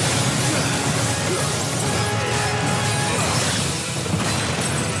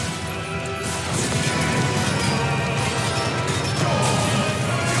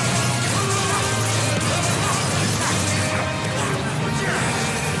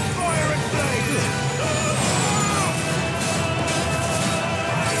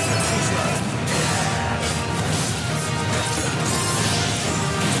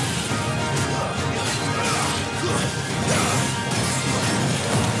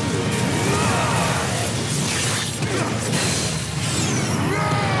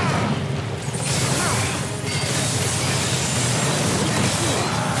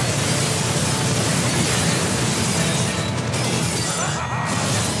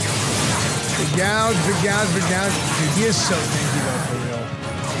 Big gouge. Dude, he is so tanky though, for real.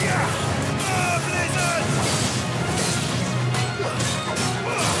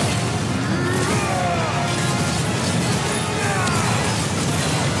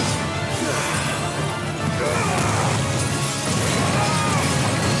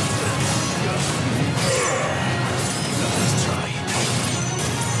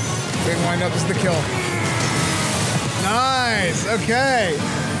 Big wind up is the kill. Nice, okay.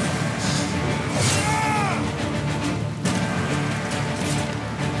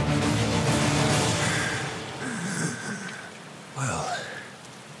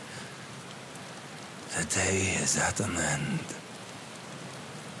 Is at an end.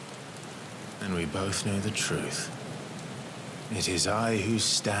 And we both know the truth. It is I who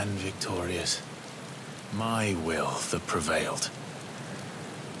stand victorious. My will that prevailed.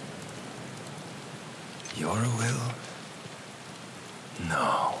 Your will?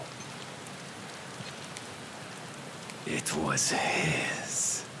 No. It was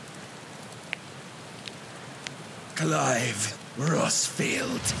his. Clive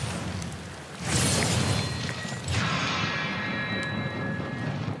Rossfield.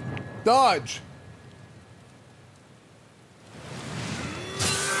 Dodge.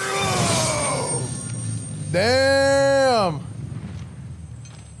 Damn.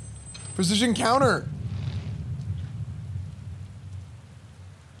 Precision counter.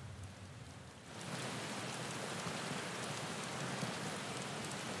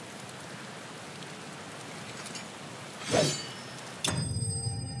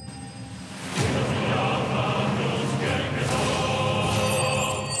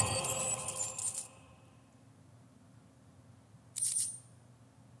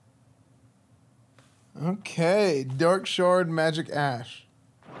 Okay, Dark Shard Magic Ash.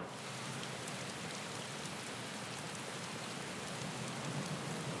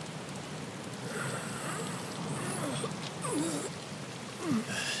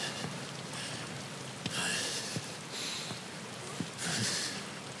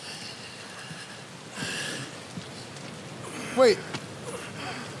 Wait.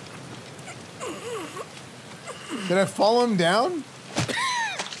 Did I follow him down?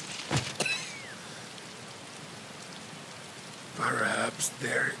 Perhaps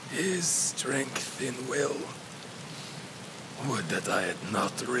there is strength in will. Would that I had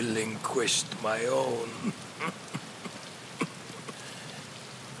not relinquished my own.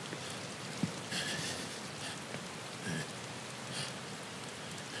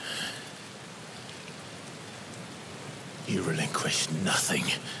 You relinquished nothing.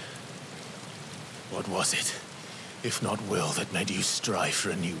 What was it, if not will, that made you strive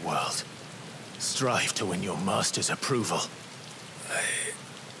for a new world? Strive to win your master's approval?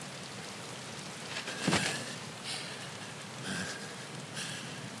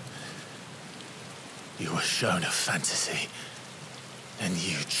 You were shown a fantasy, and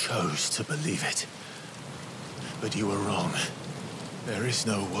you chose to believe it. But you were wrong. There is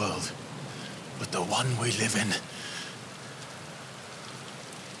no world but the one we live in.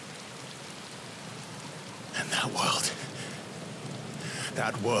 And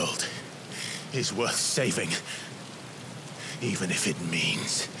that world is worth saving, even if it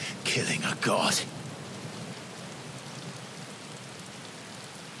means killing a god.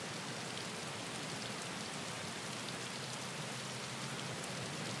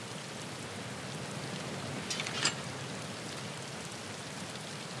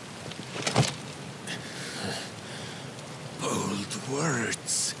 Bold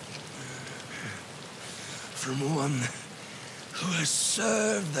words, from one who has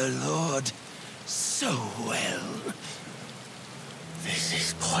served the Lord so well. This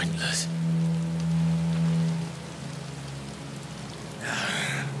is pointless.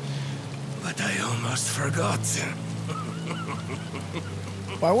 But I almost forgot.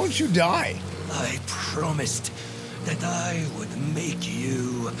 Why won't you die? I promised that I would make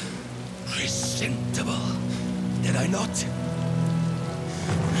you presentable. Did I not?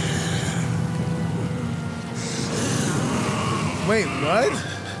 Wait, what?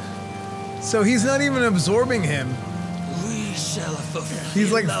 So he's not even absorbing him. We shall fulfill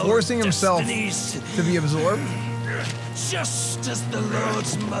He's like our forcing himself destinies, to be absorbed. just as the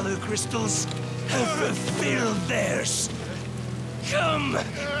Lord's mother crystals have fulfilled theirs. Come,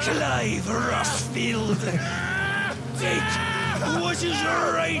 Clive Rossfield. Take what is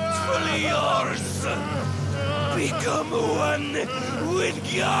rightfully yours. Become one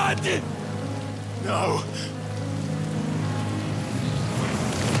with God. No.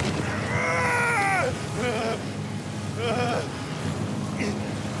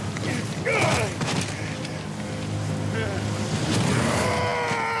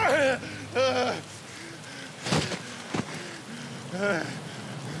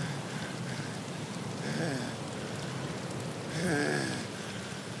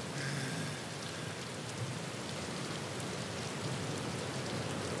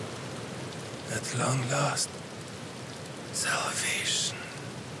 At long last, salvation.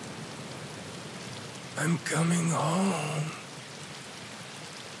 I'm coming home.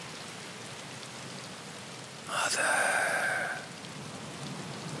 Mother.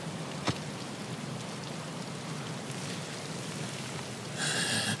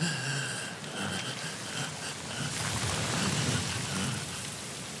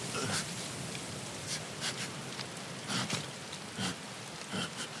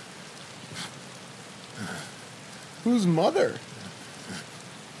 Whose mother?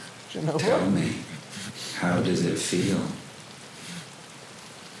 Tell me, how does it feel?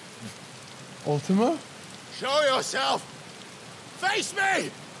 Ultima? Show yourself! Face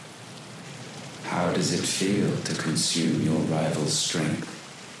me! How does it feel to consume your rival's strength,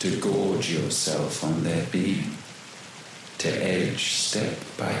 to gorge yourself on their beam, to edge step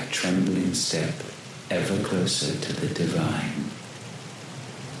by trembling step ever closer to the divine?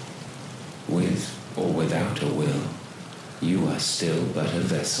 With or without a will, you are still but a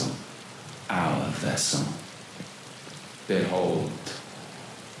vessel, our vessel. Behold,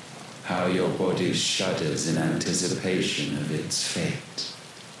 how your body shudders in anticipation of its fate.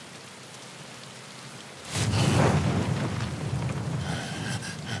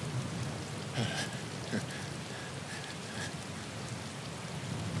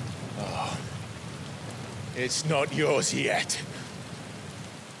 Oh, it's not yours yet.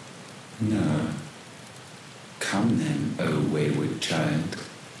 No. Come then, O wayward child.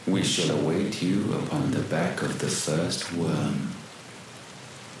 We shall await you upon the back of the first worm.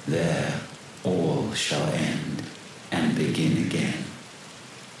 There all shall end and begin again.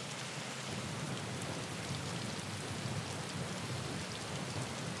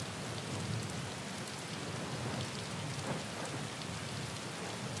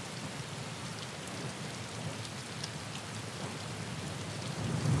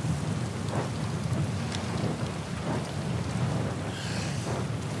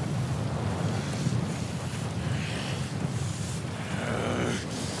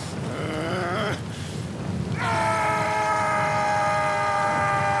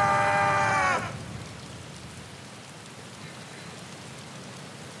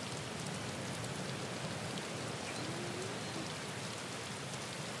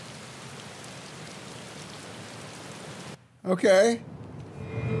 Okay.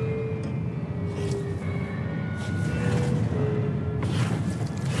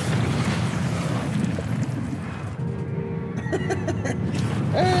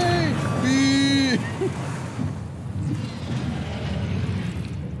 Hey, B.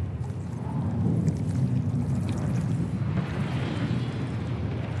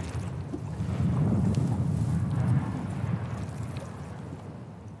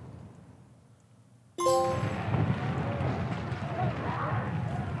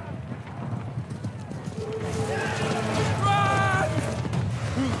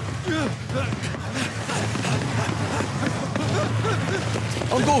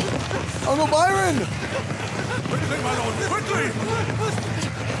 Uncle Byron! Quickly, my lord, quickly!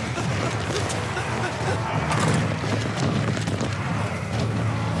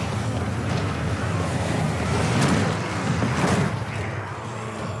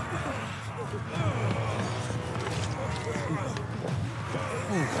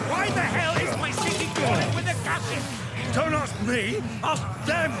 Why the hell is my city calling with a nothing. Don't ask me, ask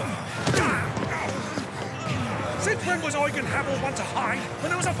them. Since when was Eugen Hamel one to hide when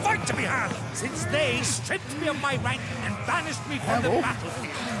there was a fight to be had? Since they stripped me of my rank and banished me from the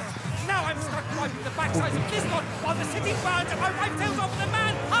battlefield. Now I'm stuck wiping the backsides of this lot while the city burns and my wife tells off the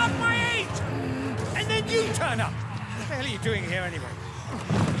man half my age! And then you turn up! What the hell are you doing here anyway?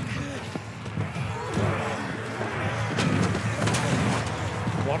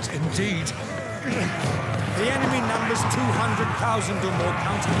 What indeed? The enemy numbers 200,000 or more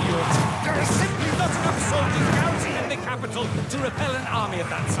counting yours. There are simply not enough soldiers garrisoned in the capital to repel an army of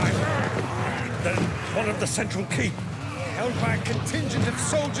that size. Then one of the central keep, held by a contingent of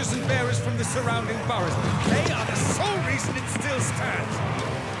soldiers and bearers from the surrounding boroughs. They are the sole reason it still stands.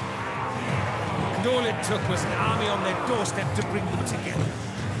 And all it took was an army on their doorstep to bring them together.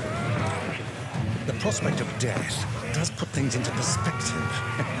 the prospect of death does put things into perspective.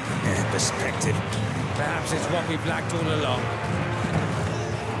 Perspective. Perhaps it's what we've lacked all along.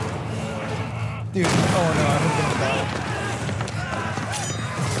 Dude, oh no, I haven't been about.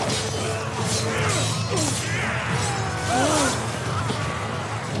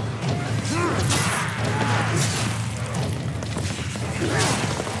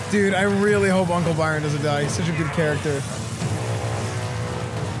 Dude, I really hope Uncle Byron doesn't die. He's such a good character.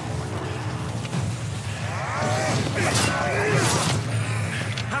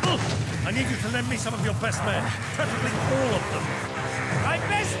 Hamel, I need you to lend me some of your best men, preferably all of them. My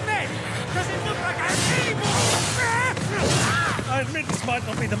best men? Does it look like I'm able? I admit this might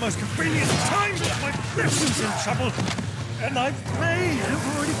not be the most convenient time, but my nephew's in trouble. And I may have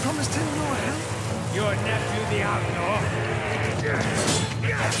already promised him your help. Your nephew, the outlaw?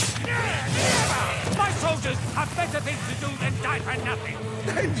 My soldiers have better things to do than die for nothing.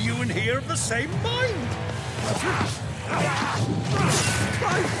 And you and he are of the same mind.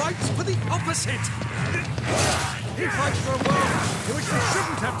 I fights for the opposite. He fights for a world in which we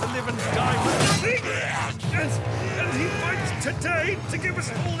shouldn't have to live and die for nothing. And he fights today to give us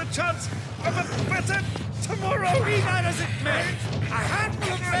all a chance of a better tomorrow. Be that as it may, a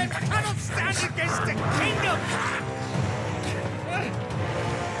handful of men cannot stand against a kingdom.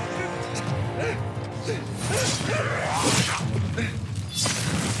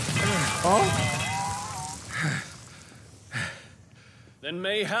 Oh? Then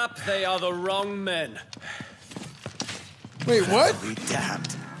mayhap they are the wrong men. Wait, what? Be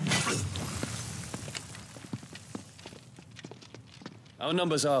damned. Our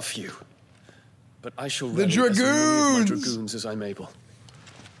numbers are few, but I shall rally as many of my dragoons as I'm able.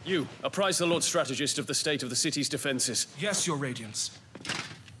 You, apprise the Lord Strategist of the state of the city's defenses. Yes, Your Radiance.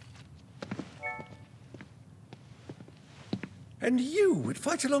 And you would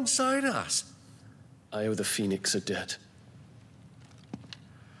fight alongside us? I owe the Phoenix a debt.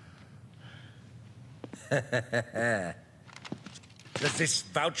 Does this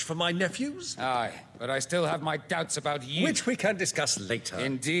vouch for my nephews? Aye, but I still have my doubts about you. Which we can discuss later.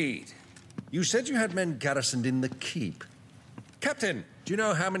 Indeed. You said you had men garrisoned in the keep. Captain, do you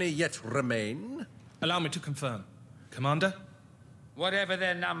know how many yet remain? Allow me to confirm. Commander? Whatever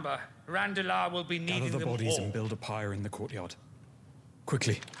their number, Randalar will be needing Gather the them bodies all. and build a pyre in the courtyard.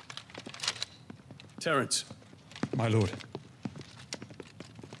 Quickly. Terence. My lord.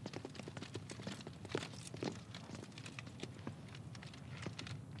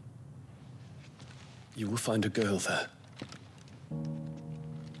 You will find a girl there.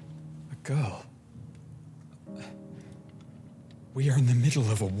 A girl? We are in the middle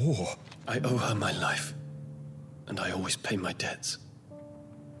of a war. I owe her my life, and I always pay my debts.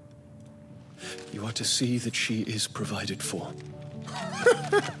 You are to see that she is provided for.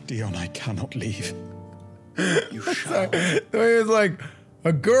 Dion, I cannot leave. You shall. The way it's like,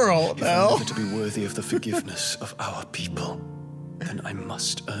 a girl, if now. I'm ever to be worthy of the forgiveness of our people, then I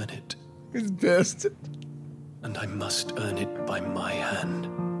must earn it. He's pissed. And I must earn it by my hand,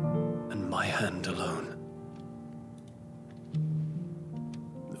 and my hand alone.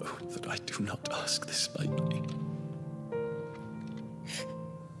 Know that I do not ask this lightly.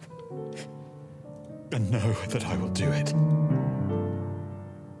 And know that I will do it.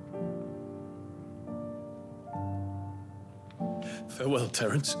 Farewell,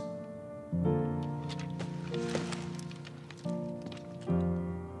 Terence.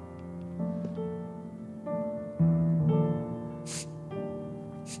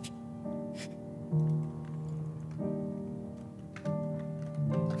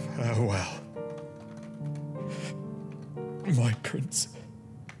 Farewell. My prince.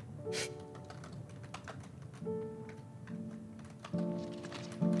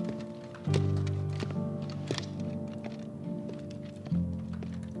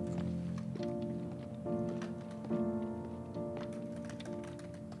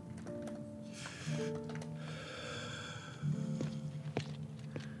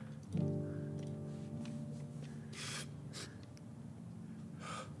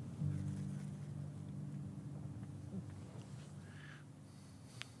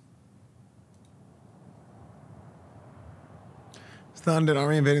 Esfand and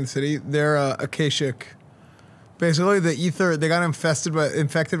army invading the city. They're Akashic. Basically, the ether, they got infected by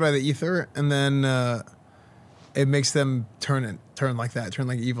the ether, and then it makes them turn like that, turn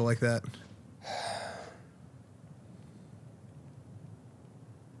like evil like that.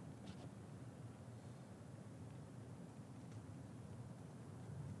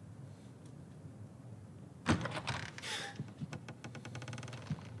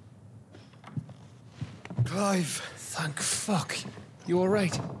 Clive, thank fuck. You all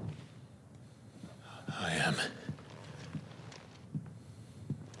right? I am.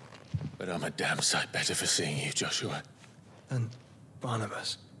 But I'm a damn sight better for seeing you, Joshua. And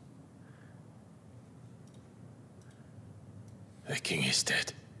Barnabas. The king is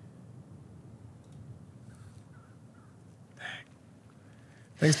dead.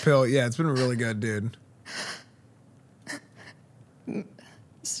 Thanks, Pill. Yeah, it's been really good, dude.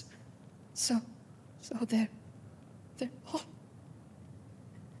 So they're all...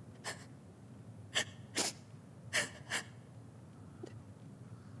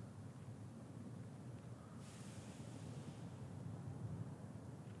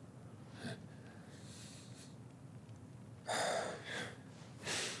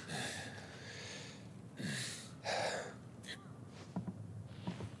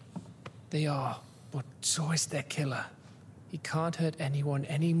 They are, but so is their killer. He can't hurt anyone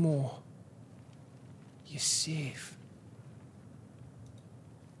anymore. You're safe.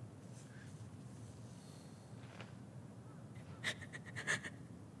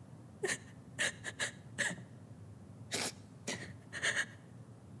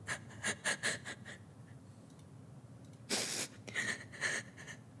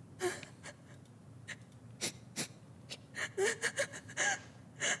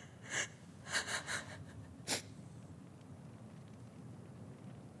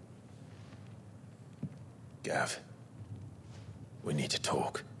 Gav, we need to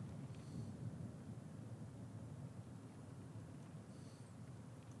talk.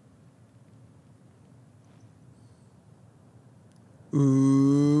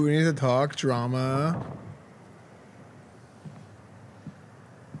 Ooh, we need to talk. Drama.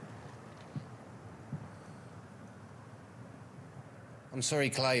 I'm sorry,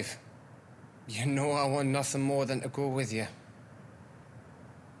 Clive. You know I want nothing more than to go with you.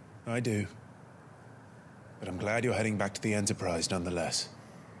 I do. But I'm glad you're heading back to the Enterprise nonetheless.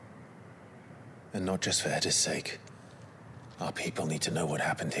 And not just for Edda's sake. Our people need to know what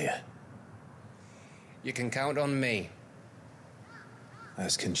happened here. You can count on me.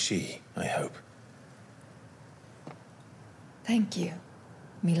 As can she, I hope. Thank you,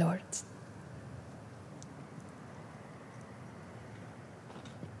 my lords.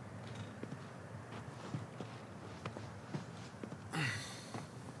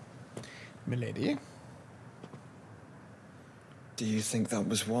 Milady? Do you think that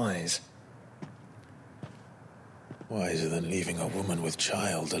was wise? Wiser than leaving a woman with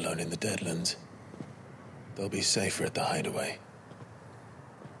child alone in the Deadlands. They'll be safer at the hideaway.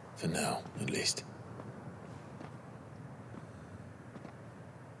 For now, at least.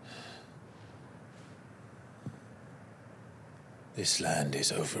 This land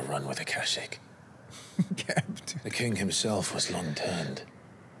is overrun with Akashic. The king himself was long turned,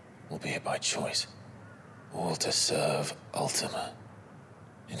 albeit by choice, all to serve Ultima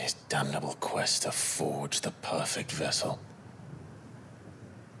in his damnable quest to forge the perfect vessel.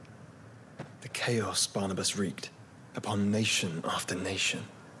 The chaos Barnabas wreaked upon nation after nation.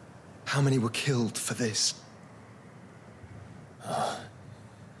 How many were killed for this?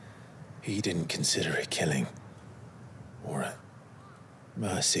 He didn't consider it killing, or a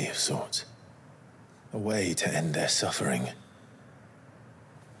mercy of sorts. A way to end their suffering.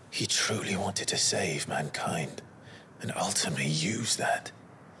 He truly wanted to save mankind, and ultimately used that.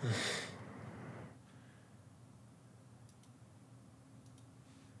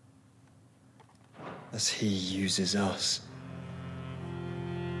 As he uses us.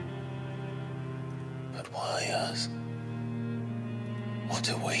 But why us? What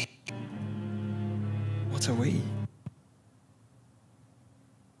are we? What are we?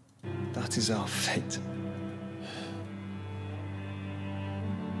 That is our fate.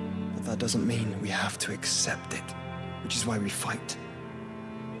 But that doesn't mean we have to accept it, which is why we fight.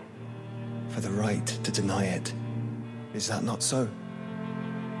 For the right to deny it. Is that not so?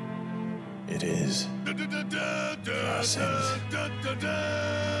 It is. For our sins.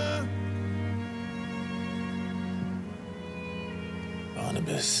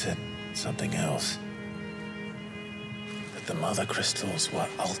 Barnabas said something else. That the mother crystals were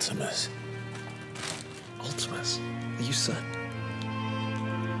Ultimas. Ultimas? Are you certain?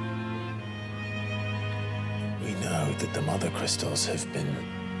 We know know that the Mother Crystals have been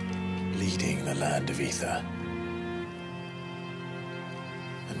leading the land of Ether.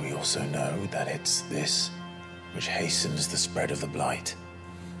 And we also know that it's this which hastens the spread of the Blight.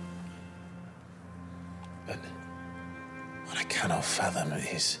 But what I cannot fathom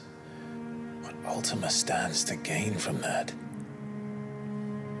is what Ultima stands to gain from that.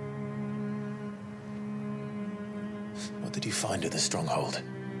 What did you find at the stronghold?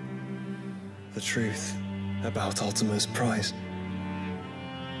 The truth about Ultima's prize.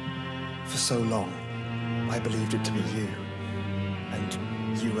 For so long, I believed it to be you,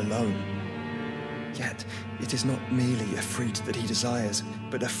 and you alone. Yet, it is not merely a freed that he desires,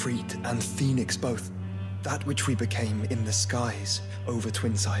 but a freed and phoenix both. That which we became in the skies over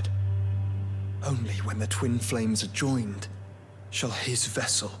Twinside. Only when the twin flames are joined shall his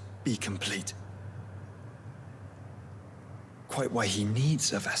vessel be complete. Quite why he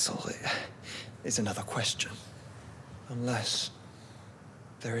needs a vessel is another question. Unless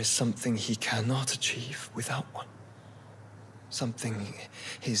there is something he cannot achieve without one. Something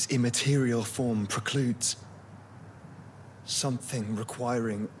his immaterial form precludes. Something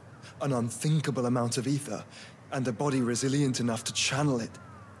requiring an unthinkable amount of ether and a body resilient enough to channel it.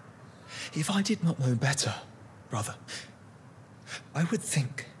 If I did not know better, brother, I would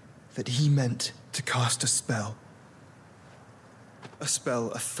think that he meant to cast a spell. A spell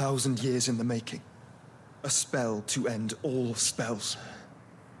 1,000 years in the making. A spell to end all spells.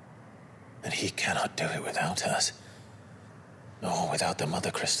 And he cannot do it without us. Nor without the Mother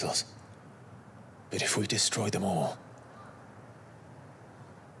Crystals. But if we destroy them all,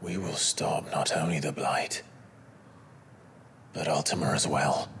 we will stop not only the Blight, but Ultima as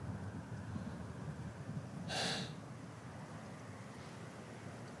well.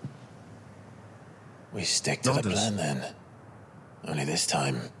 We stick to the plan then. Only this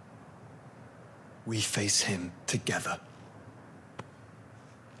time, we face him together.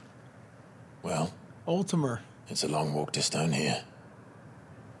 Well, Ultima. It's a long walk to Stone here.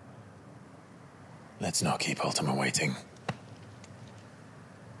 Let's not keep Ultima waiting.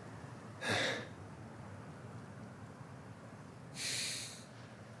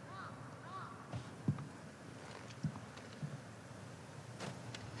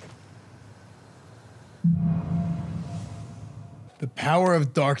 The power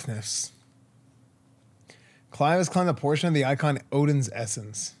of darkness. Clive has climbed a portion of the icon Odin's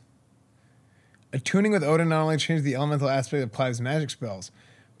essence. Attuning with Odin not only changes the elemental aspect of Clive's magic spells,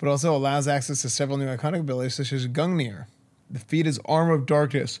 but also allows access to several new iconic abilities such as Gungnir. The feat is Armor of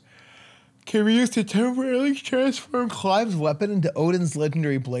Darkness. Can be used to temporarily transform Clive's weapon into Odin's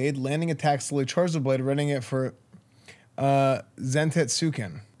legendary blade. Landing attacks slowly charge the blade, readying it for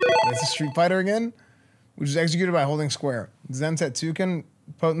Zentetsuken. That's a Street Fighter again, which is executed by holding square. Zentetsuken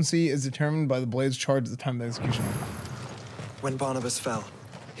potency is determined by the blade's charge at the time of execution. When Barnabas fell,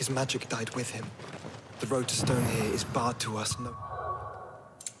 his magic died with him. The road to Stone here is barred to us. No.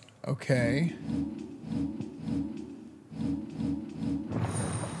 Okay.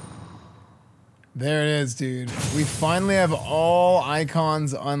 There it is, dude. We finally have all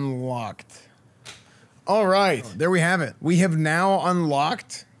icons unlocked. All right, there we have it. We have now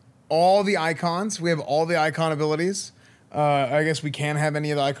unlocked all the icons. We have all the icon abilities. I guess we can have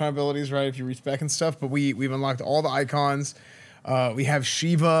any of the icon abilities, right, if you respec and stuff, but we've unlocked all the icons. We have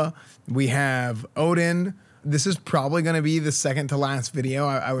Shiva. We have Odin. This is probably going to be the second to last video.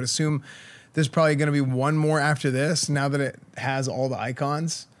 I would assume there's probably going to be one more after this now that it has all the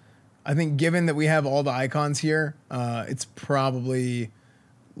icons. I think given that we have all the icons here, it's probably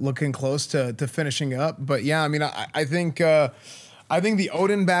looking close to finishing up. But yeah, I mean, I think the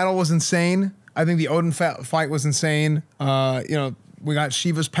Odin battle was insane. I think the Odin fight was insane. You know, we got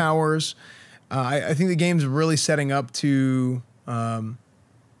Shiva's powers. I think the game's really setting up to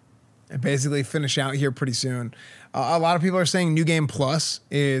basically finish out here pretty soon. A lot of people are saying New Game Plus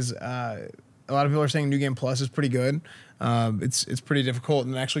is pretty good. It's pretty difficult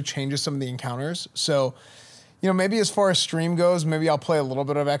and actually changes some of the encounters. So, you know, maybe as far as stream goes, maybe I'll play a little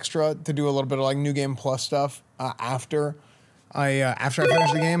bit of extra to do a little bit of like New Game Plus stuff after I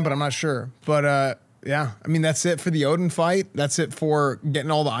finish the game, but I'm not sure. But yeah, I mean, that's it for the Odin fight. That's it for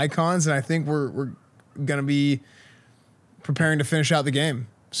getting all the icons, and I think we're gonna be preparing to finish out the game.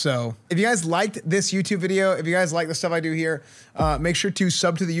 So if you guys liked this YouTube video, if you guys like the stuff I do here, make sure to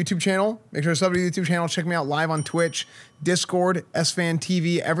sub to the YouTube channel. Make sure to sub to the YouTube channel. Check me out live on Twitch, Discord,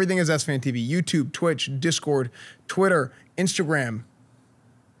 EsfandTV. Everything is EsfandTV. YouTube, Twitch, Discord, Twitter, Instagram.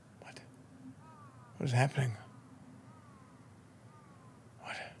 What is happening?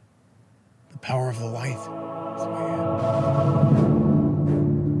 What? The power of the light.